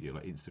social media,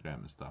 like Instagram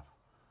and stuff?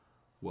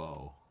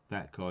 Whoa,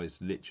 that guy's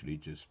literally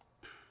just,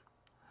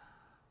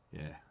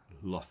 yeah,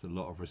 lost a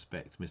lot of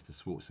respect, Mr.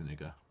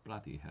 Schwarzenegger.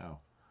 Bloody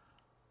hell.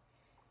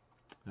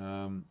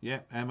 Yeah,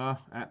 Emma,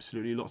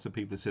 absolutely. Lots of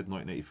people have said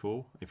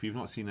 1984. If you've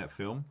not seen that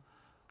film,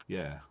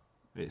 yeah,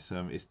 it's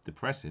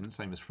depressing,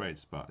 same as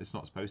Fred's, but it's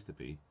not supposed to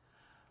be.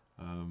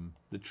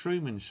 The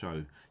Truman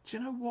Show. Do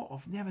you know what?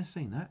 I've never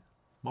seen that.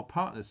 My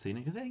partner's seen it.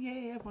 He goes,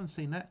 yeah, everyone's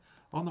seen that.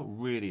 I'm not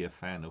really a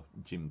fan of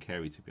Jim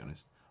Carrey, to be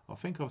honest. I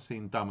think I've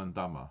seen Dumb and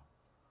Dumber,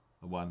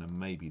 1 and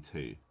maybe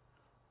 2.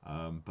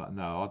 But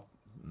no,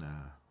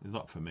 it's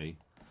not for me.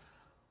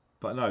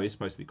 But no, it's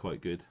supposed to be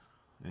quite good.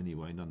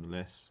 Anyway,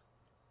 nonetheless.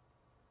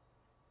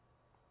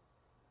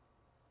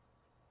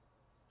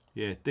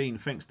 Yeah, Dean,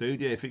 thanks,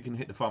 dude. Yeah, if you can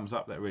hit the thumbs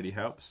up, that really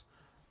helps.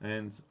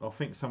 And I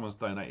think someone's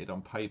donated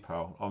on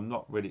PayPal. I'm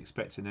not really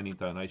expecting any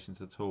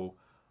donations at all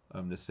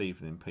this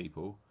evening,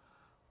 people.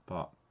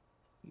 But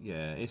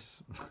yeah,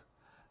 it's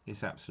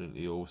It's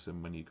absolutely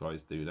awesome when you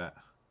guys do that.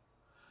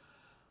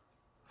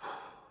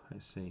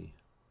 Let's see.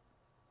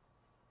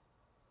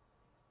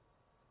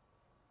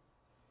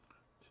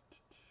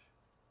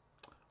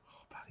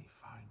 Oh, bloody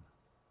phone.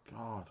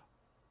 God.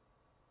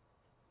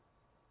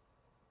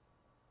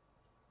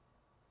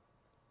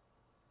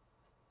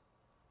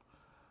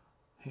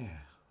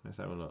 Here, let's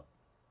have a look.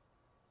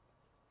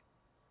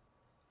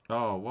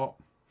 Oh, what?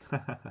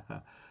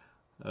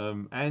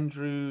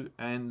 Andrew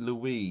and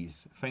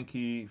Louise, thank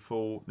you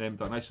for them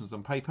donations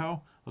on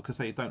PayPal. Like I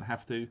say, you don't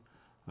have to,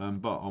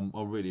 but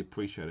I really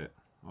appreciate it.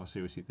 I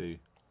seriously do.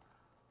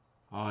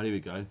 Oh, here we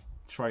go.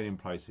 Trading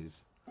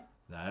Places.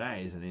 Now that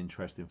is an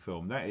interesting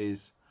film. That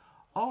is,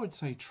 I would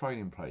say,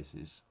 Trading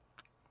Places.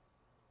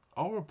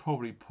 I would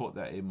probably put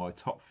that in my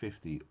top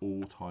 50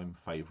 all-time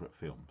favourite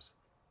films.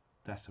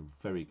 That's a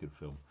very good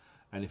film.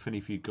 And if any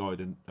of you guys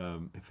know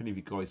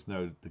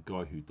the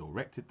guy who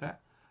directed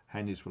that,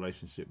 and his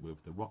relationship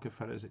with the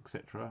Rockefellers,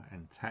 etc.,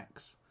 and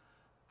tax,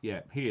 yeah,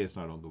 he is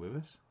no longer with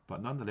us.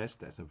 But nonetheless,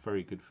 that's a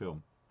very good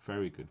film.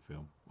 Very good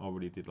film. I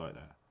really did like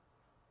that.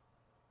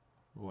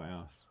 What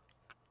else?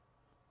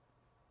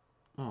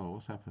 Oh,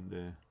 what's happened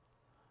there?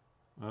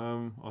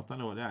 I don't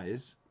know what that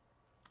is.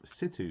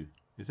 Situ.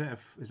 Is that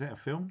a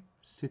film?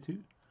 Situ?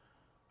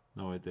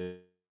 No idea.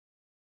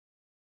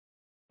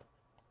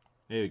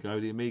 Here we go.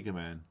 The Amiga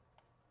Man.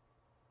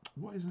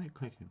 What isn't it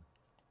clicking?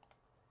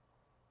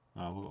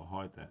 Oh, I've got to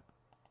hide that.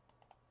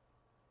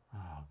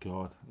 Oh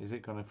God, is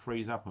it going to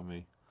freeze up on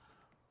me?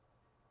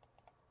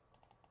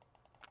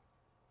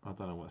 I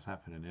don't know what's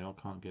happening here. I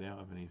can't get out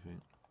of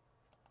anything.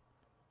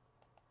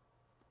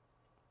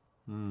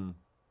 Can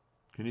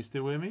you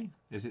still hear me?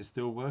 Is it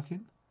still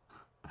working?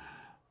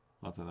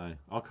 I don't know.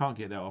 I can't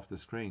get that off the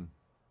screen.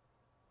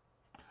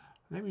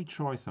 Let me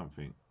try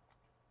something.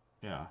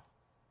 Yeah.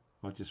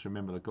 I just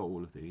remembered I got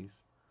all of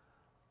these.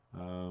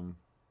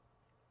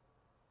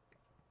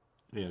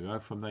 Here we go.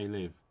 From They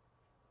Live.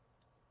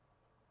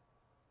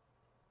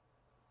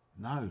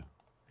 No,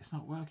 it's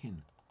not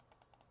working.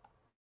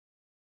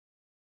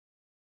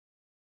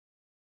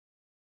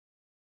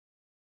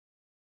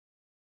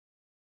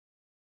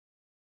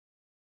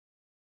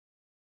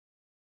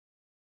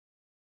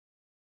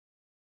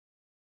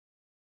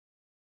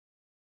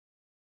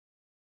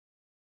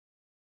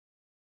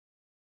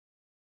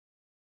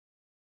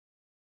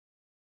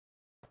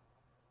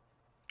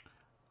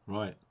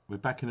 Right, we're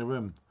back in the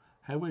room.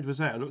 How weird was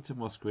that? I looked at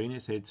my screen,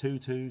 it said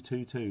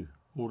 2222,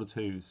 all the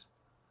twos.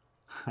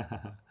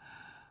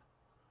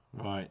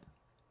 Right,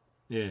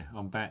 yeah,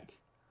 I'm back.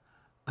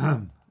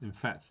 In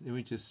fact, let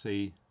me just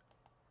see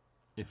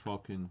if I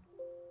can.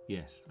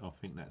 Yes, I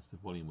think that's the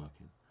volume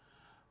working.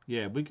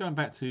 Yeah, we're going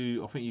back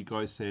to, I think you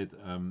guys said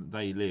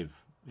They Live.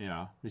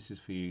 Yeah, this is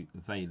for you,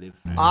 They Live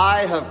fans.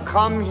 I have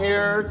come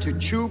here to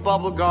chew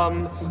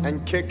bubblegum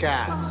and kick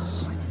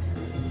ass.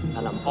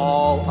 And I'm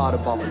all out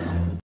of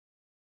bubblegum.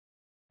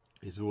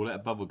 It's all out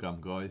of bubblegum,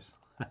 guys.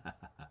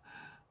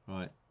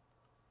 Right.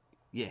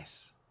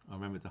 Yes, I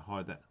remember to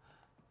hide that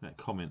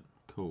comment.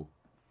 Cool.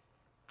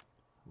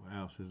 What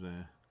else is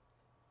there?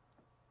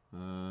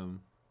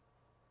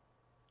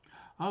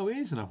 Oh,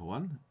 here's another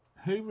one.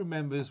 Who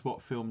remembers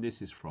what film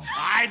this is from?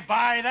 I'd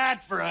buy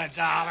that for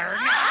 $1.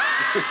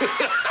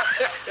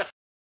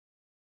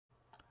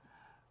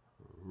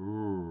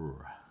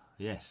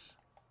 Yes.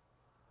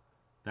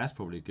 That's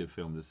probably a good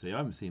film to see. I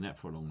haven't seen that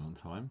for a long, long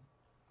time.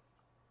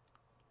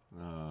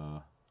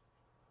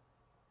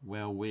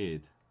 Well,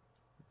 weird.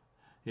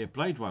 Yeah,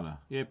 Blade Runner.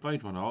 Yeah,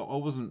 Blade Runner.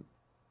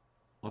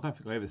 I don't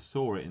think I ever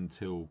saw it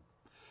until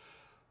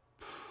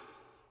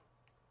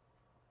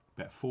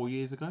about 4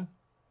 years ago.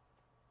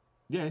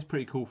 Yeah, it's a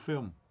pretty cool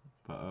film.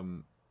 But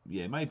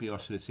yeah, maybe I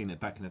should have seen it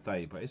back in the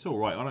day. But it's all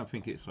right. I don't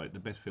think it's like the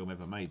best film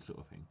ever made, sort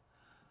of thing.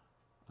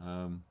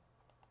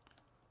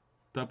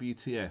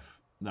 WTF?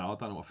 No, I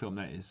don't know what film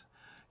that is.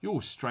 You're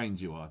all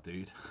strange, you are,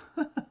 dude.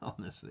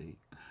 Honestly.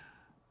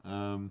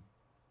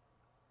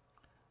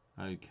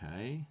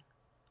 Okay.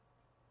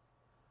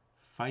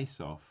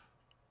 Face Off.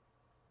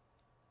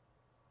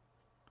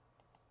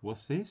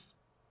 What's this?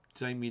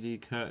 Jamie Lee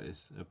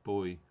Curtis, a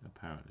boy,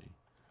 apparently.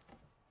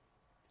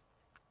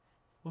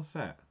 What's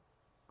that?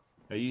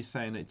 Are you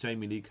saying that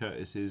Jamie Lee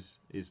Curtis is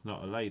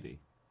not a lady?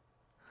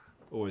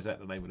 Or is that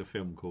the name of the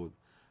film called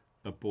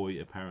A Boy,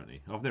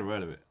 Apparently? I've never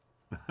heard of it.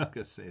 Like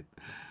I said.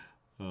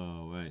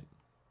 Oh, wait.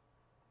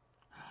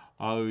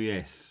 Oh,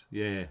 yes.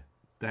 Yeah.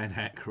 Dan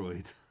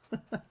Aykroyd.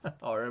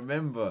 I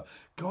remember.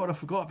 God, I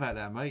forgot about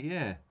that, mate.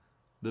 Yeah.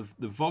 The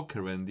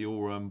vodka and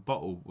your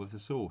bottle with the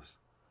sauce.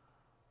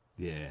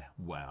 Yeah.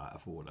 Wow, out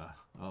of order.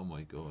 Oh,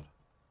 my God.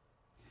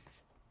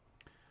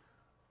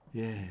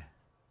 Yeah.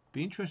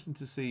 Be interesting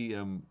to see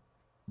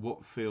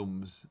what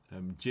films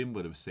Jim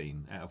would have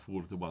seen out of all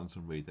of the ones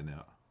I'm reading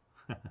out.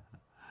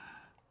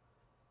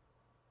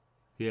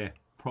 Yeah,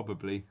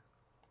 probably.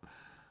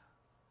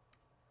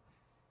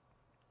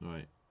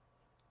 Right.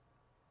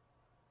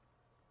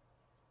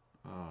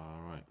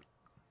 Alright.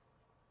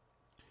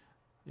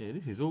 Yeah,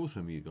 this is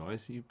awesome, you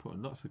guys. You put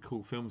lots of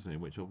cool films in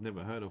which I've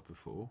never heard of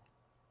before.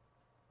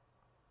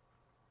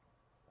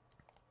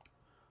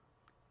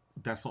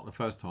 That's not the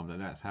first time that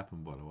that's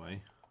happened, by the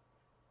way.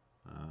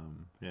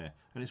 Yeah,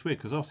 and it's weird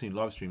because I've seen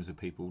live streams of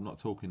people not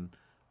talking.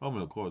 Oh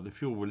my god,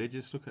 if you're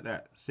religious, look at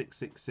that,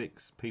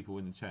 666 people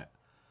in the chat.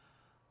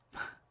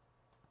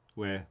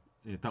 Where,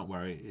 don't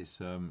worry, it's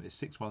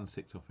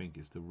 616. I think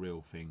is the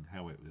real thing,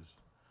 how it was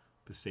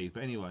perceived.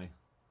 But anyway,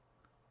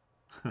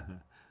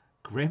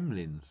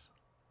 Gremlins.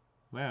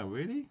 Wow,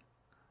 really?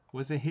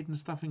 Was there hidden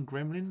stuff in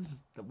Gremlins?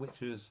 The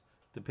witches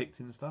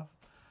depicting stuff?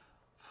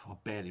 I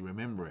barely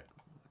remember it.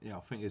 Yeah,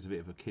 I think it's a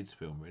bit of a kids'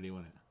 film, really,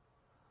 wasn't it?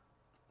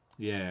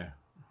 Yeah,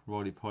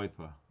 Roddy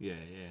Piper. Yeah,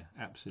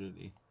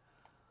 absolutely.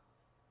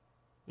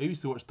 I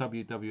used to watch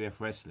WWF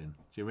wrestling.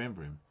 Do you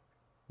remember him?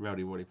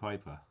 Roddy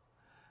Piper.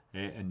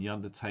 Yeah, and The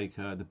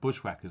Undertaker, the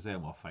Bushwhackers, they're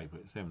my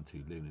favourites. Them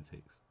two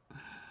lunatics.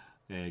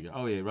 There you go.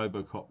 Oh yeah,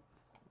 RoboCop.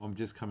 I'm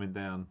just coming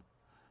down.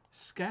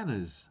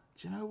 Scanners.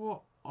 Do you know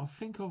what? I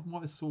think I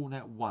might have saw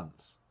that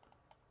once.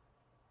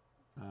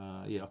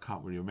 Yeah, I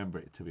can't really remember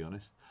it, to be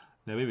honest.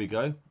 Now here we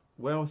go.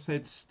 Well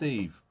said,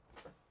 Steve.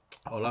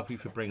 Oh, lovely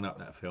for bringing up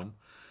that film.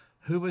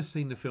 Who has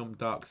seen the film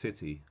Dark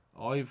City?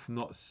 I've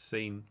not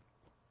seen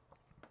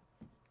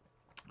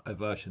a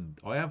version.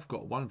 I have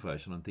got one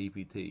version on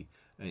DVD,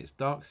 and it's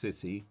Dark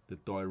City, the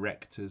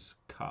director's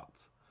cut.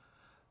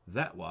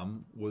 That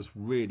one was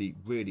really,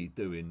 really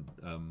doing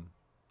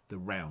the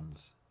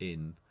rounds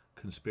in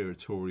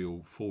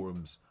conspiratorial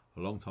forums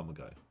a long time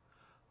ago.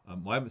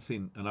 I haven't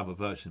seen another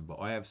version, but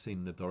I have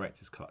seen the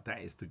director's cut.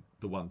 That is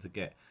the one to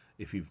get.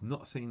 If you've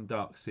not seen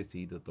Dark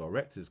City, the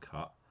director's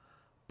cut,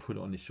 put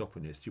it on the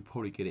shopping list. You'll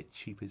probably get it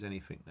cheap as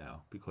anything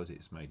now because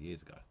it's made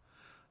years ago.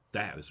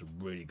 That was a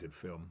really good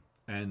film.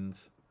 And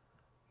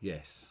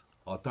yes,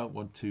 I don't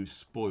want to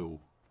spoil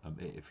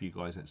it if you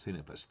guys haven't seen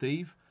it. But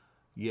Steve,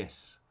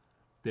 yes,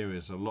 there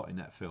is a lot in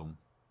that film,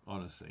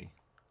 honestly.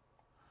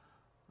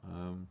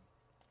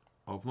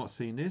 I've not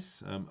seen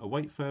this.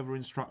 Await further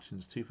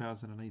instructions,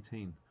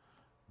 2018.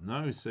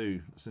 No,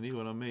 Sue, it's a new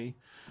one on me.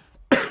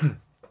 The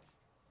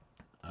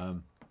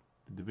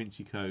Da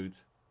Vinci Code.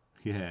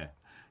 Yeah,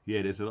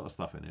 there's a lot of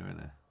stuff in there, isn't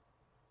there?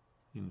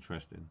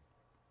 Interesting.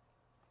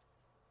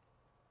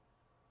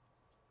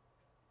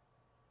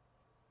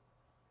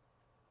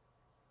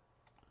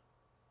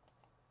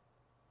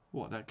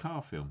 What, that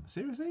car film?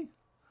 Seriously?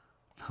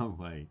 No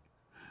way.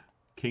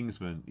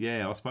 Kingsman.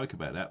 Yeah, I spoke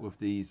about that with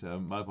these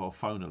mobile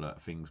phone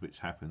alert things, which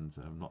happened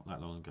not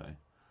that long ago.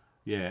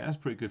 Yeah, that's a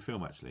pretty good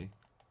film, actually.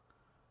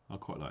 I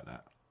quite like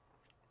that.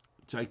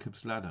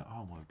 Jacob's Ladder.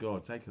 Oh my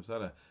god, Jacob's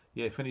Ladder.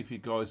 Yeah, if any of you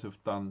guys have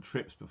done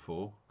trips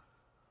before,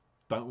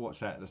 don't watch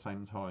that at the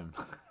same time.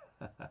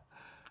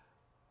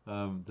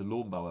 The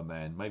Lawnmower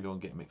Man. Maybe I'll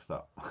get mixed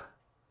up.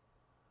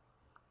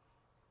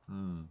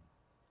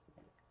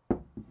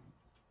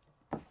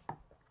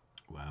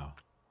 Wow.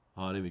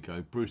 Oh, there we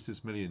go.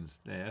 Brewster's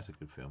Millions. Yeah, that's a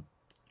good film.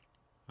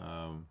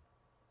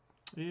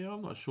 Yeah,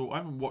 I'm not sure. I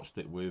haven't watched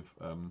it with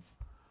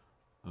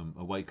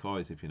awake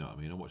eyes, if you know what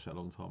I mean. I watched that a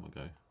long time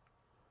ago.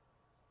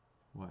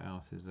 What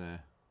else is there?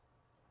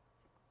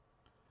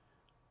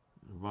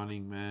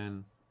 Running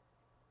Man.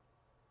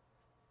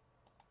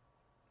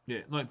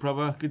 Yeah, night,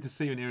 brother. Good to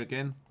see you in here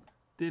again.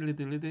 Diddly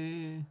diddly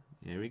dee.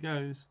 Here he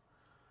goes.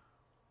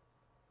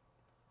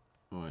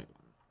 Right.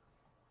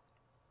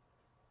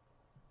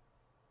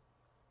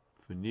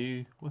 For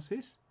new, what's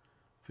this?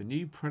 For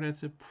new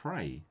Predator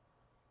Prey.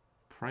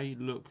 Prey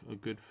look a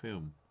good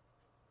film.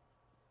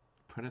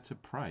 Predator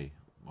Prey.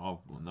 I've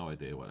got no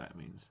idea what that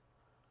means.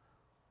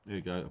 There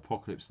you go.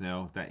 Apocalypse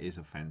Now. That is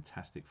a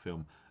fantastic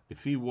film.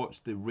 If you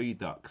watch the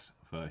Redux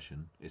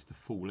version, it's the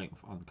full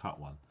length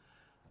uncut one.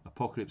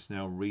 Apocalypse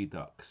Now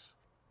Redux.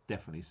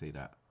 Definitely see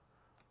that.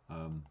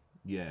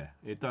 Yeah,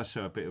 it does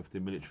show a bit of the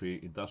military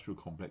industrial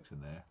complex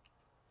in there.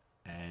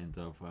 And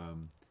of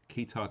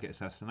key target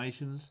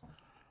assassinations.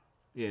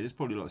 Yeah, there's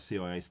probably a lot of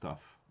CIA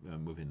stuff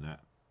within that.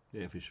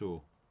 Yeah, for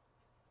sure.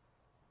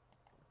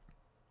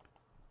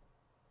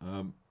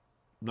 No,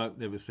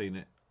 never seen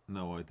it.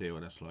 No idea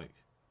what that's like.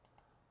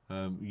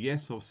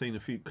 Yes, I've seen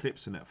a few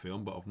clips in that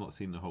film, but I've not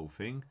seen the whole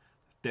thing.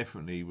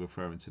 Definitely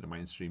referring to the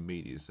mainstream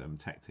media's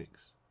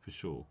tactics, for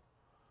sure.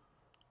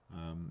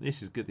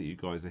 This is good that you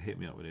guys have hit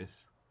me up with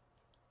this.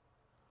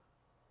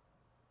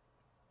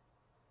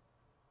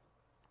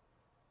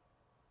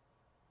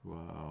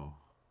 Wow.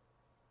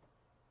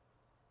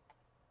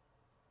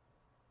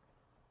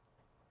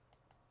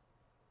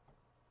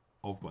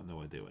 I've got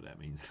no idea what that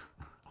means.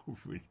 I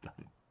really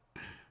don't.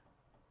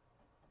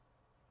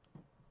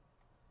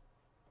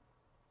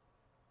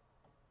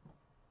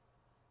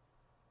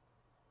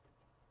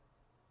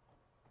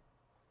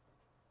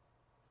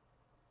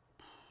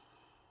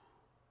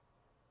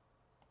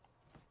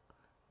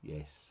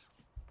 Yes,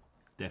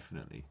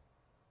 definitely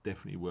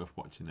worth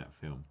watching that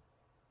film.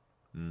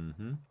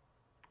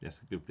 That's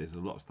a good. There's a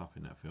lot of stuff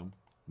in that film.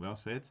 Well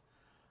said.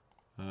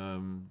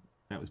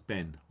 That was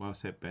Ben. Well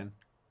said, Ben.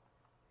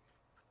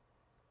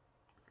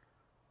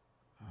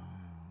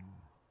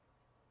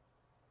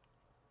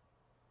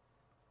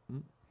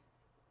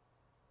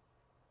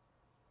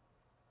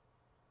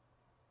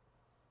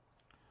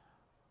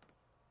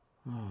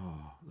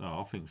 Oh, no,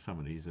 I think some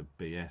of these are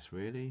BS,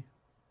 really.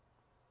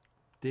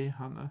 Deer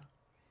Hunter?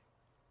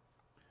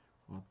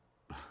 Well,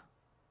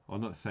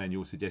 I'm not saying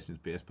your suggestions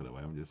BS, by the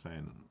way. I'm just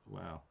saying,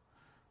 wow.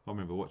 I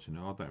remember watching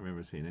it. I don't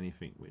remember seeing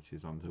anything which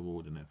is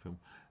untoward in that film.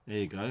 There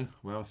you go.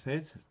 Well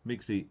said.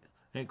 Migsy,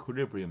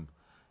 Equilibrium.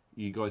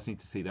 You guys need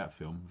to see that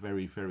film.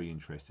 Very, very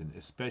interesting,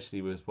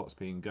 especially with what's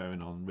been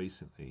going on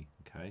recently.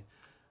 Okay.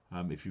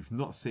 If you've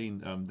not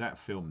seen that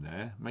film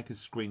there, make a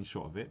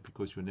screenshot of it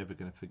because you're never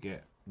going to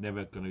forget,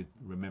 never going to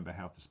remember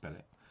how to spell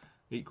it.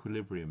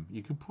 Equilibrium.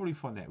 You can probably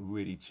find that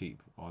really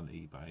cheap on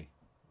eBay.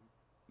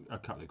 A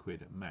couple of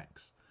quid at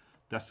max.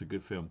 That's a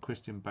good film.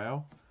 Christian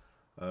Bale.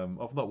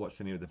 I've not watched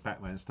any of the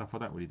Batman stuff. I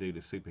don't really do the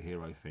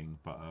superhero thing,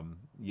 but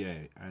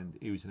yeah, and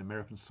he was an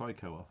American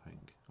Psycho, I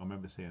think. I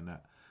remember seeing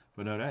that.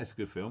 But no, that is a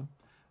good film,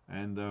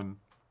 and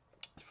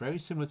it's very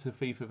similar to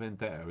V for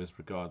Vendetta as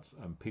regards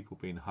people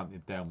being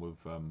hunted down with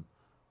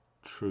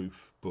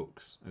truth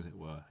books, as it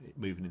were,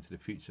 moving into the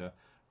future.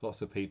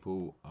 Lots of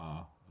people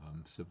are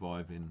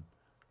surviving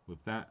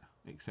with that,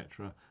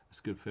 etc. It's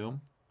a good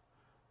film.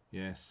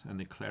 Yes, and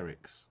the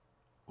Clerics.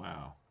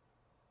 Wow,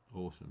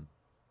 awesome.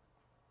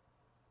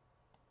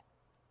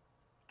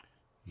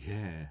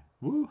 Yeah,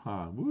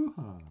 woo-ha,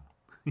 woo-ha.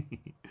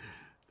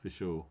 For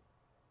sure.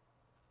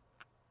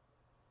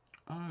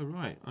 Oh,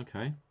 right,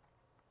 okay.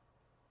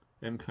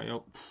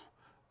 MKO.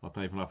 I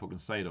don't even know if I can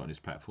say that on this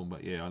platform,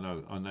 but yeah, I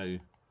know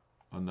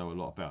a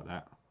lot about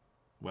that.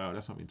 Wow,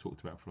 that's not been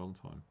talked about for a long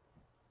time.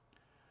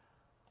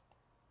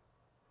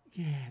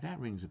 Yeah, that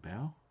rings a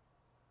bell.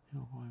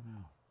 Your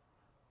mouth.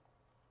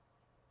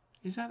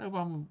 Is that the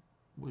one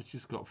which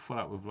just got full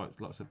up with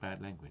like lots of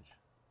bad language?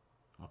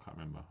 I can't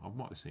remember. I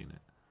might have seen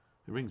it.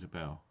 It rings a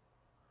bell.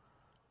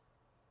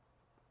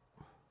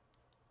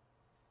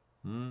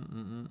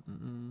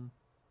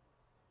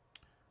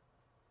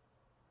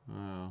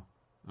 Oh.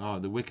 Oh,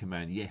 The Wicker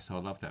Man. Yes, I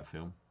love that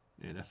film.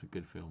 Yeah, that's a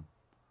good film.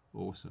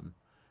 Awesome.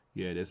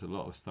 Yeah, there's a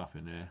lot of stuff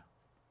in there.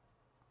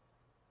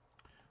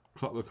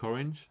 Clockwork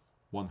Orange,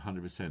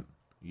 100%.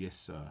 Yes,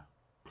 sir.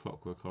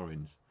 Clockwork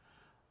Orange.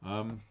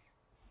 Um,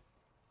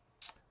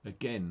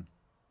 Again,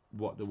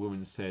 what the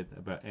woman said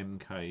about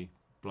MK,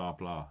 blah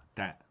blah,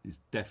 that is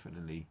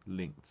definitely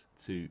linked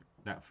to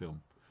that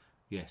film.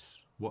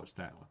 Yes, watch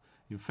that one.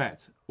 In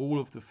fact, all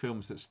of the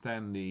films that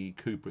Stanley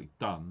Kubrick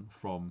done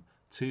from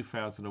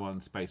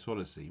 2001 Space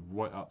Odyssey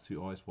right up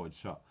to Eyes Wide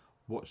Shut,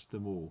 watch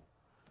them all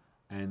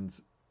and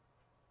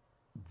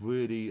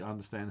really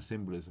understand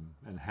symbolism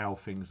and how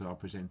things are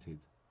presented.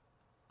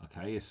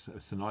 Okay, it's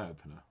an eye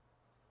opener.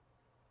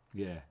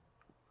 Yeah,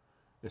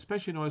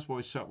 especially in Eyes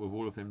Wide Shut with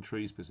all of them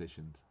trees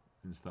positioned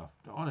and stuff.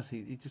 Honestly,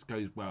 it just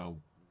goes well.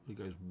 It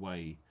goes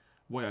way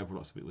over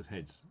lots of people's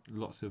heads.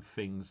 Lots of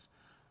things.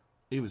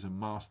 He was a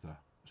master,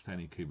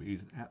 Stanley Kubrick. He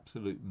was an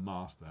absolute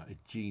master, a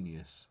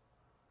genius.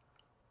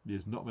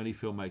 There's not many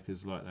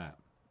filmmakers like that.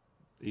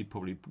 He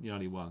probably the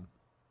only one.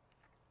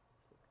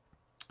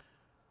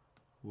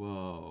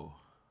 Whoa.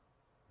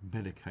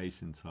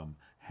 Medication Tom.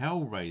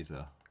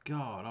 Hellraiser.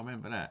 God, I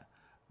remember that.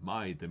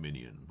 My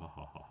Dominion. Ha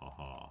ha ha ha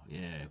ha.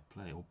 Yeah,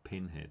 play old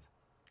Pinhead.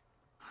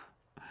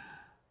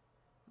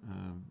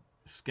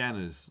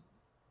 Scanners.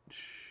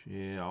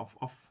 Yeah,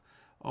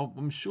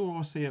 I'm sure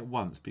I'll see it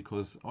once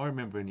because I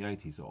remember in the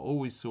 80s I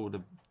always saw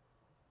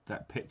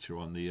that picture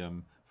on the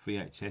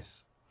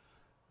VHS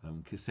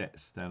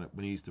cassettes down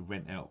when he used to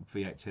rent out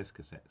VHS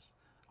cassettes.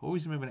 I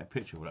always remember that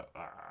picture. Like,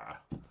 ah.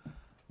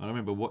 I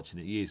remember watching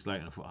it years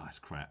later and I thought, oh, it's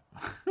crap.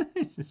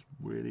 It's just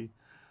really.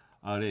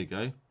 Oh, there you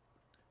go.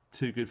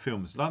 Two good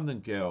films. London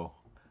Girl.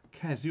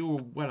 Kaz, you're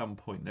well on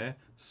point there.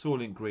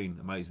 Soylent Green,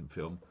 amazing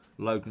film.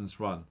 Logan's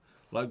Run.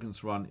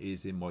 Logan's Run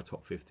is in my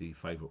top 50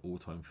 favourite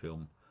all-time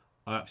film.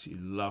 I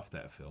absolutely love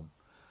that film.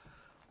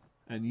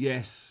 And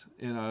yes,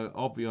 you know,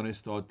 I'll be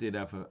honest, I did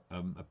have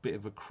a bit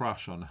of a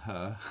crush on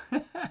her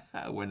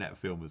when that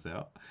film was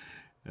out.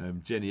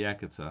 Jenny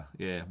Agutter.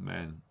 Yeah,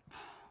 man.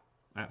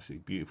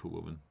 Absolutely beautiful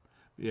woman.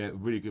 Yeah,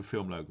 really good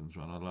film, Logan's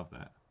Run. I love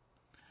that.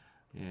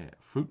 Yeah,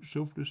 Fruits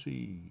of the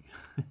Sea.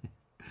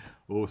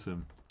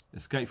 Awesome.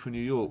 Escape from New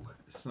York.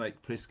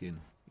 Snake Plissken.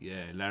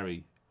 Yeah,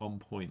 Larry, on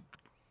point.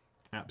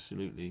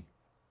 Absolutely.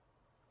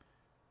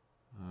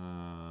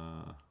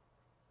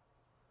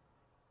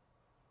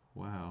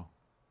 Wow.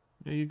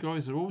 Yeah, you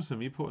guys are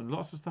awesome. You're putting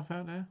lots of stuff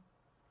out there.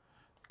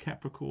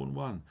 Capricorn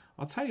 1.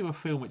 I'll tell you a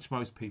film which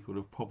most people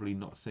have probably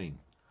not seen.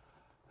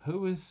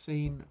 Who has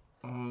seen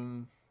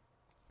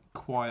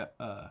Quiet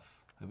Earth?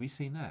 Have you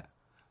seen that?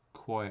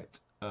 Quiet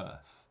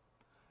Earth.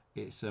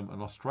 It's an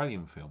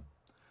Australian film.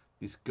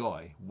 This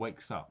guy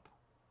wakes up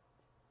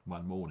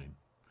one morning.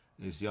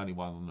 He's the only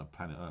one on the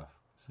planet Earth.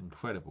 It's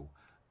incredible.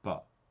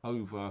 But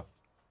over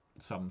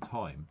some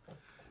time,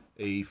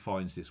 he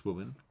finds this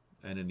woman,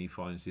 and then he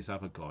finds this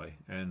other guy,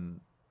 and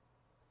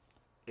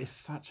it's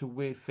such a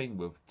weird thing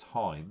with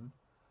time,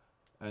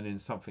 and then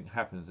something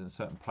happens in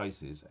certain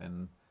places,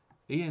 and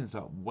he ends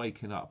up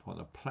waking up on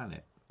a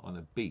planet on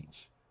a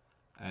beach,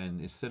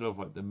 and instead of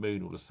like the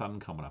moon or the sun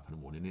coming up in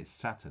the morning, it's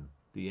Saturn.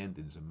 The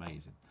ending is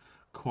amazing.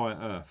 Quiet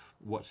Earth.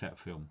 Watch that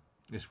film.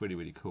 It's really,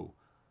 really cool.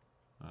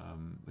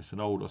 It's an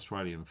old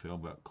Australian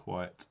film about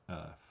Quiet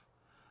Earth.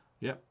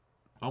 Yep,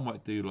 I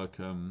might do like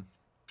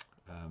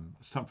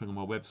something on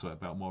my website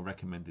about my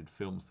recommended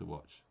films to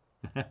watch.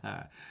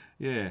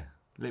 Yeah,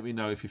 let me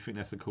know if you think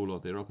that's a cool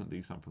idea. I can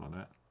do something like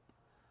that.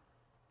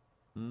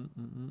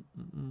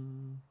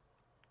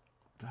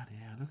 Bloody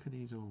hell, look at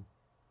these all.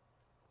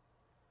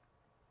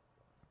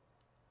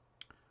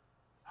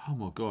 Oh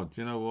my god,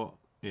 do you know what?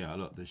 Yeah,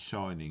 look, The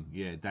Shining.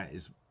 Yeah, that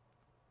is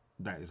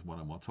one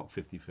of my top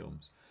 50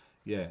 films.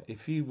 Yeah,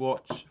 if you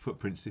watch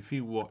Footprints, if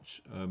you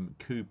watch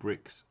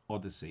Kubrick's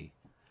Odyssey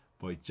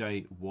by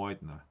Jay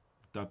Weidner,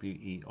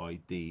 Weidner,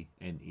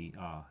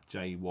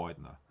 Jay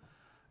Weidner.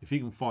 If you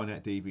can find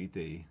that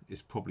DVD,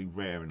 it's probably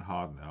rare and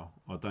hard now.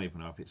 I don't even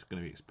know if it's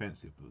going to be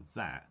expensive, but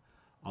that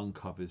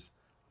uncovers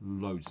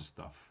loads of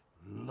stuff.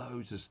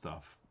 Loads of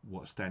stuff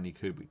what Stanley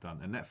Kubrick done.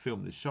 And that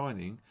film, The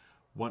Shining,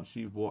 once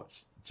you've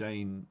watched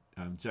Jay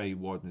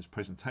Weidner's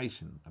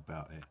presentation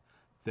about it,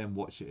 then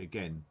watch it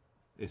again.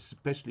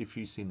 Especially if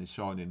you've seen The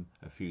Shining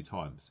a few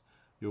times,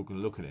 you're going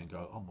to look at it and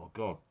go, oh my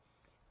god,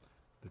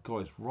 the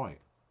guy's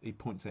right. He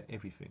points at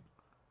everything.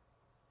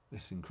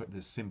 It's incredible.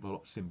 The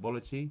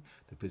symbology,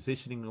 the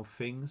positioning of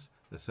things,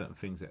 the certain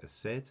things that are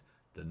said,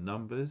 the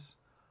numbers,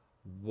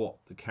 what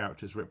the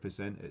characters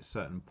represent at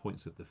certain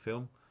points of the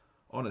film.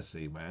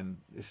 Honestly, man,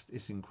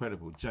 it's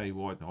incredible. Jay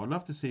Weidner. I'd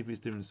love to see if he's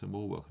doing some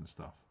more work and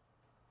stuff.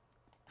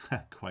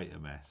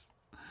 Quatermass.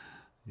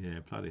 Yeah,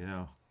 bloody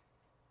hell.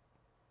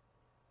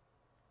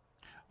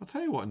 I'll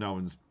tell you what no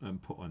one's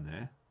put on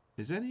there.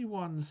 Has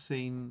anyone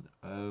seen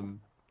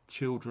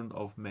Children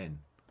of Men?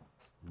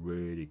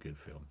 Really good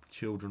film.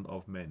 Children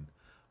of Men.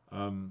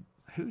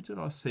 Who did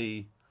I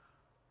see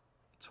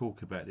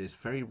talk about this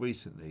very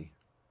recently?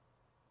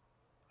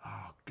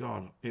 Oh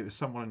God, it was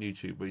someone on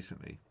YouTube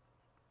recently.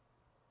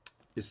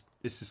 It's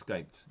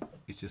escaped.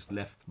 It's just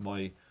left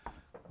my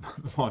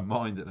my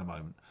mind at the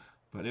moment.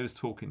 But it was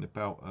talking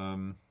about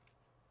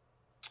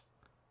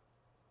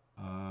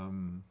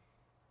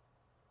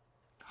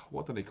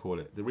what do they call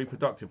it? The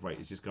reproductive rate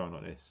is just going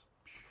like this.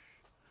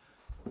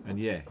 And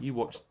yeah, you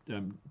watch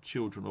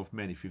Children of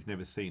Men if you've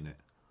never seen it.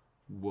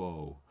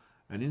 Whoa.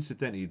 And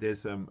incidentally,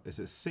 there's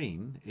a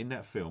scene in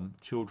that film,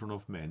 Children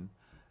of Men.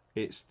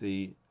 It's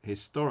the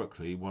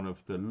historically one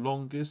of the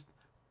longest,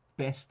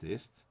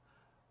 bestest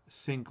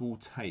single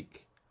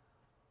take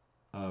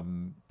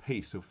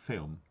piece of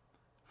film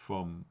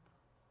from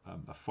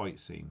a fight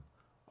scene.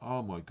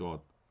 Oh my god,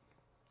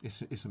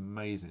 it's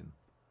amazing.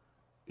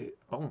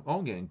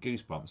 I'm getting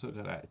goosebumps. Look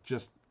at that.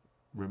 Just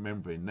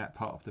remembering that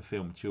part of the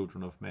film,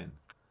 Children of Men,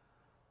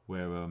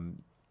 where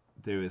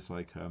there is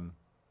like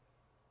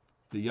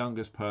the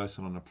youngest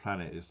person on the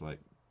planet is like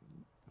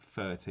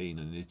 13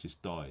 and has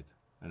just died,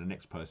 and the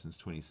next person's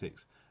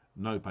 26.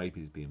 No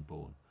baby's being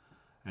born,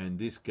 and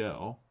this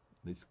girl,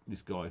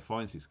 this guy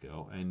finds this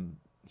girl, and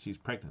she's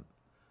pregnant,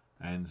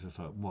 and it's just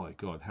like, my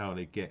God, how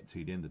they get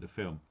to the end of the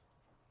film.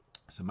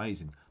 It's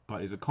amazing. But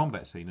there's a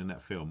combat scene in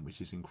that film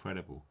which is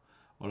incredible.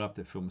 I love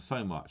that film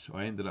so much.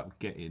 I ended up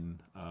getting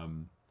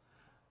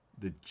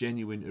the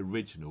genuine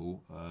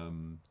original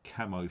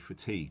camo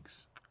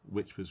fatigues,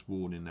 which was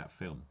worn in that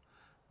film.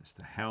 It's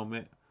the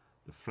helmet,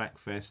 the flak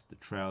vest, the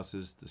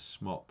trousers, the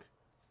smock,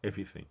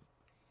 everything.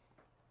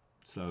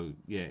 So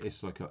yeah,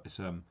 it's like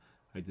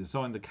they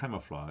designed the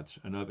camouflage,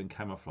 an urban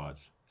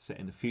camouflage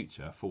set in the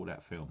future for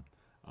that film,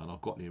 and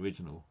I've got the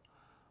original.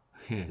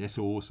 Yeah, that's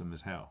awesome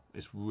as hell.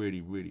 It's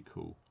really, really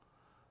cool.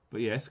 But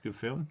yeah, it's a good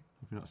film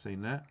if you've not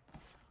seen that.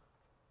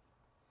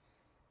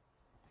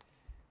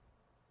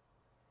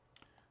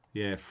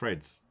 Yeah,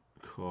 Fred's.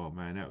 Oh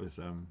man, that was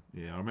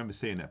yeah, I remember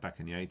seeing that back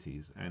in the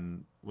 80s,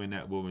 and when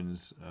that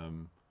woman's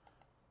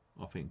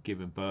I think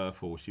given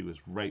birth or she was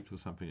raped or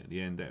something at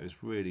the end, that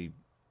was really,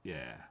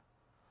 yeah,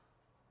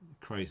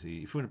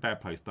 crazy. If you're in a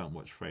bad place, don't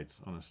watch Fred's,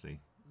 honestly.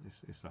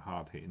 It's a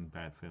hard hitting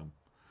bad film.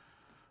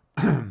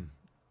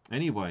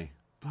 Anyway,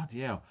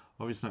 bloody hell,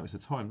 I just noticed the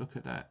time. Look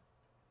at that.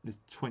 It's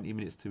 20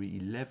 minutes to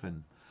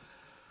 11.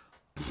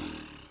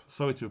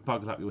 Sorry to have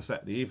bugged up your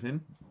Saturday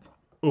evening.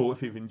 Or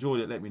if you've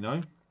enjoyed it, let me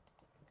know.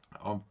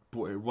 I've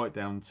brought it right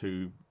down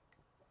to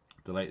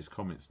the latest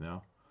comments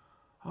now.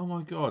 Oh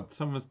my God,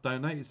 someone's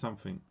donated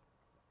something.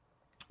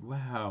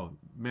 Wow,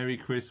 Merry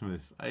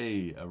Christmas.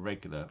 Hey, a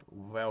regular.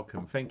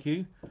 Welcome. Thank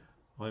you.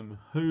 I'm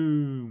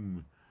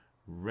home.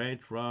 Red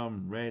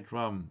rum, red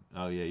rum.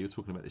 Oh yeah, you're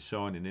talking about The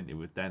Shining, aren't you,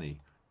 with Danny?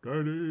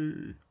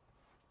 Danny!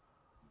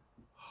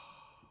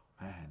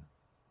 Man.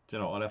 Do you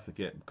know what, I'll have to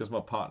get, because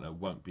my partner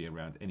won't be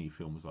around any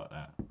films like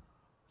that.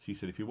 She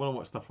said, if you want to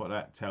watch stuff like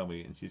that, tell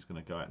me, and she's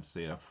going to go out and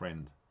see her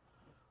friend.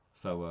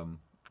 So,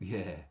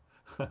 yeah.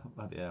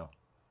 Bloody hell.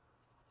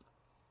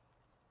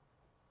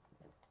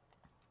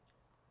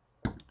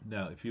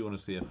 Now, if you want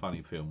to see a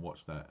funny film,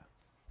 watch that.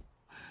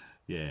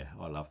 Yeah,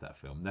 I love that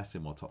film. That's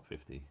in my top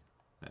 50.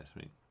 That's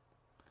me.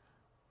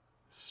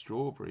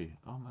 Strawberry.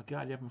 Oh my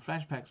God, you're having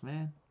flashbacks,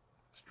 man.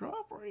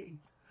 Strawberry.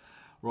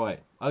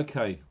 Right,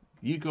 okay.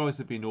 You guys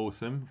have been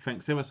awesome.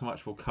 Thanks ever so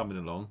much for coming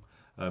along.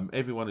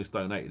 Everyone who's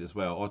donated as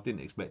well. I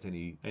didn't expect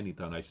any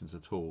donations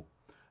at all.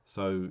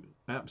 So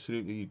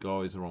absolutely, you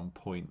guys are on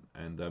point,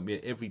 and yeah,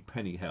 every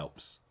penny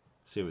helps.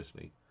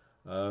 Seriously.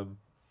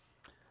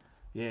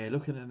 Yeah,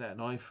 looking at that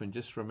knife and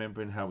just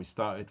remembering how we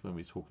started when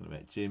we were talking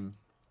about Jim.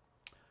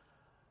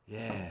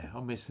 Yeah,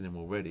 I'm missing him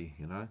already,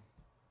 you know.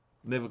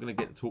 Never going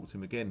to get to talk to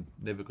him again.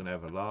 Never going to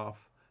have a laugh.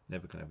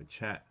 Never going to have a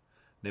chat.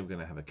 Never going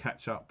to have a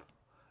catch up,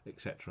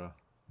 etc.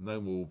 No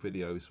more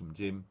videos from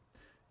Jim.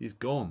 He's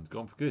gone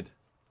for good.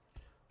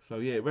 So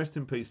yeah, rest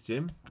in peace,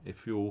 Jim.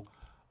 If you're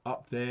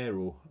up there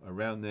or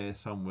around there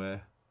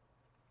somewhere,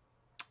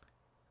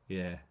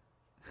 yeah.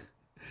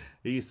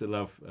 He used to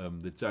love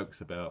the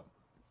jokes about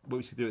what we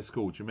used to do at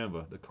school. Do you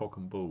remember the cock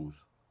and balls?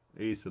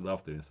 He used to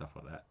love doing stuff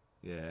like that.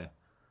 Yeah.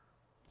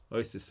 I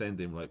used to send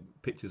him like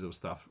pictures of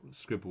stuff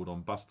scribbled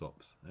on bus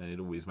stops, and it'd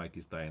always make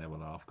his day and have a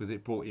laugh because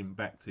it brought him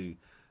back to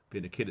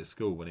being a kid at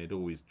school when he'd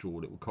always draw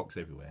little cocks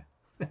everywhere.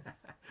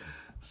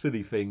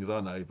 Silly things,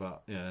 I know,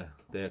 but yeah,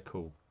 they're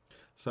cool.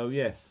 So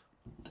yes,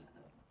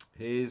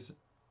 here's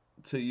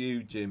to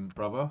you, Jim,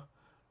 brother.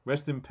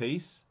 Rest in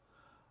peace,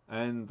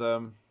 and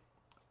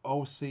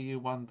I'll see you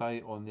one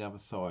day on the other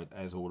side,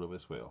 as all of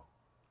us will.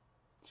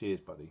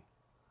 Cheers, buddy.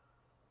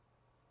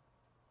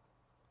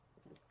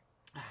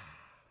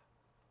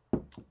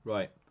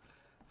 Right.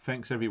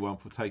 Thanks everyone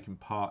for taking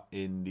part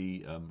in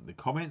the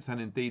comments, and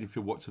indeed if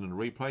you're watching on the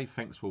replay,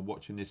 thanks for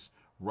watching this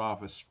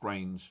rather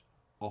strange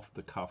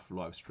off-the-cuff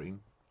live stream.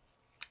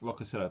 Like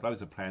I said, I had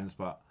loads of plans,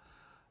 but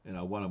you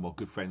know, one of my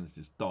good friends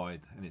just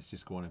died, and it's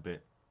just gone a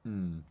bit.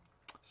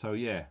 So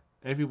yeah,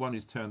 everyone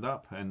who's turned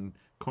up and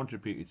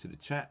contributed to the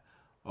chat,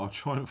 I'll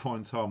try and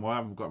find time. I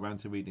haven't got around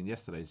to reading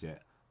yesterday's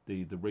yet,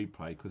 the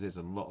replay, because there's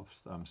a lot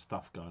of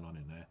stuff going on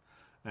in there.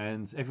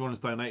 And everyone has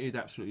donated,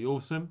 absolutely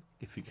awesome.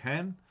 If you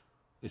can,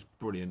 it's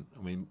brilliant.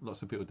 I mean,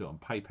 lots of people do it on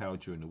PayPal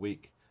during the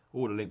week.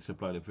 All the links are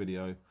below the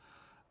video.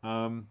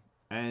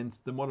 And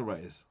the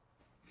moderators,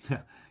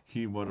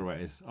 you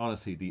moderators,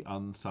 honestly, the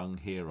unsung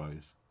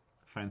heroes.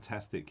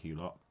 Fantastic, you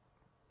lot.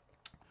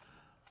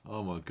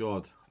 Oh my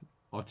God,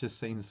 I've just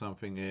seen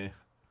something here.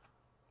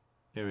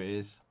 Here it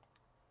is.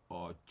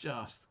 Oh,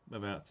 just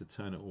about to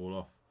turn it all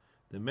off.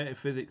 The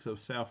Metaphysics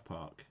of South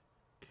Park.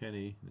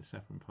 Kenny the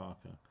Saffron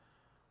Parker.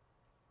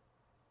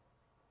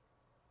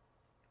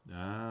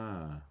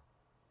 Ah,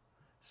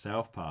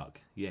 South Park.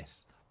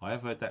 Yes, I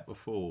have heard that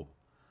before.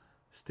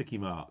 Sticky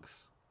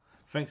marks.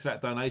 Thanks for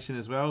that donation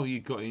as well. You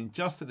got in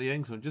just at the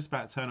end, so I'm just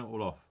about to turn it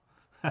all off.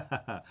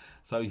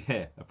 So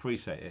yeah,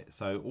 appreciate it.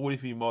 So all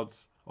of you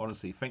mods,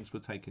 honestly, thanks for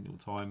taking your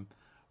time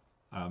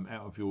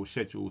out of your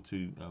schedule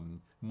to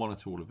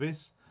monitor all of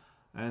this.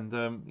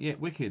 And yeah,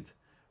 wicked.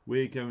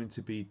 We're going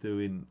to be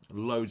doing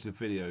loads of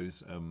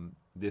videos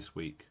this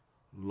week.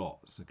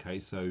 Lots, okay?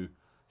 So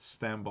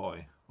stand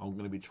by. I'm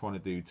going to be trying to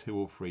do 2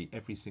 or 3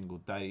 every single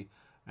day.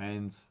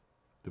 And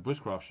the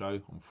Bushcraft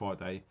Show on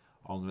Friday,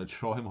 I'm going to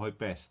try my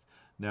best.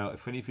 Now,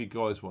 if any of you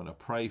guys want to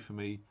pray for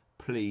me,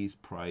 please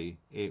pray.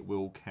 It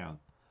will count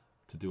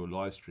to do a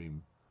live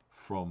stream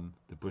from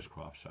the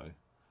Bushcraft Show.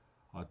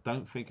 I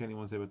don't think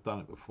anyone's ever done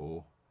it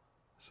before,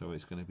 so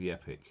it's going to be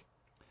epic.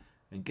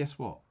 And guess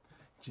what?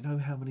 Do you know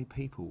how many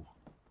people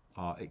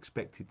are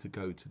expected to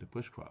go to the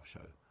Bushcraft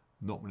Show?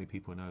 Not many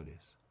people know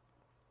this.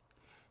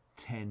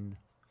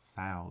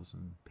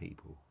 10,000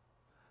 people.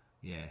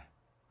 Yeah,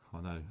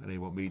 I know. And they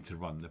want me to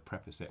run the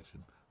prepper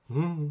section.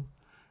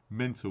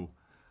 Mental.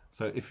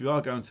 So if you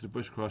are going to the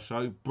Bushcraft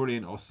Show,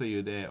 brilliant. I'll see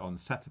you there on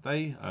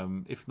Saturday.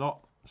 If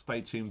not,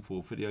 stay tuned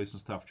for videos and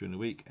stuff during the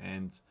week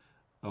and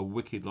a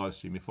wicked live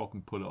stream if I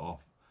can pull it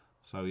off.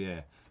 So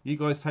yeah, you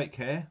guys take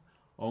care.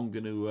 I'm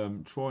going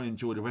to try and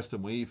enjoy the rest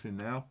of my evening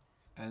now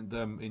and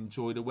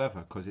enjoy the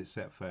weather because it's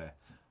set fair.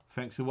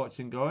 Thanks for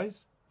watching,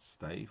 guys.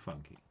 Stay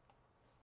funky.